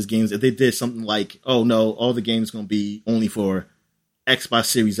any of these games if they did something like, oh no, all the games going to be only for Xbox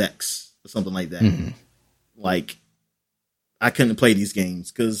Series X or something like that. Mm-hmm. Like, I couldn't play these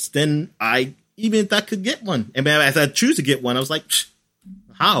games because then even if I could get one, and if I choose to get one, I was like,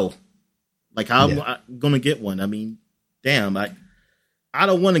 how? Like, how am I going to get one? I mean, damn, I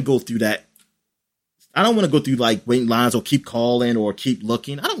don't want to go through that. I don't want to go through like waiting lines or keep calling or keep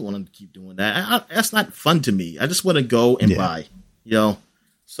looking. I don't want to keep doing that. That's not fun to me. I just want to go and buy, So,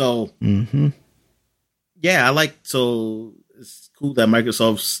 so it's cool that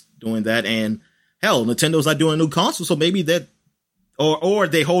Microsoft's doing that. And hell, Nintendo's not doing a new console. So maybe that, or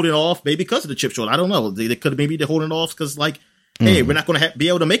they hold it off maybe because of the chip shortage. I don't know. They could maybe they're holding it off because like, hey, we're not going to be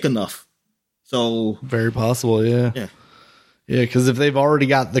able to make enough. So very possible. Yeah. Yeah. Yeah, because if they've already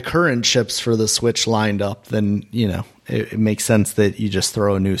got the current chips for the Switch lined up, then, it makes sense that you just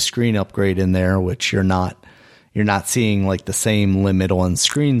throw a new screen upgrade in there, which you're not seeing like the same limit on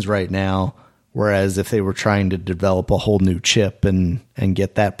screens right now. Whereas if they were trying to develop a whole new chip and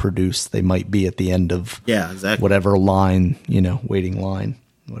get that produced, they might be at the end of whatever line, waiting line,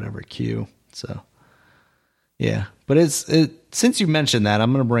 whatever queue. So, yeah. But since you mentioned that,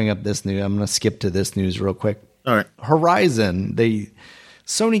 I'm going to bring up this news. I'm going to skip to this news real quick. All right. Horizon,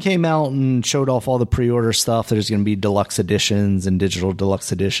 Sony came out and showed off all the pre-order stuff. There's going to be deluxe editions and digital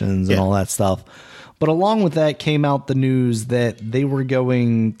deluxe editions and all that stuff. But along with that came out the news that they were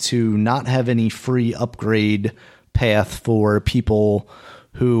going to not have any free upgrade path for people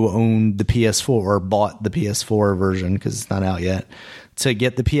who owned the PS4 or bought the PS4 version, because it's not out yet, to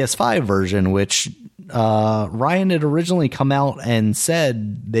get the PS5 version, which Ryan had originally come out and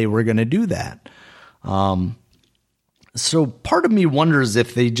said they were going to do that. So part of me wonders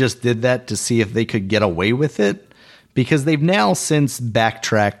if they just did that to see if they could get away with it, because they've now since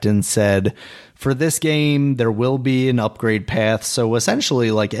backtracked and said For this game, there will be an upgrade path. So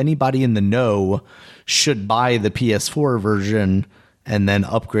essentially, like, anybody in the know should buy the PS4 version and then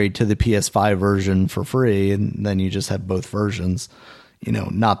upgrade to the PS5 version for free. And then you just have both versions. You know,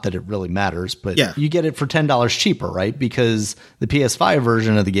 not that it really matters, but you get it for $10 cheaper, right? Because the PS5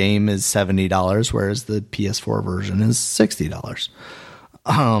 version of the game is $70, whereas the PS4 version is $60.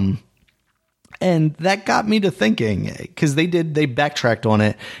 And that got me to thinking, because they backtracked on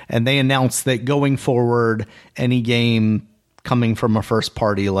it, and they announced that going forward, any game coming from a first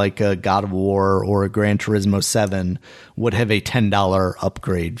party like a God of War or a Gran Turismo 7 would have a $10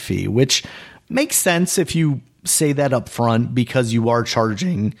 upgrade fee, which makes sense if you say that up front, because you are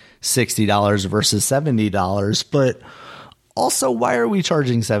charging $60 versus $70. But also, why are we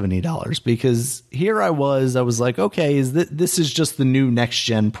charging $70? Because here I was like, okay, this is just the new next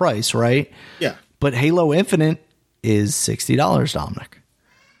gen price, right? Yeah. But Halo Infinite is $60,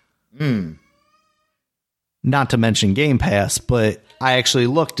 Dominic. Not to mention Game Pass, but I actually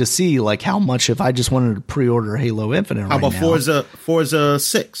looked to see like how much if I just wanted to pre-order Halo Infinite. How about Forza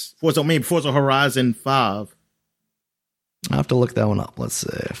 6? Forza Horizon 5. I have to look that one up. Let's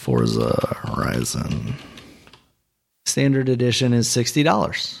see. Forza Horizon Standard Edition is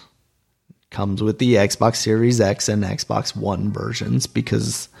 $60. Comes with the Xbox Series X and Xbox One versions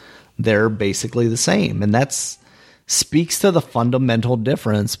because they're basically the same. And that's speaks to the fundamental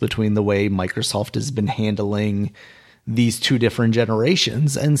difference between the way Microsoft has been handling these two different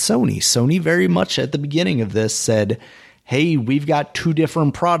generations and Sony. Sony very much at the beginning of this said, hey, we've got two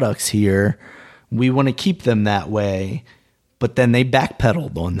different products here. We want to keep them that way. But then they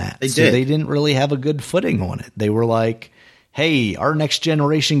backpedaled on that. They didn't really have a good footing on it. They were like, hey, our next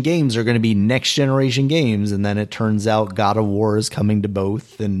generation games are going to be next generation games. And then it turns out God of War is coming to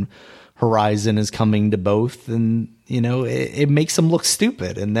both and Horizon is coming to both. And, you know, it makes them look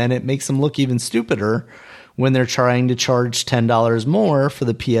stupid. And then it makes them look even stupider when they're trying to charge $10 more for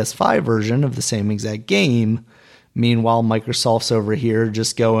the PS5 version of the same exact game. Meanwhile, Microsoft's over here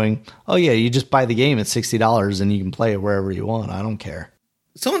just going, oh, yeah, you just buy the game at $60 and you can play it wherever you want. I don't care.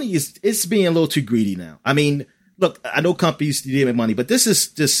 Sony is being a little too greedy now. I mean, look, I know companies need to make money, but this is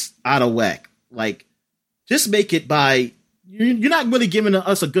just out of whack. Like, just make it by... You're not really giving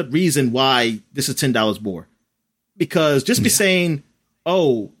us a good reason why this is $10 more. Because just be saying,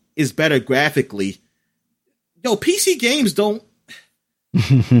 oh, it's better graphically. No, PC games don't...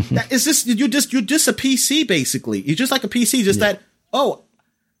 It's just you're just a PC basically. You're just like a PC. Just that. Oh,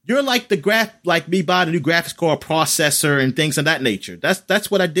 you're like like me buying a new graphics card processor and things of that nature. That's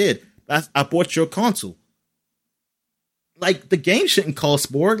what I did. I bought your console. Like the game shouldn't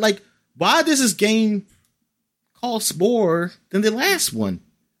cost more. Like why does this game cost more than the last one?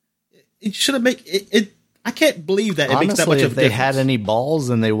 It should have made it. I can't believe that it makes that much of a difference. If they had any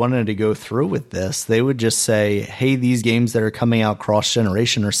balls and they wanted to go through with this, they would just say, hey, these games that are coming out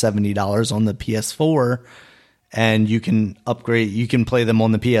cross-generation are $70 on the PS4, and you can upgrade, you can play them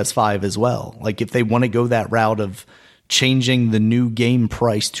on the PS5 as well. Like, if they want to go that route of changing the new game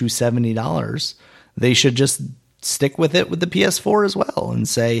price to $70, they should just stick with it with the PS4 as well and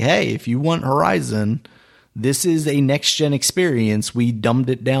say, hey, if you want Horizon, this is a next-gen experience. We dumbed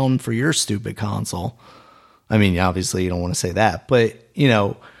it down for your stupid console. I mean, obviously you don't want to say that, but you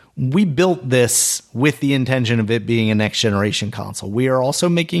know, we built this with the intention of it being a next generation console. We are also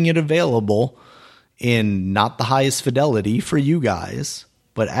making it available in not the highest fidelity for you guys,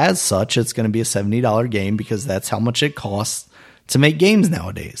 but as such, it's going to be a $70 game because that's how much it costs to make games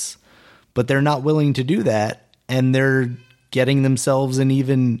nowadays. But they're not willing to do that. And they're getting themselves in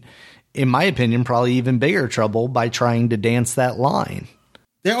even, in my opinion, probably even bigger trouble by trying to dance that line.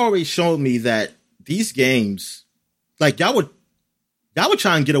 They're already showing me that these games, like y'all would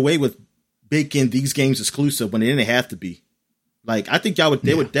try and get away with making these games exclusive when they didn't have to be. Like I think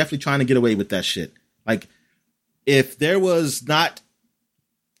they were definitely trying to get away with that shit. Like if there was not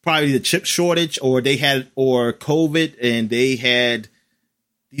probably the chip shortage or COVID and they had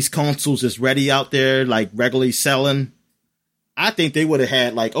these consoles just ready out there like regularly selling, I think they would have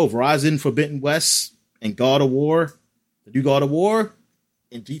had like Horizon Forbidden West and God of War, the new God of War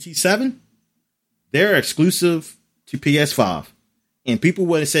and GT7. They're exclusive to PS5. And people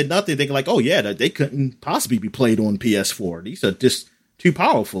would have said nothing. They're like, oh, yeah, they couldn't possibly be played on PS4. These are just too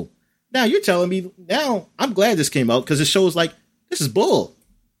powerful. Now, you're telling me, now, I'm glad this came out because it shows like, this is bull.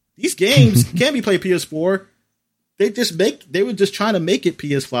 These games can't be played PS4. They were just trying to make it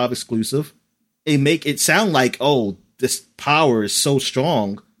PS5 exclusive and make it sound like, oh, this power is so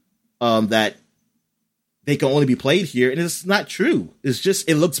strong that they can only be played here. And it's not true. It's just,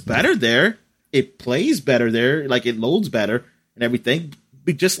 it looks better there. It plays better there, like it loads better and everything.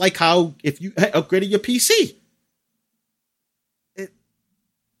 be just like how if you upgraded your PC.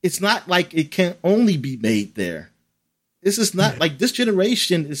 It's not like it can only be made there. This is not like this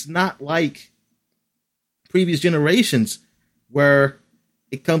generation is not like previous generations where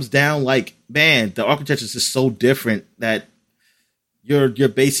it comes down like, man, the architecture is just so different that you're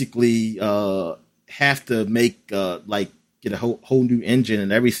basically have to make like get a whole new engine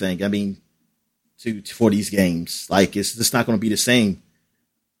and everything. I mean, for these games, like it's just not going to be the same.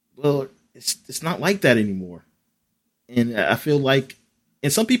 Well, it's not like that anymore, and I feel like.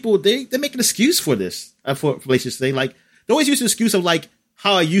 And some people, they make an excuse for this, for PlayStation today. Like, they always use the excuse of, like,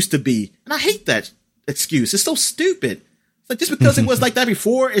 how I used to be. And I hate that excuse. It's so stupid. It's like, just because it was like that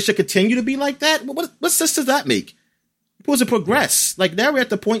before, it should continue to be like that? What sense does that make? It wasn't progress. Like, now we're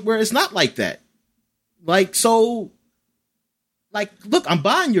at the point where it's not like that. Like, so, like, look, I'm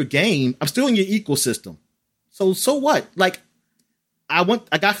buying your game. I'm still in your ecosystem. So what? Like, I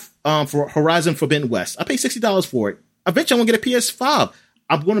got for Horizon Forbidden West. I paid $60 for it. Eventually, I'm going to get a PS5.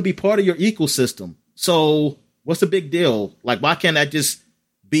 I'm going to be part of your ecosystem. So what's the big deal? Like, why can't I just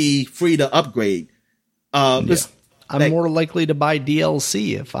be free to upgrade? I'm more likely to buy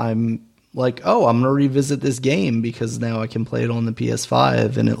DLC if I'm like, oh, I'm going to revisit this game because now I can play it on the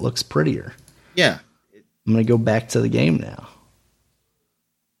PS5 and it looks prettier. Yeah. I'm going to go back to the game now.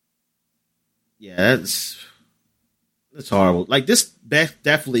 Yeah, that's horrible. Like, this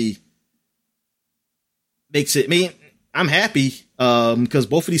definitely makes it... I mean, I'm happy because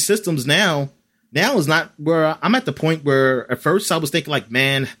both of these systems now is not where I'm at the point where at first I was thinking like,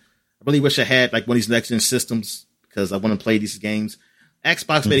 man, I really wish I had like one of these next gen systems because I want to play these games.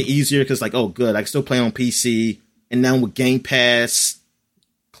 Xbox made it easier because like, oh, good, I can still play on PC. And now with Game Pass,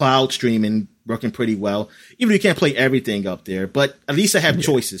 cloud streaming working pretty well. Even though you can't play everything up there, but at least I have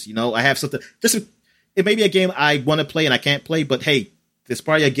choices. You know, I have something. It may be a game I want to play and I can't play, but hey, there's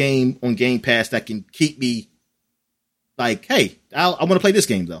probably a game on Game Pass that can keep me. Like, hey, I want to play this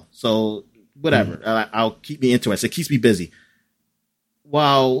game though, so whatever. I'll keep me interested. It keeps me busy.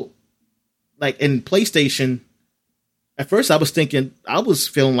 While, like in PlayStation, at first I was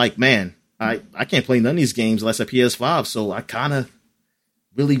feeling like, man, I can't play none of these games unless I PS5. So I kind of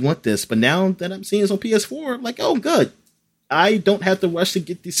really want this. But now that I'm seeing this on PS4, I'm like, oh, good. I don't have to rush to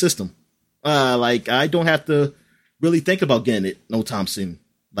get the system. Like I don't have to really think about getting it no time soon.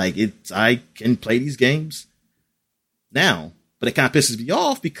 Like I can play these games now, but it kind of pisses me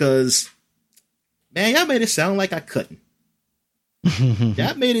off because, man, y'all made it sound like I couldn't.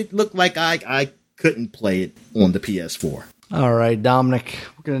 Y'all made it look like I couldn't play it on the PS4. All right, Dominic,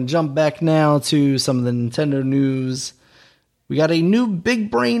 we're going to jump back now to some of the Nintendo news. We got a new Big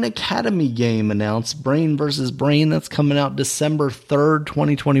Brain Academy game announced, Brain vs. Brain, that's coming out December 3rd,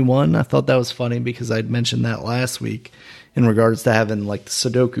 2021. I thought that was funny because I'd mentioned that last week in regards to having like the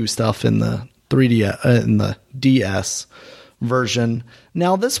Sudoku stuff in the 3D in the DS version.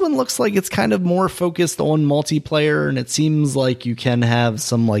 Now this one looks like it's kind of more focused on multiplayer, and it seems like you can have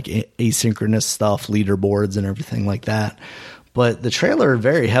some like asynchronous stuff, leaderboards and everything like that. But the trailer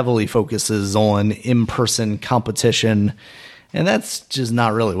very heavily focuses on in-person competition, and that's just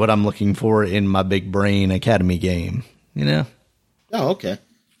not really what I'm looking for in my Big Brain Academy game, you know? Oh, okay.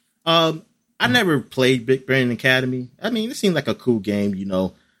 I never played Big Brain Academy. I mean, it seemed like a cool game, you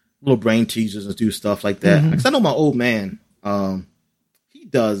know, little brain teasers and do stuff like that. Because I know my old man, he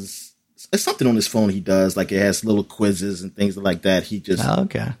does, it's something on his phone he does, like it has little quizzes and things like that he just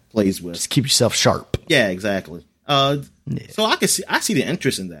plays with. Just keep yourself sharp. Yeah, exactly. So I see the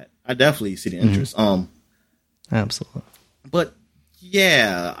interest in that. I definitely see the interest. Absolutely. But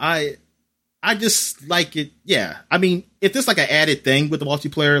yeah, I just like it. Yeah. I mean, if there's like an added thing with the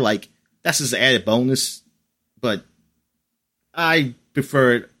multiplayer, like that's just an added bonus, but I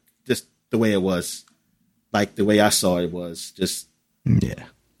prefer it just the way it was. Like the way I saw it was just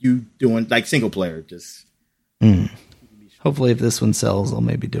you doing like single player. Just hopefully, if this one sells, I'll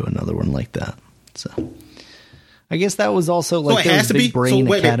maybe do another one like that. So I guess that was also like so it has to Big be Brain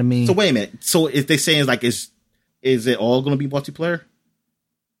Academy. So wait a minute. So if they saying like is it all going to be multiplayer?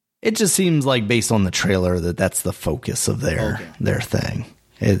 It just seems like based on the trailer that's the focus of their thing.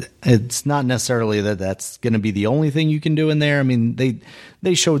 It's not necessarily that's going to be the only thing you can do in there. I mean,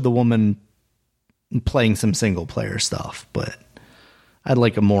 they showed the woman playing some single player stuff, but I'd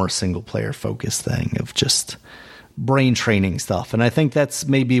like a more single player focused thing of just brain training stuff. And I think that's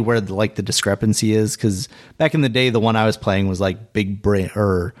maybe where the discrepancy is, because back in the day, the one I was playing was like Big Brain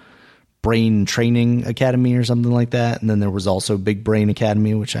or Brain Training Academy or something like that. And then there was also Big Brain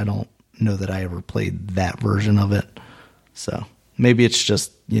Academy, which I don't know that I ever played that version of it. So maybe it's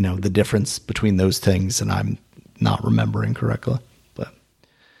just, the difference between those things and I'm not remembering correctly. But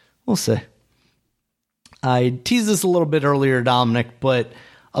We'll see. I teased this a little bit earlier, Dominic, but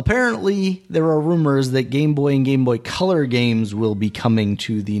apparently there are rumors that Game Boy and Game Boy Color games will be coming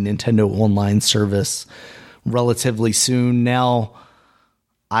to the Nintendo Online service relatively soon. Now,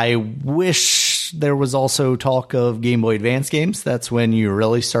 I wish there was also talk of Game Boy Advance games. That's when you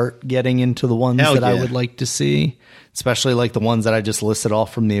really start getting into the ones that I would like to see, especially like the ones that I just listed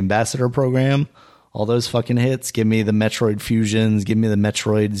off from the Ambassador program. All those fucking hits. Give me the Metroid Fusions. Give me the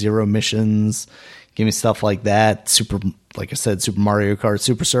Metroid Zero Missions. Give me stuff like that. Like I said, Super Mario Kart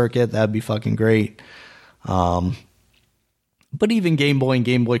Super Circuit. That'd be fucking great. But even Game Boy and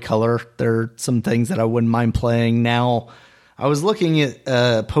Game Boy Color, there are some things that I wouldn't mind playing. Now, I was looking at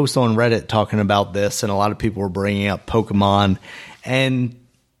a post on Reddit talking about this, and a lot of people were bringing up Pokemon. And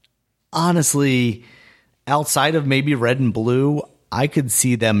honestly, outside of maybe Red and Blue, I could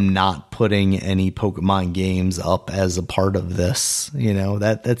see them not putting any Pokemon games up as a part of this. You know,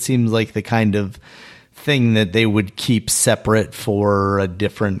 that seems like the kind of thing that they would keep separate for a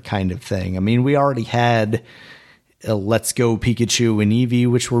different kind of thing. I mean, we already had Let's Go Pikachu and Eevee,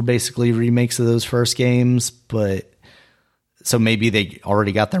 which were basically remakes of those first games, but so maybe they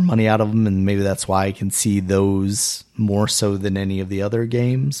already got their money out of them, and maybe that's why I can see those more so than any of the other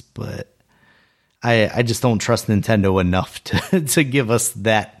games, but I just don't trust Nintendo enough to give us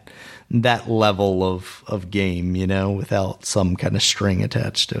that level of game, you know, without some kind of string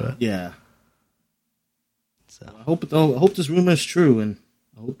attached to it. Yeah. So I hope this rumor is true, and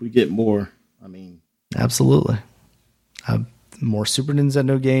I hope we get more. I mean, absolutely. More Super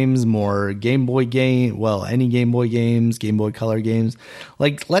Nintendo games, more Game Boy game. Well, any Game Boy games, Game Boy Color games.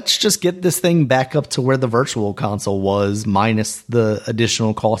 Like, let's just get this thing back up to where the Virtual Console was, minus the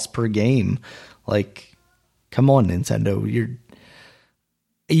additional cost per game. Like, come on, Nintendo.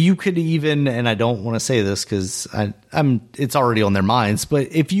 You could even, and I don't want to say this because it's already on their minds,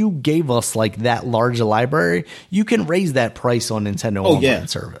 but if you gave us like that large a library, you can raise that price on Nintendo Online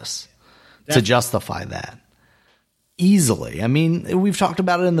service to justify that easily. I mean, we've talked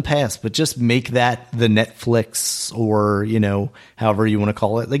about it in the past, but just make that the Netflix or, you know, however you want to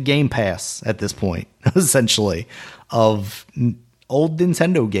call it, the Game Pass at this point, essentially, of old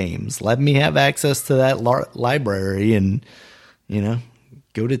Nintendo games. Let me have access to that library and, you know,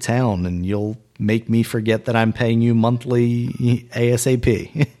 go to town, and you'll make me forget that I'm paying you monthly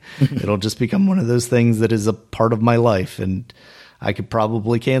ASAP. It'll just become one of those things that is a part of my life, and I could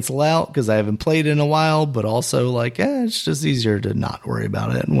probably cancel out because I haven't played in a while, but also like, it's just easier to not worry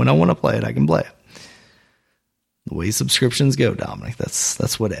about it. And when I want to play it, I can play it. The way subscriptions go, Dominic,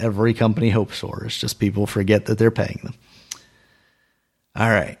 that's what every company hopes for. It's just people forget that they're paying them. All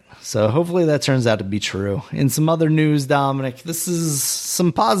right. So hopefully that turns out to be true. In some other news, Dominic, this is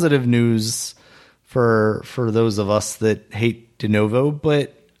some positive news for those of us that hate De Novo,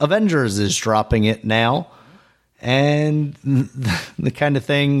 but Avengers is dropping it now. And the kind of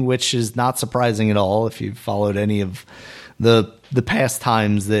thing which is not surprising at all if you've followed any of the past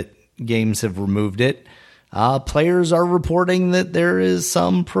times that games have removed it. Players are reporting that there is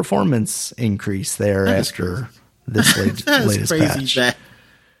some performance increase there after this latest patch. That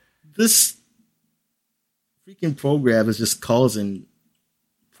this freaking program is just causing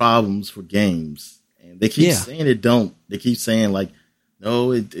problems for games, and they keep saying it don't. They keep saying like,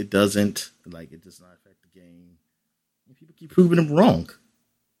 no, it doesn't. Like, it does not affect the game. And people keep proving them wrong.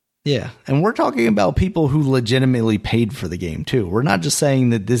 Yeah, and we're talking about people who legitimately paid for the game too. We're not just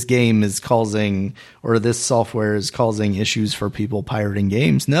saying that this game is causing, or this software is causing issues for people pirating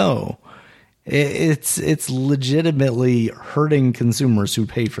games. No. It's legitimately hurting consumers who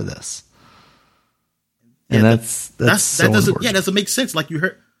pay for this, and that doesn't make sense. Like, you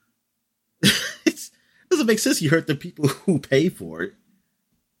hurt, it doesn't make sense. You hurt the people who pay for it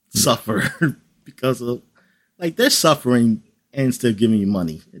suffer because of, like, they're suffering and still giving you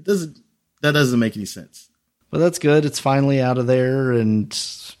money. That doesn't make any sense. But that's good. It's finally out of there, and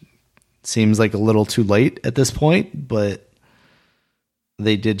seems like a little too late at this point, but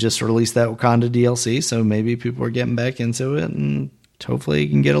they did just release that Wakanda DLC, so maybe people are getting back into it, and hopefully you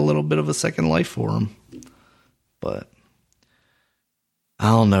can get a little bit of a second life for them. But I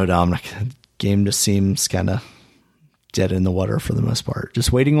don't know, Dominic. The game just seems kind of dead in the water for the most part.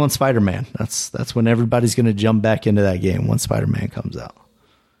 Just waiting on Spider-Man. That's when everybody's going to jump back into that game once Spider-Man comes out.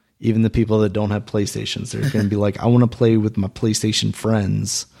 Even the people that don't have PlayStations, they're going to be like, I want to play with my PlayStation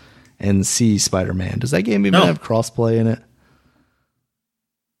friends and see Spider-Man. Does that game even have crossplay in it?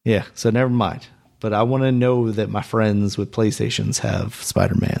 Yeah, so never mind. But I want to know that my friends with PlayStations have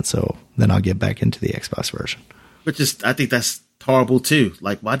Spider-Man, so then I'll get back into the Xbox version. Which is, I think that's horrible too.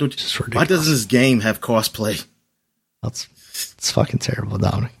 Like, why does this game have crossplay? It's fucking terrible,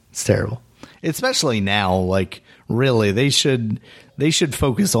 Dominic. It's terrible. Especially now, like, really, they should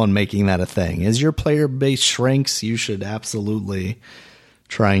focus on making that a thing. As your player base shrinks, you should absolutely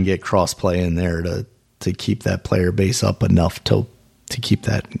try and get crossplay in there to keep that player base up enough to keep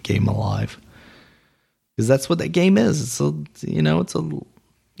that game alive. Because that's what that game is. It's a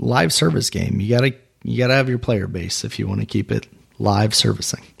live service game. You gotta have your player base if you want to keep it live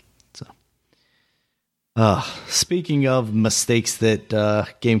servicing. So, speaking of mistakes that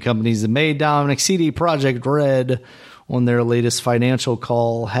game companies have made, Dominic, CD Projekt Red on their latest financial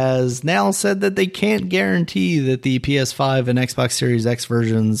call has now said that they can't guarantee that the PS5 and Xbox Series X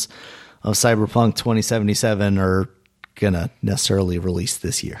versions of Cyberpunk 2077 are gonna necessarily release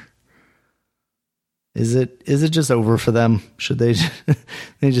this year. Is it just over for them? Should they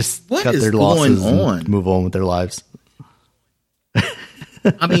just cut their losses and move on with their lives?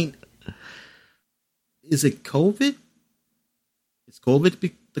 I mean, is it COVID? Is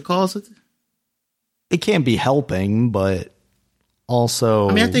COVID the cause of it? It can't be helping, but also,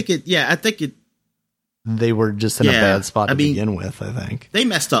 I mean, I think it. They were just in a bad spot to begin with. I think they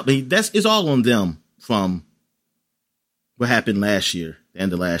messed up. I mean, it's all on them from what happened last year, the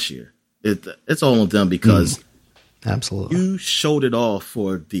end of last year. It's all on them because absolutely you showed it off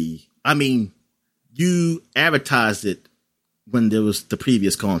for you advertised it when there was the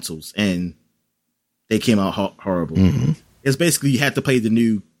previous consoles and they came out horrible. Mm-hmm. It's basically you had to play the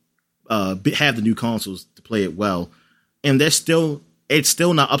new, have the new consoles to play it well, and it's still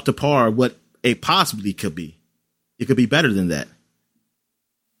not up to par what it possibly could be. It could be better than that.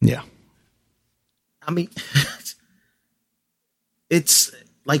 Yeah, I mean, it's.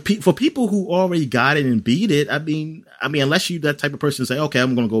 Like for people who already got it and beat it, I mean, unless you that type of person say, okay,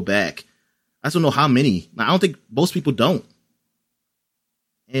 I'm going to go back. I don't know how many. I don't think most people don't.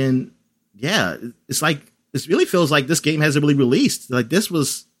 And yeah, it's like it really feels like this game hasn't really released. Like this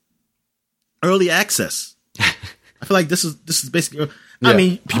was early access. I feel like this is basically. I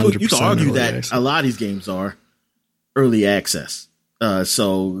mean, people you can argue that access. A lot of these games are early access.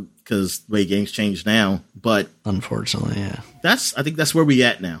 Because the way games change now, but unfortunately, yeah, I think that's where we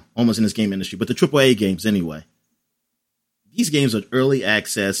at now, almost in this game industry. But the AAA games, anyway, these games are early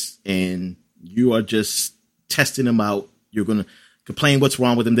access, and you are just testing them out. You're going to complain what's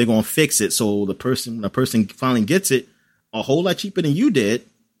wrong with them. They're going to fix it. So the person finally gets it a whole lot cheaper than you did,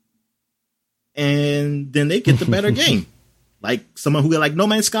 and then they get the better game, like someone who got like No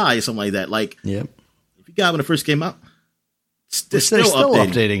Man's Sky or something like that. Like, yep, if you got when it first came out. They're still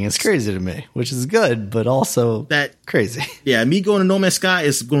updating. It's crazy to me, which is good, but also crazy. Yeah, me going to No Man's Sky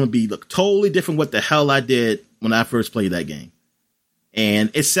is going to look totally different what the hell I did when I first played that game.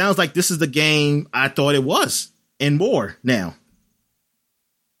 And it sounds like this is the game I thought it was, and more now.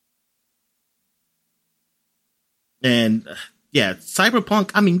 And yeah,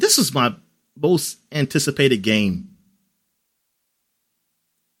 Cyberpunk, I mean, this is my most anticipated game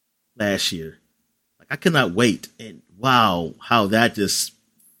last year. Like, I could not wait. And wow, how that just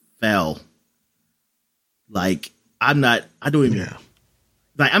fell. Like, I'm at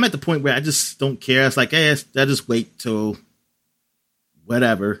the point where I just don't care. It's like, hey, I'll just wait till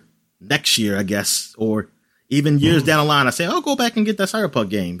whatever, next year, I guess, or even years down the line. I say, I'll go back and get that Cyberpunk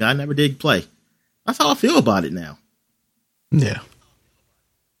game that I never did play. That's how I feel about it now. Yeah.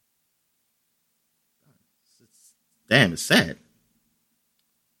 Damn, it's sad.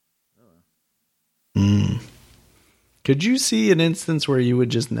 Could you see an instance where you would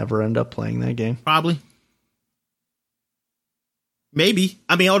just never end up playing that game? Probably. Maybe.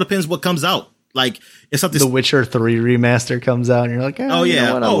 I mean, it all depends what comes out. Like, if something. The Witcher 3 remaster comes out, and you're like, oh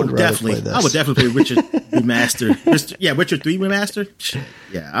yeah, definitely. I would definitely play Witcher remaster. Yeah, Witcher 3 remaster.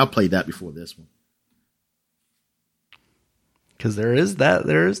 Yeah, I'll play that before this one. Because there is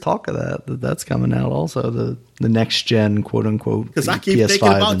talk of that's coming out also, the next gen, quote unquote. Because I keep thinking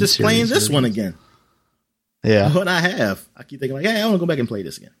about just playing this one again. Yeah. What I have. I keep thinking like, hey, I want to go back and play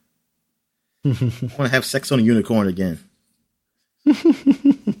this again. I want to have sex on a unicorn again.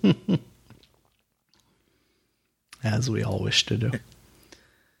 As we all wish to do.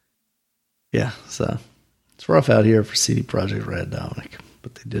 Yeah, so it's rough out here for CD Projekt Red, Dominic,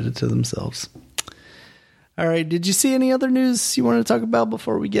 but they did it to themselves. All right, did you see any other news you want to talk about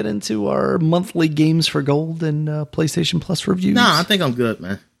before we get into our monthly Games for Gold and PlayStation Plus reviews? No, I think I'm good,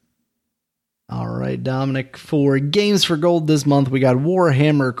 man. All right, Dominic, for Games for Gold this month, we got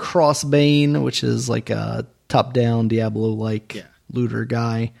Warhammer Crossbane, which is like a top-down Diablo-like looter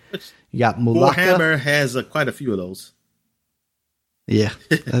guy. You got Mulaka. Warhammer has quite a few of those. Yeah,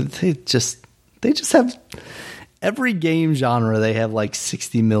 they just have every game genre. They have like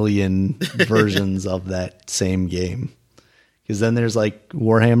 60 million versions of that same game Because then there's like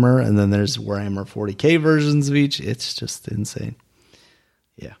Warhammer, and then there's Warhammer 40K versions of each. It's just insane.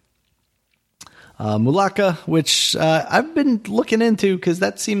 Yeah. Mulaka, which I've been looking into because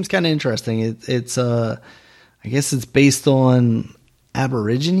that seems kind of interesting. It's I guess it's based on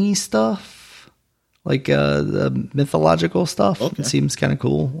Aborigine stuff, like the mythological stuff. Okay. It seems kind of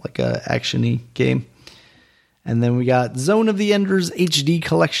cool, like a action-y game. And then we got Zone of the Enders HD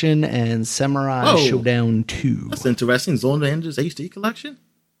Collection and Samurai Showdown 2. That's interesting. Zone of the Enders HD Collection?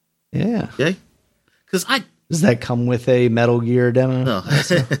 Yeah. Okay. Because Does that come with a Metal Gear demo? No.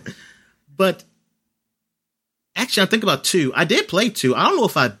 But actually, I'm thinking about 2. I did play 2. I don't know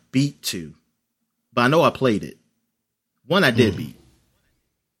if I beat 2, but I know I played it. 1 I did beat.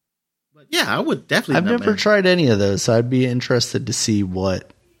 But yeah, I would definitely. I've never tried any of those, so I'd be interested to see what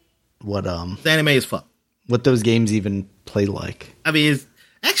the anime is fuck. What those games even play like. I mean,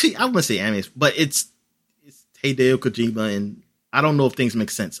 actually, I wouldn't say anime, but it's Hideo Kojima, and I don't know if things make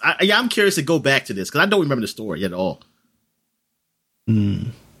sense. I'm curious to go back to this because I don't remember the story at all. All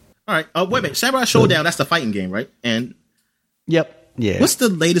right, wait a minute. Samurai Showdown, that's the fighting game, right? And yep, yeah. What's the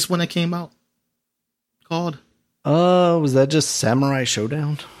latest one that came out called? Was that just Samurai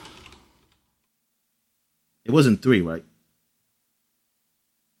Showdown? It wasn't 3, right?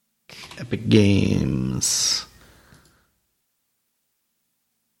 Epic Games.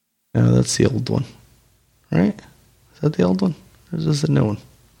 No, that's the old one. Right? Is that the old one? Or is this a new one?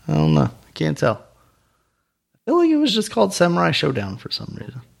 I don't know. I can't tell. I feel like it was just called Samurai Showdown for some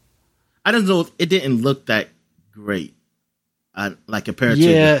reason. I don't know. It didn't look that great. Like compared to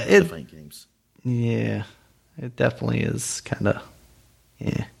the fighting games. Yeah. It definitely is kind of,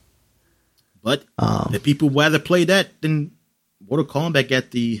 yeah. But the people rather play that than Mortal Kombat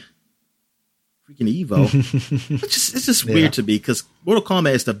at the freaking Evo. It's just weird to me because Mortal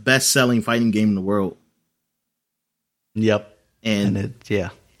Kombat is the best-selling fighting game in the world. Yep. And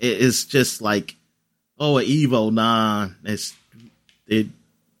it's just like, oh, at Evo, nah, they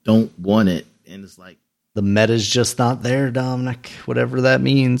don't want it. And it's like, the meta's just not there, Dominic, whatever that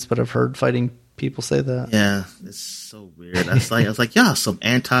means, but I've heard fighting people say that. Yeah, it's so weird. I was like, y'all some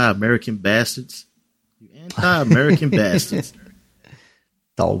anti-American bastards. You anti-American bastards.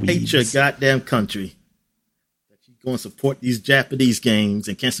 Hate your goddamn country. That you go and support these Japanese games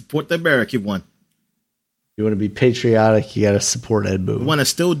and can't support the American one. You want to be patriotic, you got to support Ed Boon. The one that's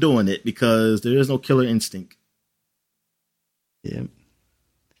still doing it because there is no killer instinct. Yeah.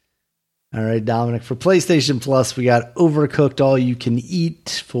 All right, Dominic, for PlayStation Plus, we got Overcooked All You Can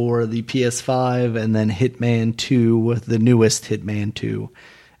Eat for the PS5, and then Hitman 2, the newest Hitman 2,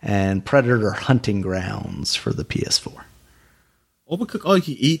 and Predator Hunting Grounds for the PS4. Overcooked All You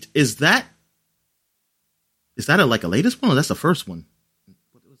Can Eat, is that like a latest one or that's the first one?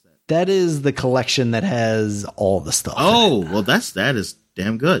 What was that? That is the collection that has all the stuff. Oh, well, that is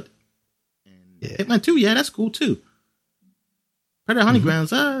damn good. And Hitman 2, yeah, that's cool too. Predator Hunting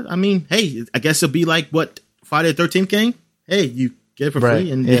Grounds, I mean, hey, I guess it'll be like what Friday the 13th game. Hey, you get it for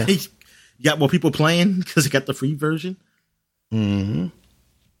free, and you got more people playing because you got the free version. Mm-hmm.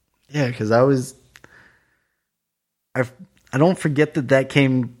 Yeah, because I don't forget that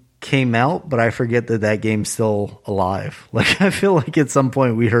came out, but I forget that game's still alive. Like I feel like at some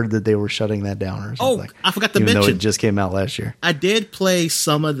point we heard that they were shutting that down or something. Oh, I forgot to mention, though it just came out last year. I did play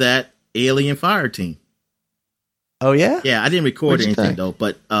some of that Alien Fireteam. Oh yeah? Yeah, I didn't record anything though,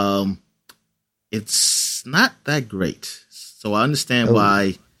 but it's not that great. So I understand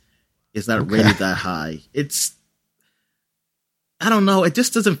why it's not rated that high. I don't know, it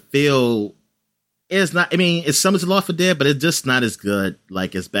just doesn't feel, it's not, I mean, it's similar to Left 4 Dead, but it's just not as good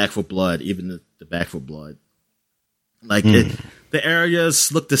like as Back 4 Blood, even the Back 4 Blood. Like the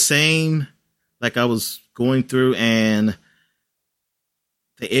areas look the same, like I was going through, and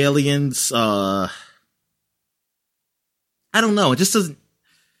the aliens, I don't know. It just doesn't.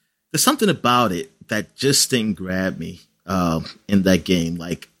 There's something about it that just didn't grab me in that game.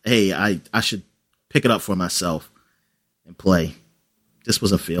 Like, hey, I should pick it up for myself and play. Just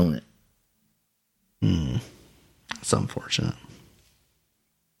wasn't feeling it. It's unfortunate.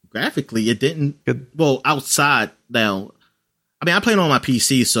 Graphically, it didn't. Well, outside now, I mean, I played on my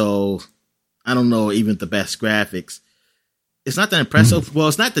PC, so I don't know even the best graphics. It's not that impressive. Well,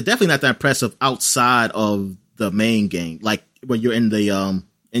 it's definitely not that impressive outside of the main game, like when you're in the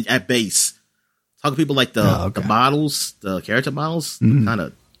at base. Talking people like the models, the character models, kind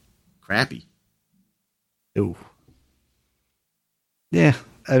of crappy. Ooh. Yeah,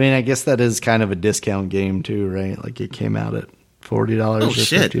 I mean, I guess that is kind of a discount game too, right? Like it came out at $40 or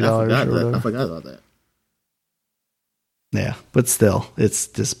 $50. I forgot about that. Yeah, but still, it's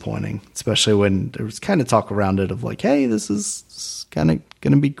disappointing, especially when there was kind of talk around it of like, hey, this is kind of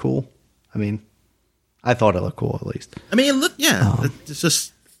going to be cool. I mean, I thought it looked cool at least. I mean, look, yeah, it's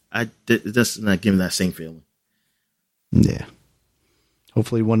just, it's just not giving that same feeling. Yeah.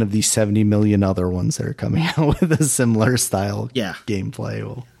 Hopefully one of these 70 million other ones that are coming out with a similar style gameplay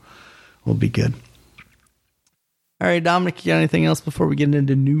will be good. All right, Dominic, you got anything else before we get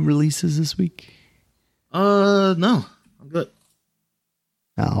into new releases this week? No, I'm good.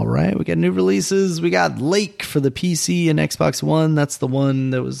 All right, we got new releases. We got Lake for the PC and Xbox One. That's the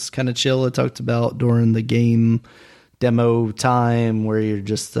one that was kind of chill. I talked about during the game demo time where you're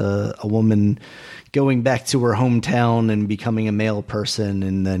just a woman going back to her hometown and becoming a mail person,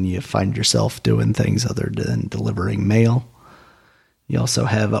 and then you find yourself doing things other than delivering mail. You also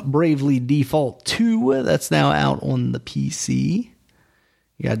have Bravely Default 2. That's now out on the PC.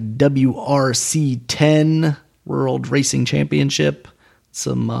 You got WRC 10 World Racing Championship.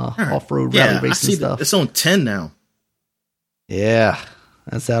 Some off-road rally racing stuff. It's on 10 now. Yeah.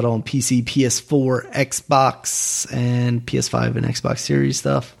 That's out on PC, PS4, Xbox, and PS5 and Xbox Series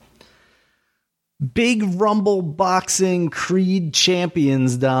stuff. Big Rumble Boxing Creed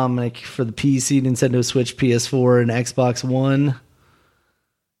Champions, Dominic, for the PC, Nintendo Switch, PS4, and Xbox One.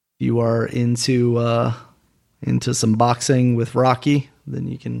 If you are into some boxing with Rocky, then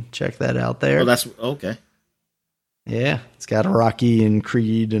you can check that out there. Oh, that's okay. Yeah, it's got Rocky and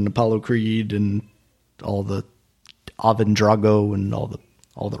Creed and Apollo Creed and all the Ivan Drago and all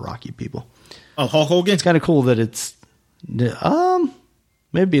the Rocky people. Oh, Hulk Hogan? It's kind of cool that it's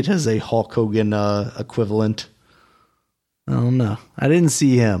maybe it has a Hulk Hogan equivalent. I don't know. I didn't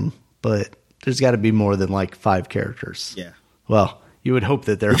see him, but there's got to be more than like 5 characters. Yeah. Well, you would hope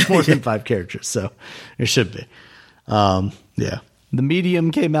that there are more than 5 characters, so there should be. Yeah. The Medium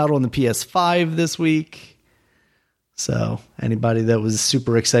came out on the PS5 this week. So anybody that was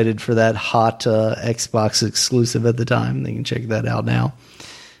super excited for that hot Xbox exclusive at the time, they can check that out now.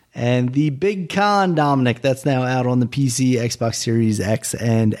 And the Big Con, Dominic, that's now out on the PC, Xbox Series X,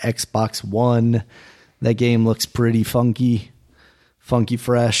 and Xbox One. That game looks pretty funky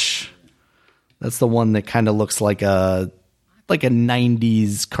fresh. That's the one that kind of looks like a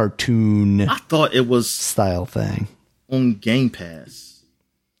 90s cartoon. I thought it was style thing on Game Pass.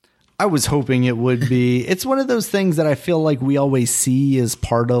 I was hoping it would be. It's one of those things that I feel like we always see as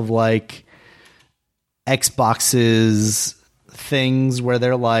part of like Xbox's things where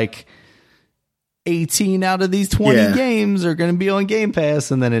they're like 18 out of these 20 games are going to be on Game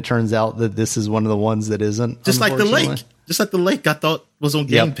Pass, and then it turns out that this is one of the ones that isn't. Just like the Lake I thought was on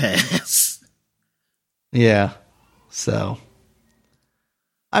Game Pass. Yeah. So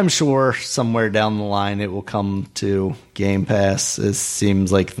I'm sure somewhere down the line it will come to Game Pass. It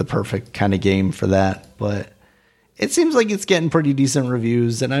seems like the perfect kind of game for that, but it seems like it's getting pretty decent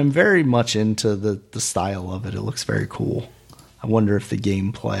reviews, and I'm very much into the style of it. It looks very cool. I wonder if the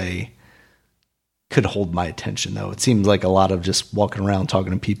gameplay could hold my attention, though. It seems like a lot of just walking around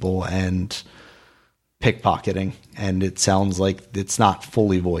talking to people and pickpocketing, and it sounds like it's not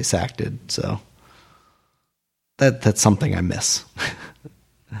fully voice acted, so that's something I miss.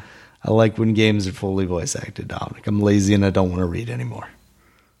 I like when games are fully voice acted, Dominic. I'm lazy and I don't want to read anymore.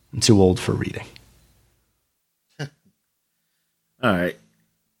 I'm too old for reading. All right.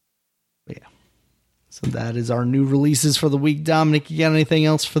 Yeah. So that is our new releases for the week. Dominic, you got anything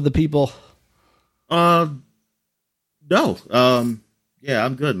else for the people? No. Yeah,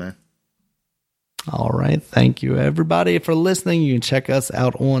 I'm good, man. All right. Thank you, everybody, for listening. You can check us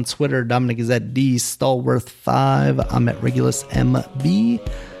out on Twitter. Dominic is at DStallworth5. I'm at Regulus MB.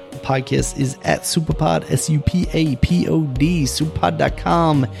 The podcast is at Supapod, SUPAPOD.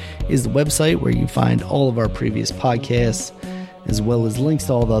 Supapod.com is the website where you can find all of our previous podcasts, as well as links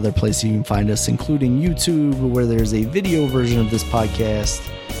to all the other places you can find us, including YouTube, where there's a video version of this podcast,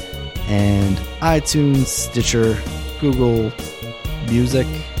 and iTunes, Stitcher, Google Music,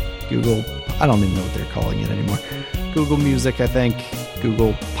 I don't even know what they're calling it anymore. Google Music, I think.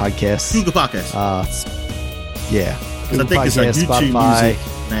 Google Podcasts. Google Podcasts. Yeah. Google I think Podcasts, it's like YouTube Spotify. Music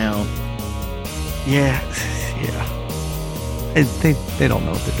now. Yeah. They don't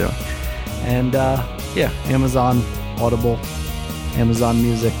know what they're doing. And, Amazon, Audible, Amazon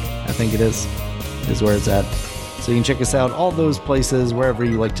Music, I think it is where it's at. So you can check us out all those places, wherever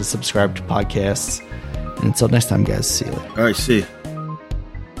you like to subscribe to podcasts. And until next time, guys, see you later. All right, see you.